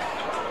possession.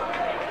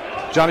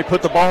 Johnny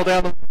put the ball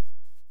down.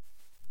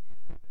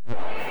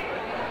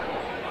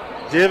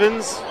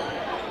 Divins.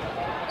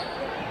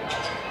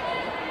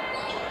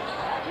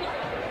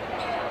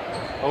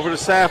 Over to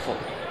Saffold.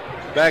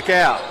 Back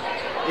out.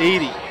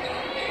 Edie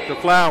to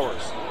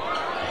Flowers.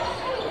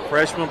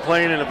 Freshman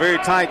playing in a very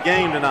tight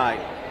game tonight.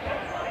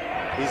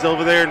 He's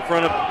over there in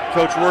front of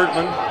Coach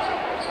Wordman.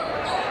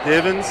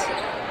 Divins.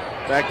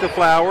 Back to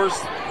Flowers.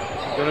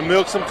 Going to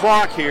milk some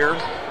clock here.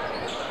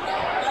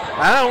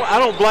 I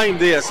don't blame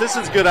this. This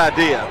is a good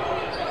idea.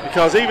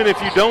 Because even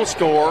if you don't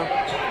score,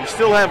 you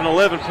still have an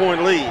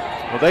 11-point lead.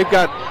 Well, they've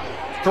got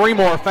 3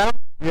 more fouls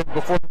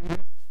before.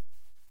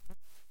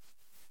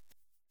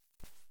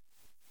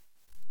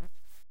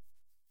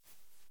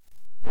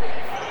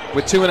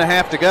 With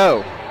 2.5 to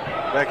go.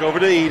 Back over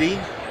to Edie.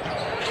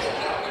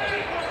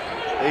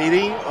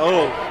 Edie,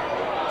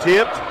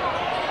 tipped.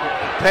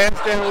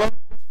 Pass down low.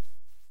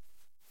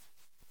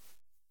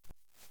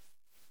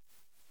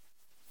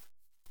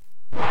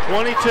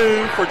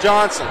 .22 for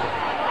Johnson.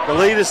 The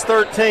lead is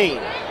 13.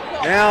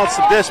 Now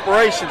some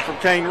desperation from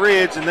Cane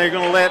Ridge, and they're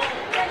going to let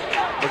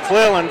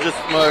McClellan just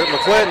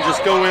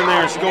go in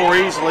there and score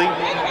easily.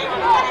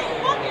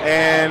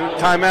 And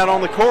timeout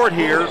on the court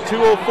here.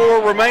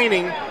 2:04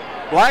 remaining.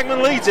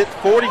 Blackman leads it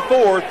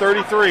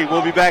 44-33.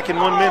 We'll be back in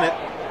 1 minute.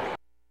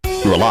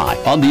 Rely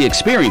on the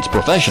experienced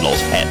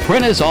professionals at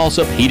Prentice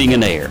Allsup Heating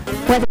and Air.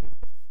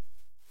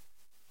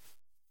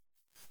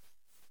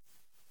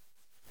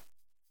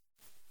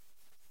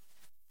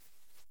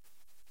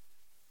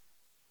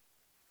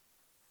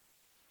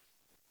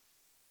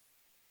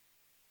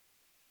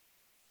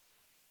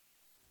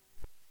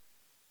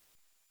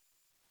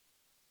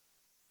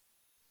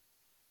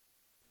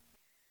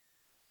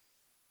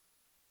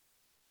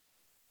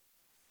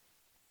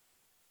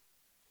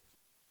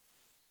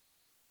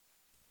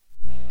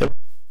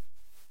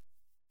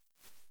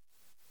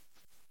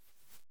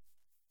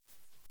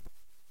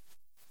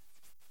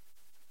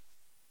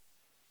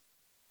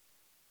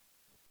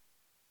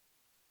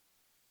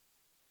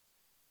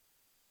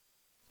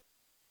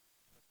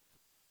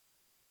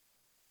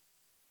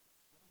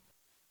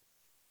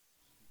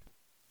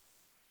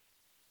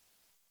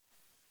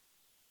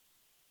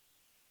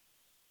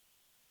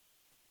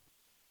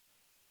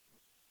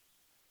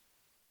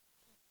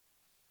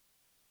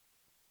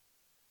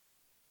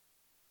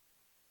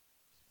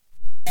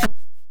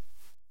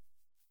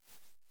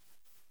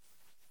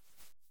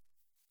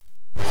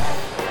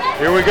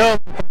 Here we go.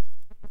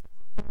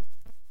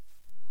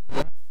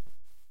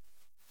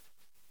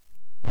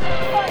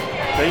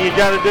 Thing you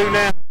got to do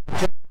now.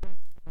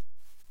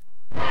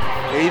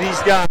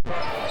 Edie's got it.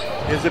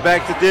 Gives it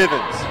back to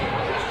Divins.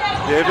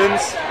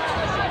 Divins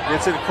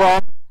gets it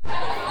across.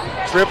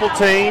 Triple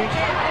team.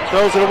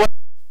 Throws it away.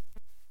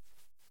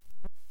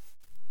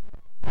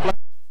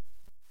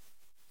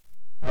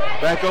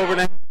 Back over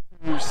now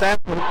to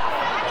Sample.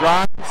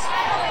 Drives.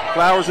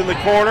 Flowers in the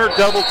corner.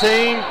 Double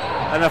team.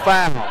 And a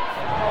foul.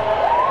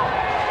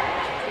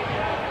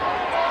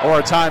 Or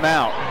a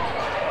timeout.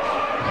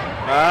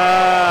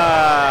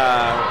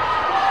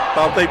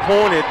 Thought they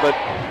pointed, but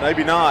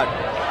maybe not.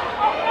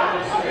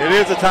 It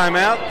is a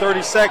timeout.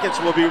 30 seconds.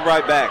 We'll be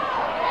right back.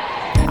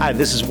 Hi,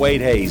 this is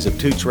Wade Hayes of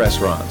Toots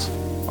Restaurants.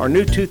 Our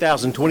new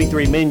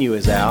 2023 menu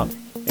is out,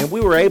 and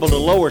we were able to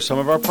lower some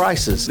of our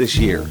prices this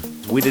year.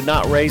 We did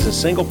not raise a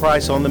single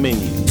price on the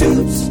menu.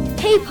 Toots.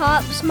 Hey,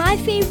 Pops, my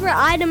favorite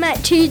item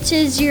at Toots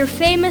is your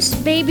famous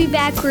baby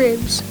back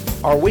ribs.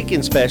 Our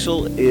weekend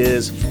special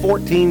is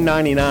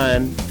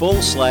 $14.99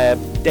 full slab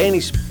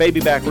Danish baby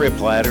back rib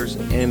platters,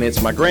 and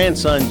it's my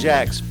grandson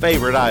Jack's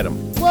favorite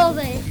item. Well,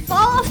 they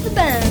fall off the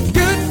bone.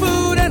 Good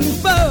food and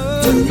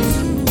fun.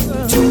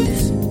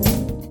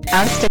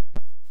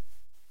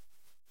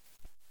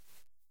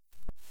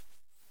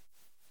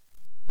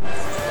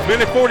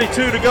 Minute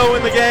 42 to go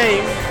in the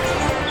game.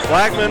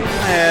 Blackman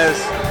has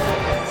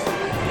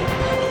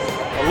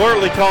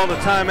alertly called a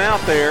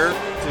timeout there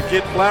to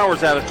get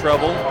Flowers out of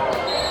trouble.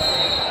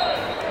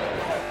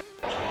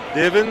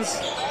 Divins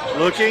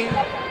looking,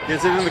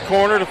 gets it in the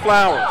corner to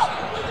Flowers.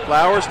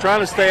 Flowers trying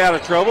to stay out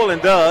of trouble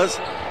and does.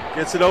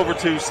 Gets it over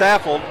to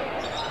Saffold.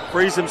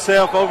 Frees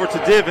himself over to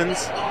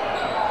Divins.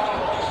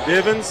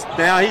 Divins,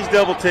 now he's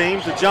double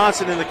teamed to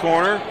Johnson in the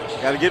corner.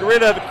 Got to get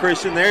rid of it,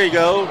 Christian. There you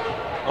go.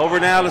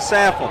 Over now to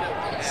Saffold.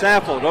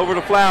 Saffold over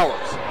to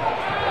Flowers.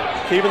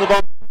 Keeping the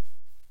ball.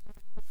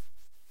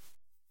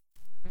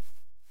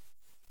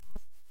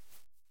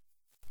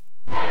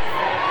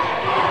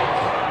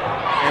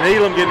 And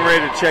Elam getting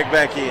ready to check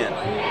back in.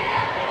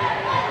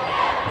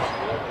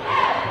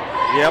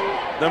 Yep,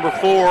 number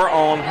 4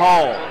 on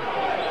Hall.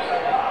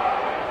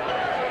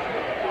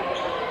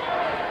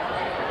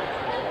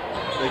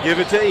 They give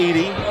it to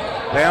Edie.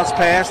 Bounce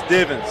pass,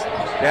 Divins.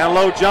 Down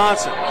low,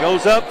 Johnson.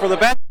 Goes up for the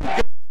back.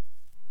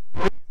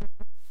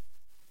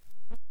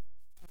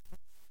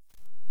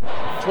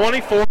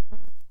 24.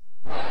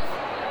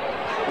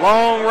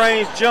 Long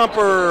range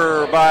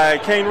jumper by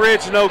Cane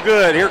Ridge, no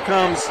good. Here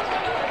comes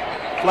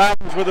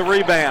Flowers with a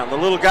rebound. The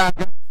little guy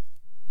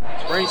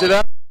brings it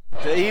up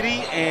to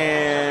Edie,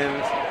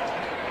 and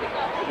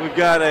we've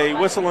got a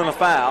whistle and a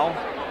foul.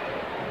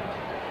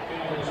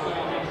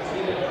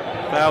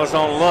 Foul is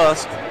on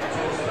Lusk.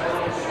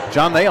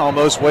 John, they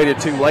almost waited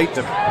too late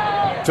to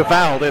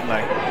foul, didn't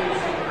they?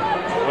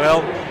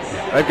 Well,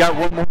 they've got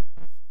one more.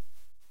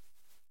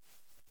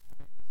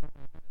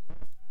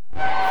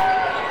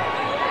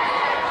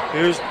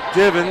 Here's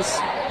Divins.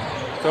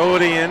 Throw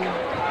it in.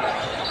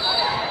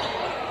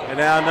 And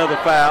now another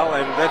foul,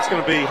 and that's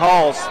going to be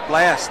Hall's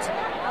last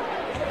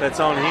that's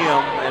on him,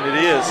 and it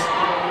is.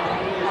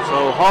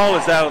 So Hall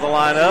is out of the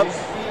lineup.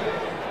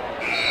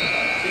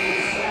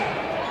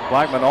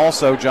 Blackman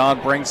also, John,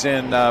 brings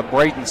in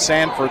Braden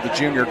Sanford, the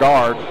junior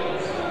guard.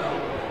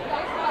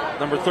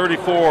 Number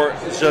 34,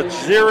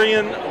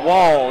 Jazarian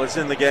Wall is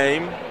in the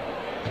game.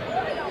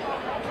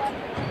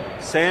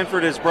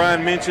 Sanford, as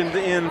Brian mentioned,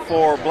 in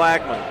for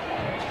Blackman.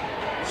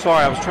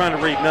 Sorry, I was trying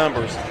to read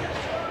numbers.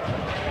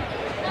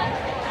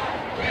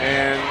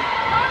 And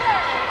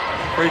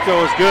free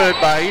throw is good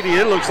by Edie.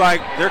 It looks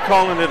like they're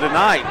calling it a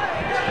night.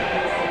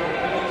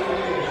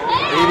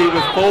 Edie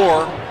with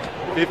 4.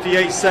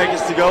 58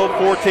 seconds to go,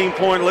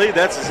 14-point lead.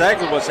 That's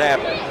exactly what's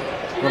happening.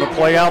 Going to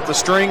play out the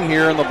string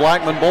here, and the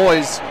Blackman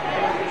boys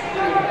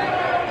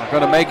are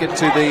going to make it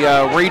to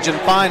the region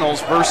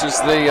finals versus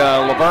the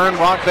Laverne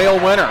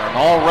Rockvale winner, an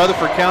all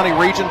Rutherford County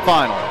region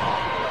final.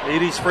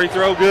 Edie's free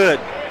throw good.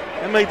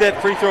 That made that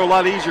free throw a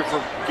lot easier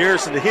for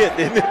Garrison to hit,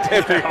 didn't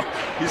it?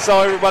 You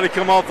saw everybody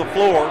come off the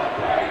floor.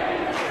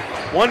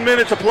 1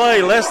 minute to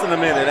play, less than a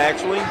minute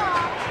actually.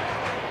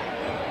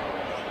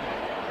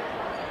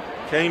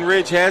 Cane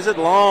Ridge has it.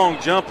 Long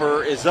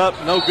jumper is up.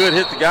 No good.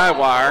 Hit the guy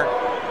wire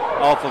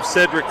off of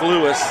Cedric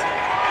Lewis.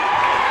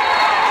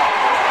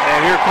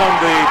 And here come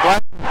the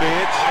Blackman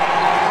bench.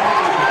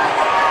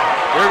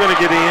 They're going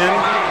to get in.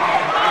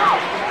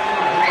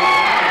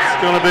 It's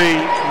going to be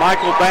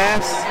Michael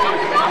Bass.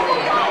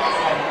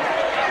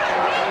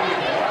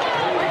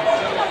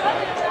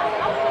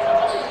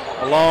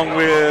 Along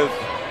with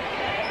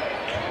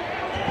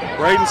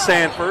Braden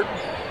Sanford.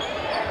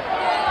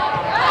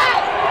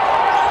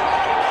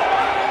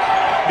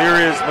 Here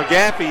is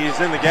McGaffey is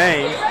in the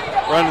game,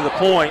 running the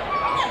point.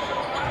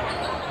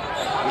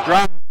 The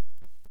drive.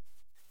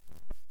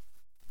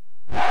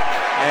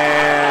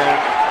 And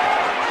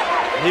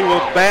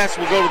Bass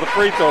will go to the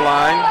free throw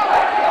line.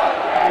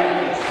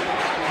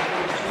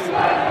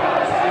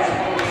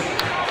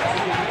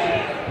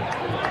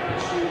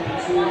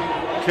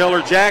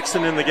 Keller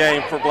Jackson in the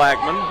game for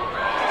Blackman.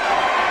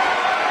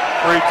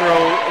 Free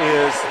throw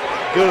is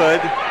good.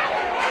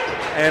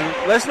 And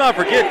let's not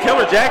forget,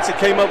 Keller Jackson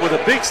came up with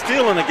a big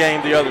steal in the game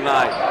the other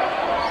night.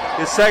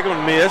 His second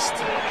one missed.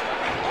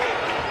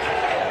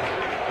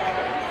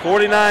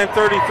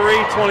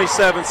 49-33,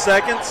 27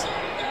 seconds.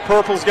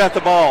 Purple's got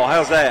the ball.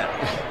 How's that?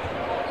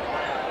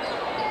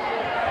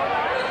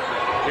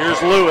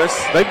 Here's Lewis.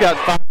 They've got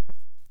 5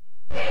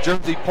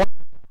 jersey points.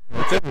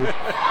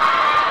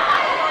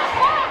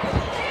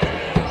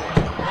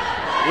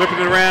 Whipping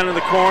it around in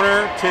the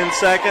corner, 10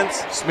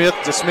 seconds. Smith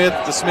to Smith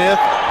to Smith.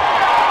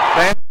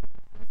 Bass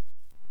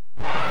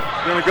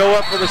going to go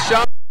up for the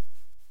shot.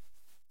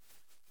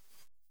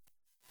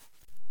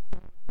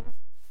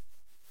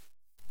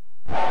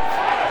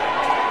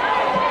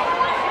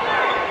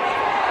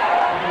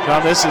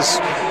 John, this is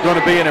going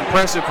to be an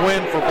impressive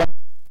win for the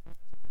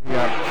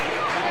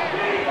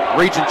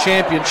region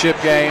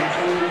championship game.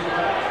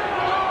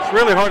 It's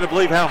really hard to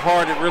believe how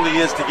hard it really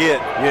is to get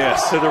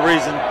to the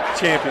region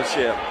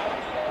championship.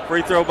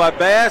 Free throw by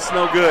Bass,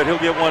 no good. He'll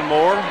get one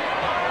more.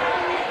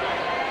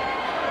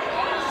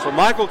 So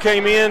Michael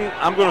came in,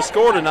 I'm going to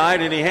score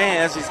tonight, and he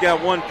has. He's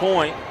got 1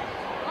 point.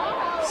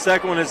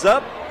 Second one is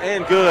up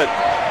and good.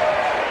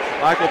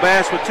 Michael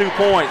Bass with 2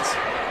 points.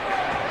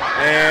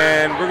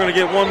 And we're going to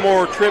get one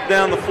more trip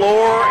down the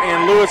floor,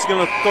 and Lewis is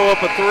going to throw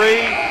up a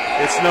three.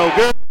 It's no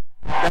good.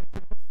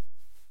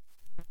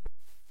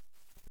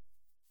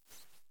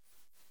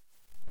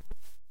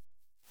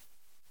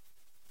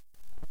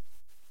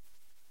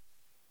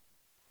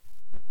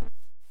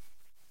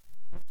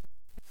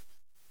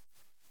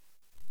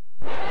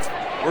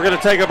 We're going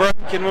to take a break,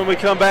 and when we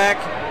come back,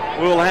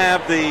 we'll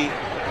have the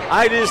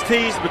Ida's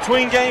Tees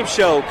Between Games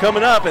show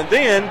coming up, and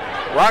then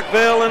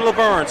Rockvale and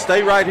Laverne.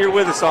 Stay right here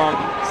with us on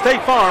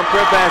State Farm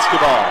Prep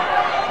Basketball.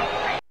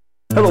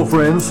 Hello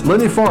friends,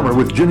 Lenny Farmer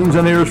with Jennings &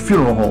 Ayers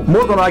Funeral Home.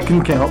 More than I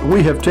can count,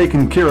 we have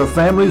taken care of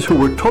families who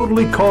were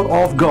totally caught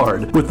off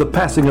guard with the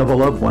passing of a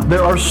loved one.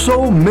 There are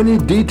so many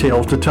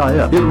details to tie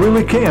up. It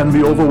really can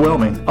be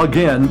overwhelming.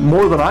 Again,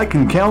 more than I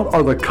can count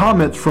are the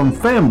comments from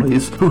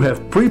families who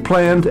have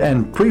pre-planned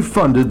and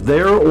pre-funded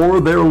their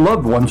or their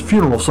loved one's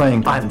funeral,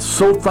 saying, "I'm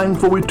so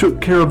thankful we took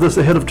care of this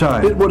ahead of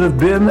time. It would have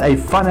been a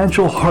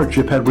financial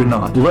hardship had we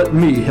not. Let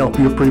me help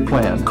you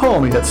pre-plan." Call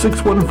me at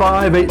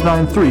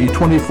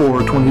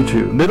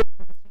 615-893-2422. When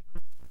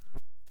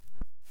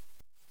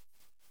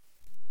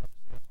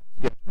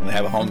they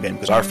have a home game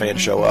because our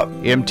fans show up.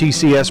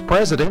 MTCS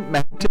President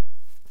Matt.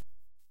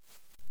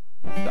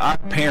 Our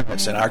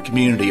parents and our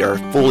community are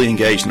fully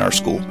engaged in our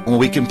school. When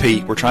we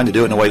compete, we're trying to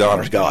do it in a way that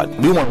honors God.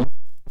 We want to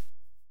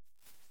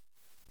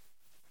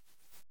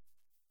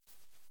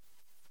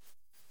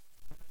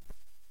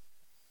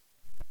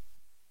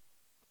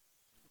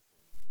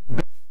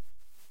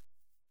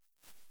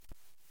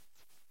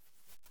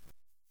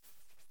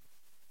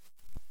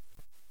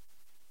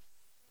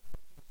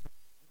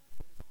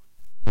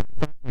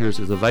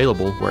is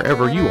available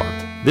wherever you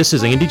are. This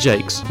is Andy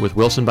Jakes with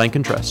Wilson Bank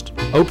and Trust.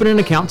 Open an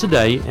account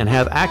today and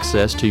have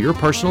access to your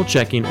personal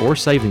checking or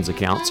savings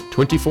accounts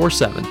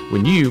 24/7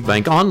 when you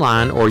bank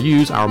online or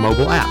use our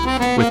mobile app.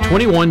 With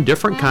 21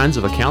 different kinds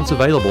of accounts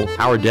available,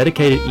 our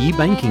dedicated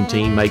e-banking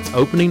team makes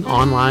opening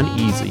online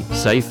easy,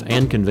 safe,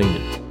 and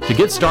convenient. To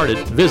get started,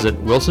 visit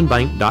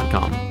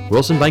wilsonbank.com.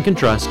 Wilson Bank and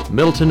Trust,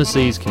 Middle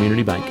Tennessee's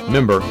community bank.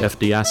 Member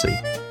FDIC.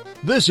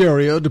 This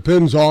area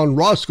depends on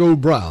Roscoe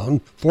Brown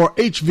for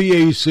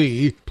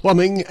HVAC,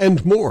 plumbing,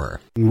 and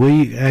more.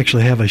 We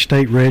actually have a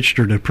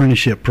state-registered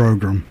apprenticeship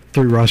program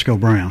through Roscoe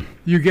Brown.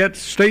 You get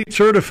state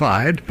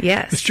certified.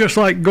 Yes. It's just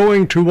like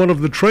going to one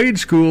of the trade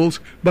schools,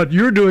 but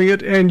you're doing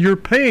it and you're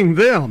paying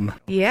them.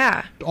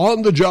 Yeah.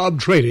 On-the-job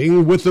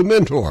training with the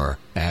mentor,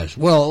 as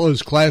well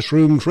as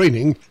classroom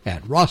training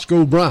at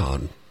Roscoe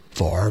Brown.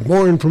 For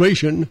more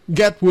information,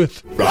 get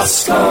with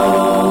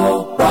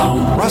Roscoe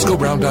Brown.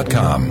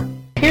 RoscoeBrown.com.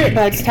 Here at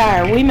Bud's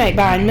Tire, we make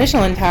buying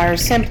Michelin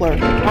tires simpler.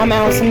 I'm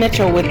Allison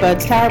Mitchell with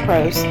Bud's Tire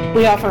Pros.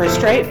 We offer a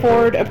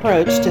straightforward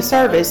approach to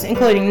service,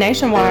 including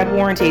nationwide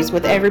warranties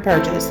with every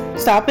purchase.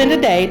 Stop in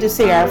today to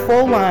see our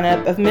full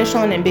lineup of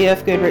Michelin and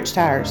BF Goodrich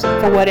tires.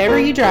 For whatever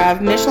you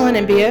drive, Michelin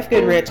and BF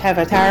Goodrich have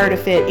a tire to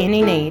fit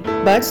any need.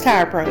 Bud's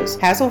Tire Pros,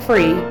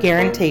 hassle-free,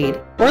 guaranteed.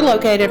 We're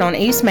located on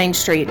East Main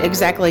Street,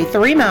 exactly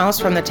 3 miles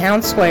from the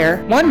town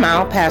square, 1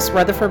 mile past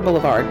Rutherford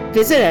Boulevard.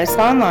 Visit us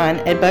online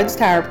at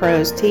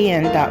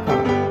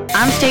budstirepros.tn.com.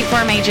 I'm State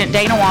Farm Agent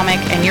Dana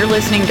Womack, and you're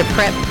listening to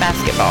Prep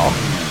Basketball.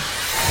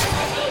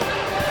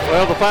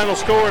 Well, the final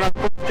score in our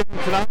first game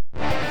tonight,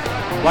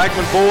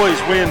 Blackman boys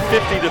win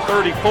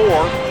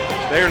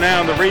 50-34. They are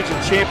now in the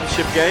region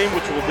championship game,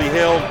 which will be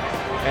held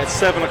at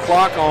 7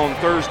 o'clock on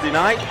Thursday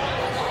night.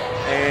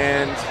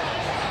 And,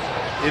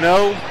 you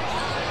know,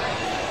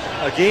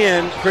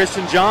 again,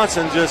 Christian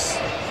Johnson just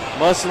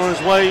muscling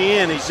his way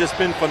in. He's just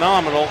been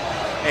phenomenal.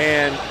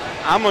 And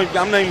I'm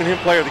naming him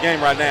player of the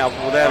game right now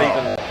without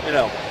even, you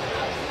know.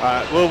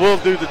 We'll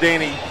do the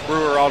Danny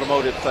Brewer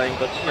automotive thing,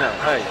 but, you know,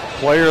 hey.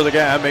 Player of the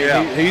game. I mean,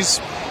 yeah.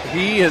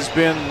 He has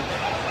been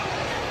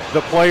the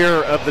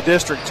player of the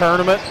district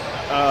tournament.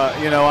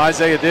 You know,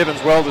 Isaiah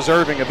Divins,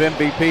 well-deserving of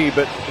MVP,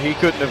 but he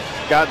couldn't have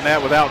gotten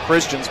that without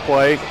Christian's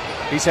play.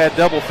 He's had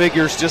double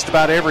figures just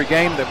about every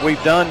game that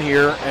we've done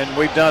here, and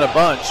we've done a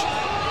bunch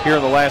here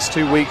in the last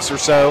 2 weeks or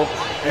so,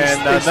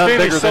 and none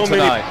bigger than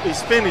tonight.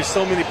 He's finished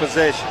so many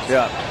possessions.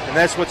 Yeah. And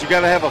that's what you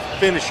got to have, a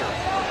finisher.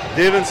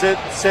 Divins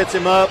sets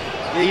him up,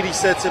 Edie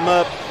sets him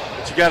up,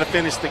 but you got to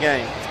finish the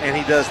game, and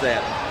he does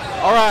that.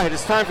 All right,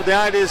 it's time for the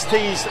Ideas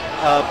Tees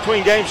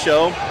between game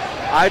show.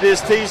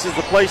 Ideas Tees is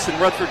the place in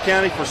Rutherford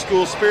County for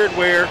school spirit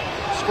wear,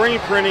 screen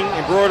printing,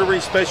 embroidery,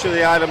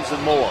 specialty items,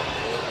 and more.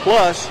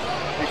 Plus,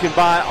 you can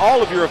buy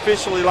all of your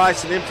officially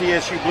licensed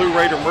MTSU Blue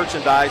Raider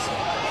merchandise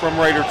from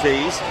Raider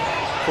Tees.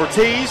 For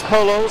tees,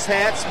 polos,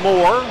 hats,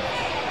 more,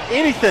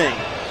 anything.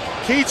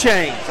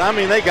 Keychains, I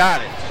mean, they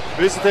got it.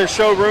 Visit their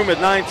showroom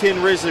at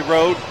 910 Risley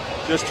Road.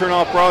 Just turn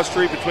off Broad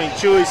Street between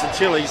Chewy's and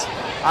Chili's.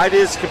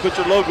 Ideas can put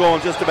your logo on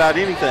just about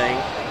anything.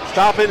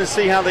 Stop in and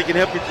see how they can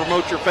help you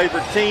promote your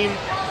favorite team,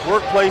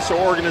 workplace, or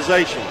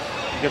organization.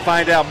 You can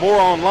find out more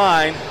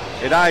online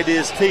at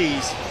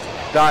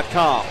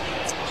ideastees.com.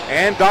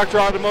 And Dr.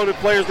 Automotive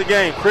Players of the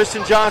Game,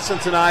 Christian Johnson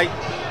tonight.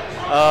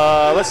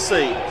 Let's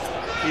see.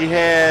 He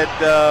had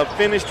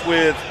finished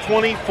with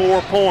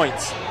 24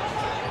 points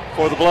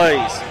for the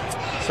Blaze.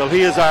 So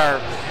he is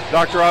our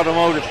Dr.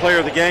 Automotive Player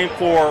of the Game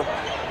for,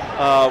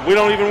 we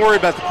don't even worry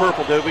about the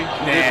purple, do we?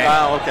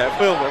 Nah. Okay,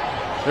 Phil.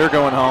 They're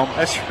going home.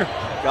 That's true.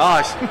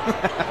 Gosh.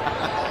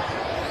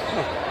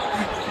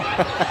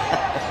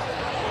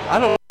 I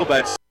don't know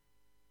about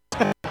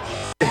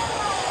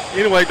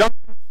Anyway,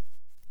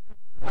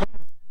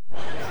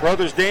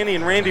 Brothers Danny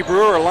and Randy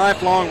Brewer are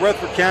lifelong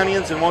Rutherford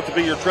Countyans and want to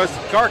be your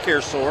trusted car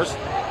care source.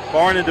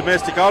 Foreign and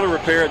domestic auto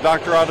repair at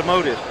Dr.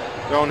 Automotive.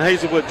 They're on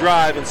Hazelwood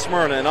Drive in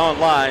Smyrna and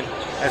online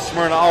at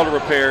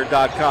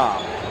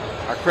smyrnaautorepair.com.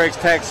 Our Craig's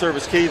Tax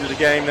Service key to the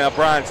game. Now,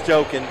 Brian's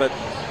joking, but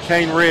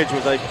Cane Ridge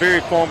was a very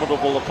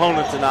formidable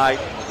opponent tonight.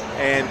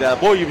 And,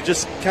 boy, you were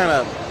just kind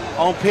of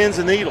on pins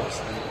and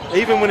needles.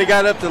 Even when it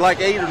got up to like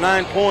 8 or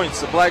 9 points,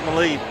 the Blackman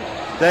lead,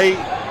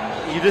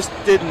 you just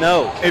didn't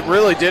know. It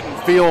really didn't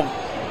feel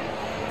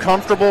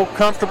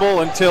comfortable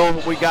until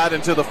we got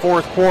into the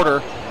fourth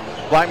quarter.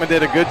 Blackman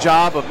did a good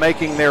job of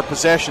making their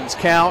possessions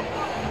count.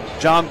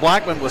 John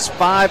Blackman was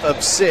 5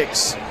 of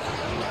 6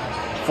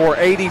 for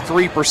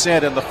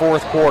 83% in the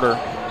fourth quarter.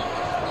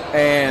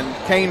 And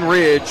Cane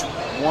Ridge,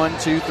 1,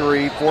 2,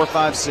 3, 4,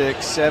 5,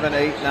 6, 7,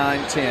 8,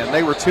 9, 10.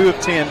 They were 2 of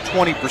 10,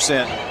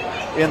 20%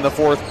 in the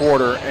fourth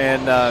quarter.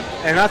 And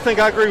I think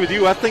I agree with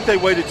you. I think they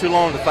waited too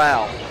long to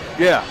foul.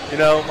 Yeah. You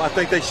know, I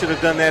think they should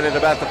have done that at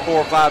about the 4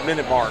 or 5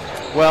 minute mark.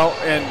 Well,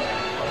 and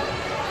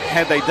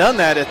had they done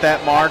that at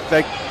that mark,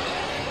 they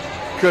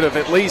could have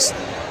at least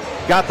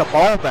got the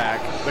ball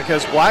back,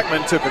 because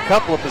Blackman took a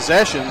couple of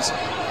possessions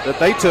that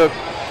they took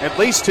at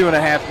least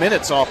 2.5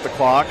 minutes off the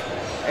clock.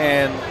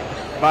 And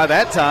by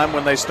that time,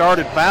 when they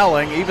started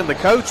fouling, even the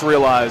coach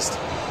realized,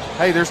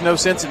 hey, there's no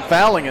sense in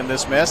fouling in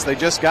this mess. They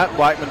just got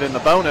Blackman in the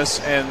bonus,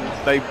 and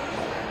they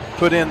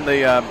put in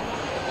the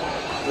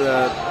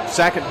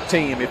second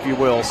team, if you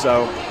will.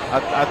 So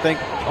I think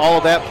all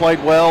of that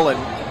played well, and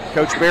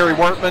Coach Barry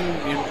Wortman,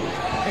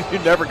 you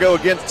never go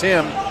against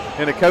him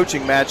in a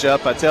coaching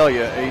matchup, I tell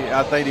you.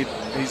 I think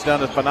he's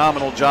done a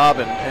phenomenal job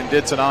and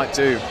did tonight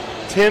too.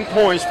 10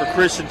 points for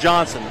Christian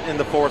Johnson in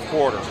the fourth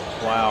quarter.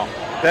 Wow.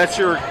 That's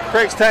your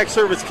Craig's Tax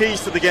Service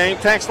keys to the game.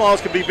 Tax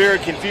laws can be very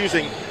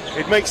confusing.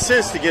 It makes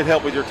sense to get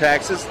help with your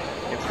taxes.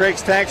 And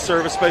Craig's Tax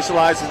Service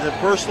specializes in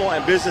personal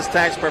and business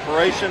tax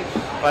preparation,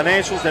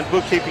 financials, and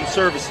bookkeeping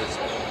services.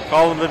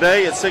 Call them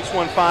today at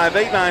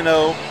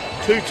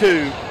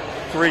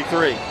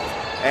 615-890-2233.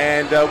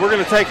 And we're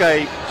going to take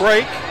a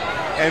break.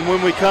 And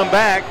when we come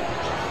back,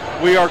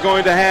 we are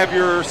going to have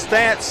your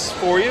stats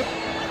for you.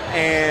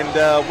 And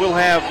we'll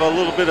have a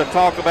little bit of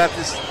talk about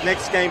this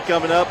next game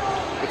coming up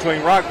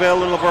between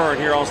Rockville and Laverne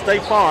here on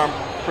State Farm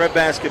Prep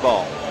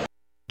Basketball.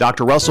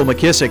 Dr. Russell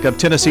McKissick of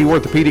Tennessee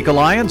Orthopedic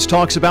Alliance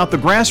talks about the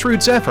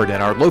grassroots effort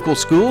in our local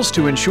schools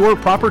to ensure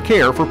proper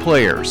care for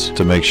players.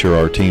 To make sure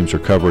our teams are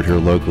covered here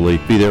locally,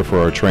 be there for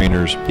our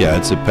trainers. Yeah,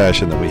 it's a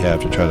passion that we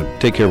have to try to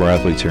take care of our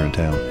athletes here in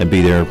town and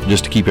be there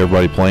just to keep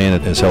everybody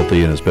playing as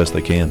healthy and as best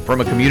they can.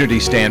 From a community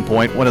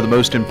standpoint, one of the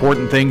most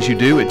important things you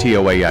do at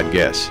TOA, I'd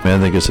guess. I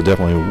think it's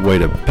definitely a way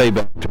to pay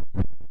back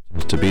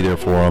to be there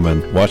for them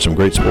and watch some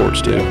great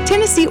sports too.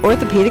 Tennessee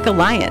Orthopedic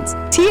Alliance,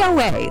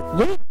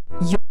 TOA.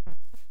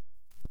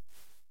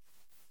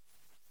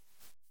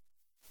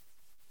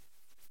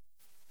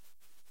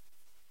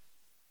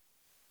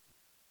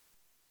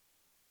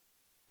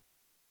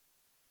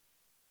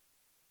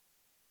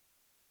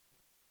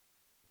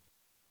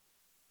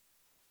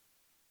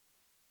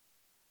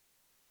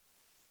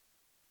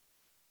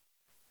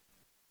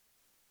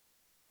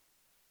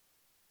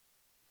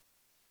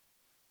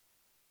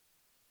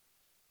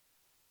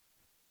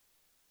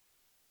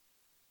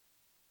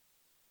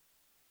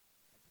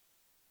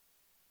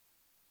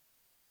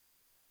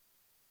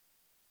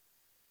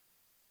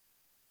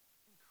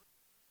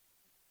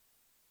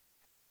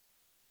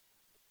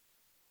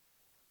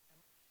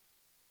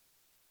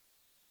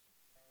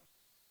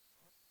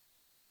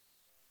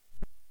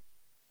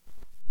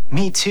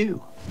 Me too.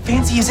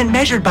 Fancy isn't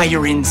measured by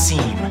your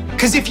inseam.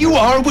 Cause if you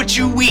are what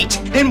you eat,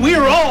 then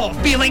we're all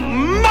feeling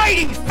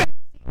mighty fancy.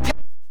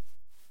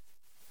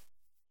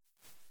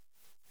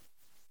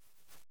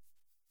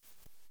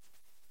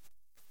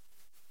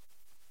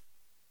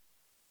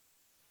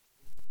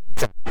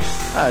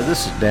 Hi,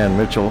 this is Dan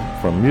Mitchell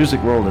from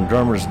Music World and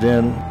Drummers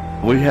Den.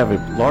 We have a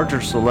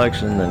larger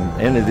selection than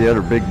any of the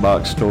other big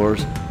box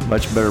stores.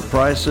 Much better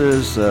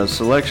prices.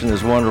 Selection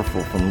is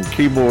wonderful from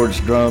keyboards,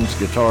 drums,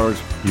 guitars.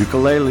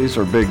 Ukuleles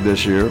are big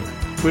this year.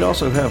 We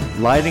also have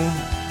lighting.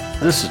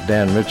 This is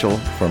Dan Mitchell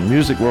from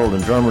Music World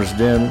and Drummers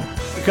Den.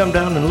 You come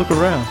down and look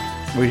around.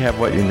 We have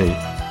what you need.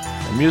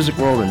 The Music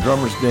World and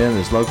Drummers Den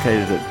is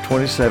located at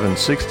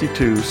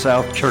 2762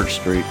 South Church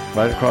Street,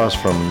 right across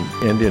from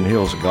Indian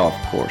Hills Golf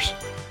Course.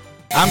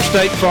 I'm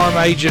State Farm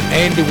Agent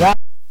Andy Watt.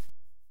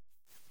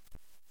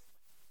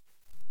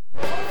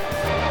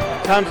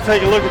 Time to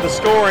take a look at the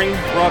scoring,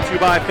 brought to you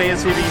by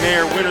Fancy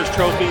Air Winners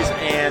Trophies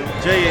and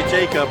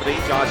J&J Company,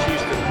 Josh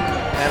Houston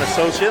and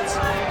Associates.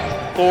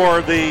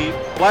 For the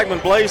Blackman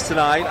Blaze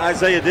tonight,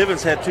 Isaiah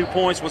Divins had 2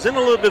 points, was in a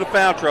little bit of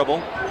foul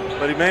trouble,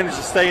 but he managed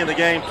to stay in the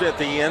game at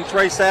the end.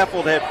 Trey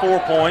Saffold had 4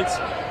 points.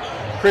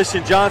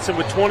 Christian Johnson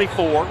with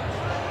 24,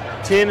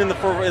 10 in the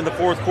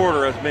fourth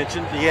quarter, as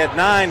mentioned. He had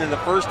 9 in the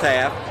first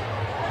half,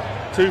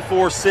 2,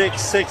 4,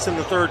 6 in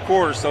the third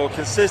quarter, so a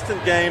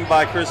consistent game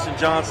by Christian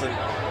Johnson.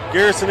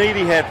 Garrison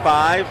Eady had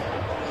 5,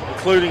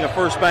 including a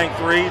first bank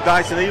 3.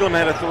 Dyson Elam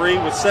had a 3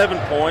 with 7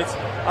 points.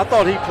 I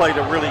thought he played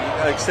a really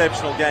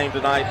exceptional game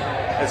tonight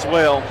as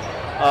well.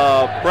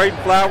 Braden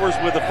Flowers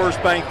with the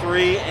first bank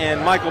 3,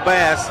 and Michael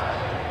Bass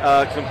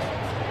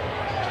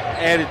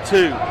added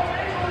 2.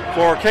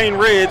 For Cane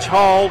Ridge,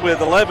 Hall with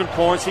 11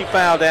 points. He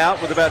fouled out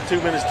with about 2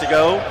 minutes to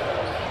go.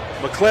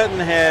 McClelton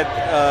had,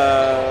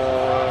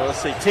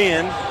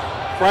 10.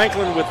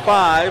 Franklin with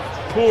 5.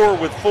 Poor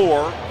with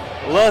 4.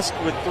 Lusk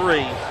with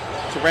 3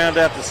 to round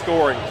out the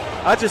scoring.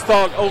 I just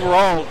thought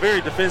overall very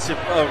good defensive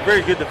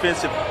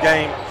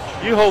game.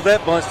 You hold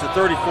that bunch to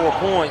 34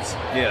 points.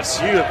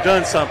 Yes. You have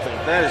done something.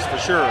 That is for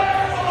sure.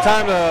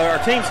 Time to our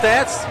team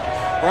stats.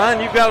 Brian,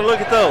 you've got to look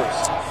at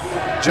those.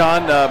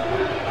 John,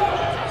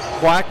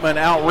 Blackman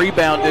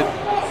out-rebounded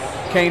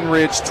Cane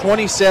Ridge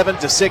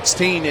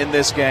 27-16 in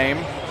this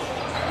game.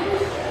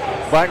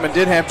 Blackman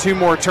did have 2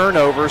 more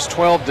turnovers,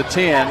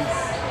 12-10.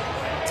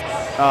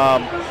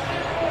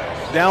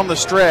 Down the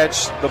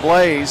stretch, the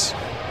Blaze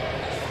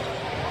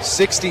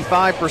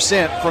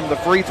 65% from the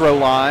free throw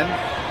line.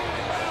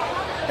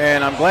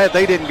 And I'm glad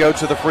they didn't go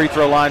to the free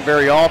throw line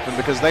very often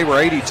because they were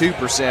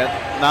 82%,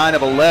 9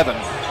 of 11.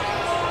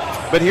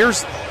 But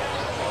here's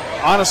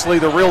honestly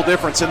the real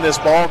difference in this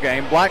ball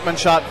game. Blackman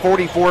shot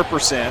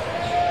 44%,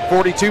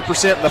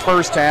 42% in the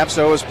first half,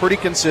 so it was pretty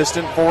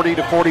consistent, 40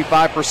 to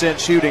 45%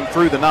 shooting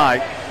through the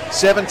night.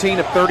 17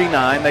 of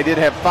 39. They did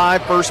have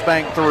 5 first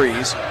bank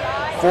threes.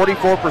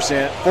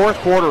 44%. Fourth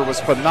quarter was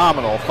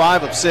phenomenal.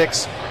 5 of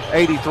 6,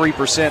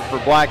 83% for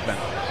Blackman.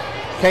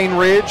 Cane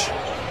Ridge,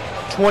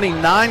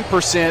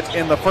 29%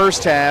 in the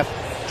first half,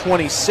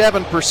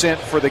 27%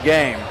 for the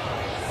game.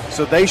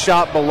 So they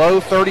shot below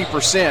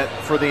 30%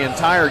 for the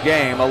entire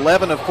game.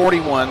 11 of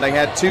 41. They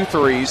had 2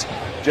 threes.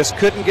 Just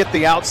couldn't get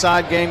the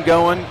outside game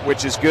going,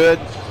 which is good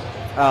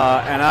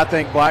And I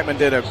think Blackman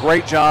did a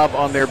great job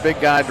on their big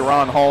guy,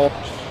 Deron Hall.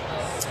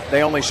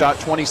 They only shot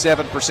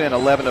 27%,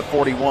 11 of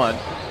 41.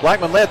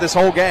 Blackman led this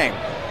whole game.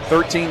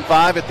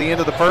 13-5 at the end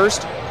of the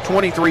first,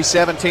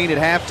 23-17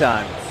 at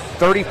halftime,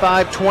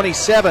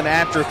 35-27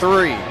 after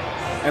 3,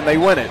 and they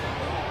win it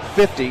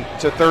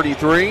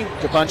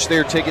 50-33 to punch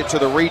their ticket to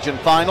the region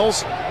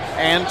finals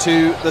and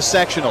to the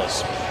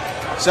sectionals.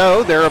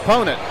 So their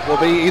opponent will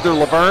be either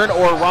Laverne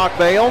or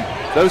Rockvale.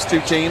 Those two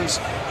teams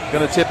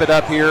going to tip it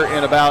up here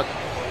in about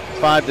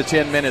 5 to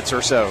 10 minutes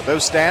or so.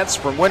 Those stats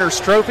from Winners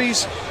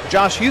Trophies,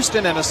 Josh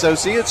Houston and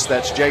Associates,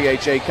 that's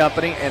JHA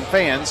Company, and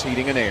Fans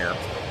Heating and Air.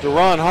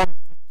 Deron Hall,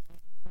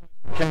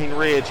 Cane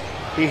Ridge,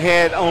 he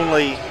had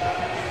only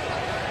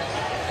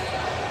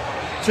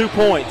 2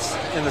 points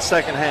in the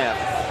second half.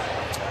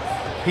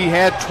 He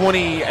had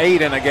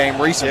 28 in a game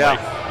recently,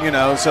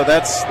 so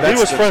that's he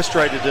was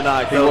frustrated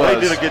tonight, though. They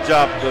did a good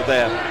job with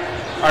that.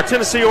 Our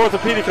Tennessee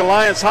Orthopedic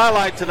Alliance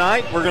highlight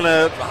tonight, we're going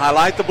to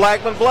highlight the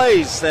Blackman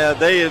Blaze.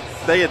 They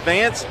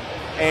advance,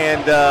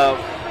 and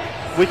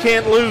we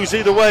can't lose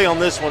either way on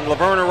this one,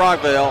 Laverne or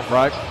Rockvale.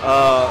 Right.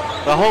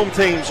 The home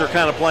teams are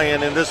kind of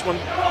playing in this one,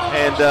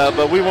 and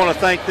but we want to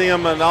thank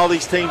them and all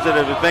these teams that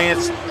have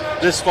advanced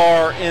this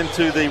far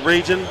into the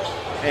region.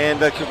 And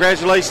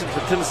congratulations to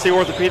Tennessee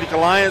Orthopedic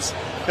Alliance,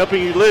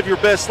 helping you live your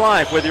best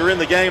life, whether you're in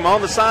the game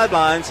on the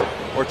sidelines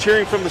or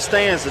cheering from the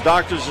stands. The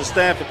doctors and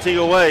staff at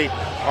TOA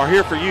are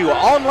here for you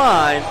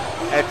online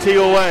at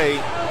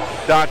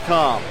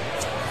TOA.com.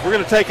 We're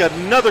going to take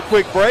another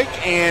quick break,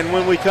 and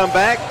when we come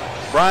back,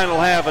 Brian will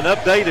have an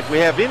update if we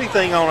have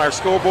anything on our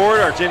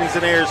scoreboard, our Jennings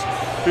and Ayers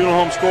Funeral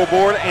Home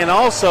scoreboard, and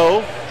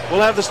also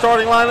we'll have the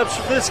starting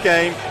lineups for this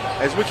game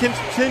as we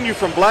continue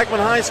from Blackman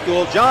High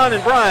School. John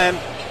and Brian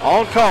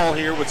on call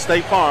here with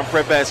State Farm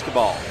Prep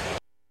Basketball.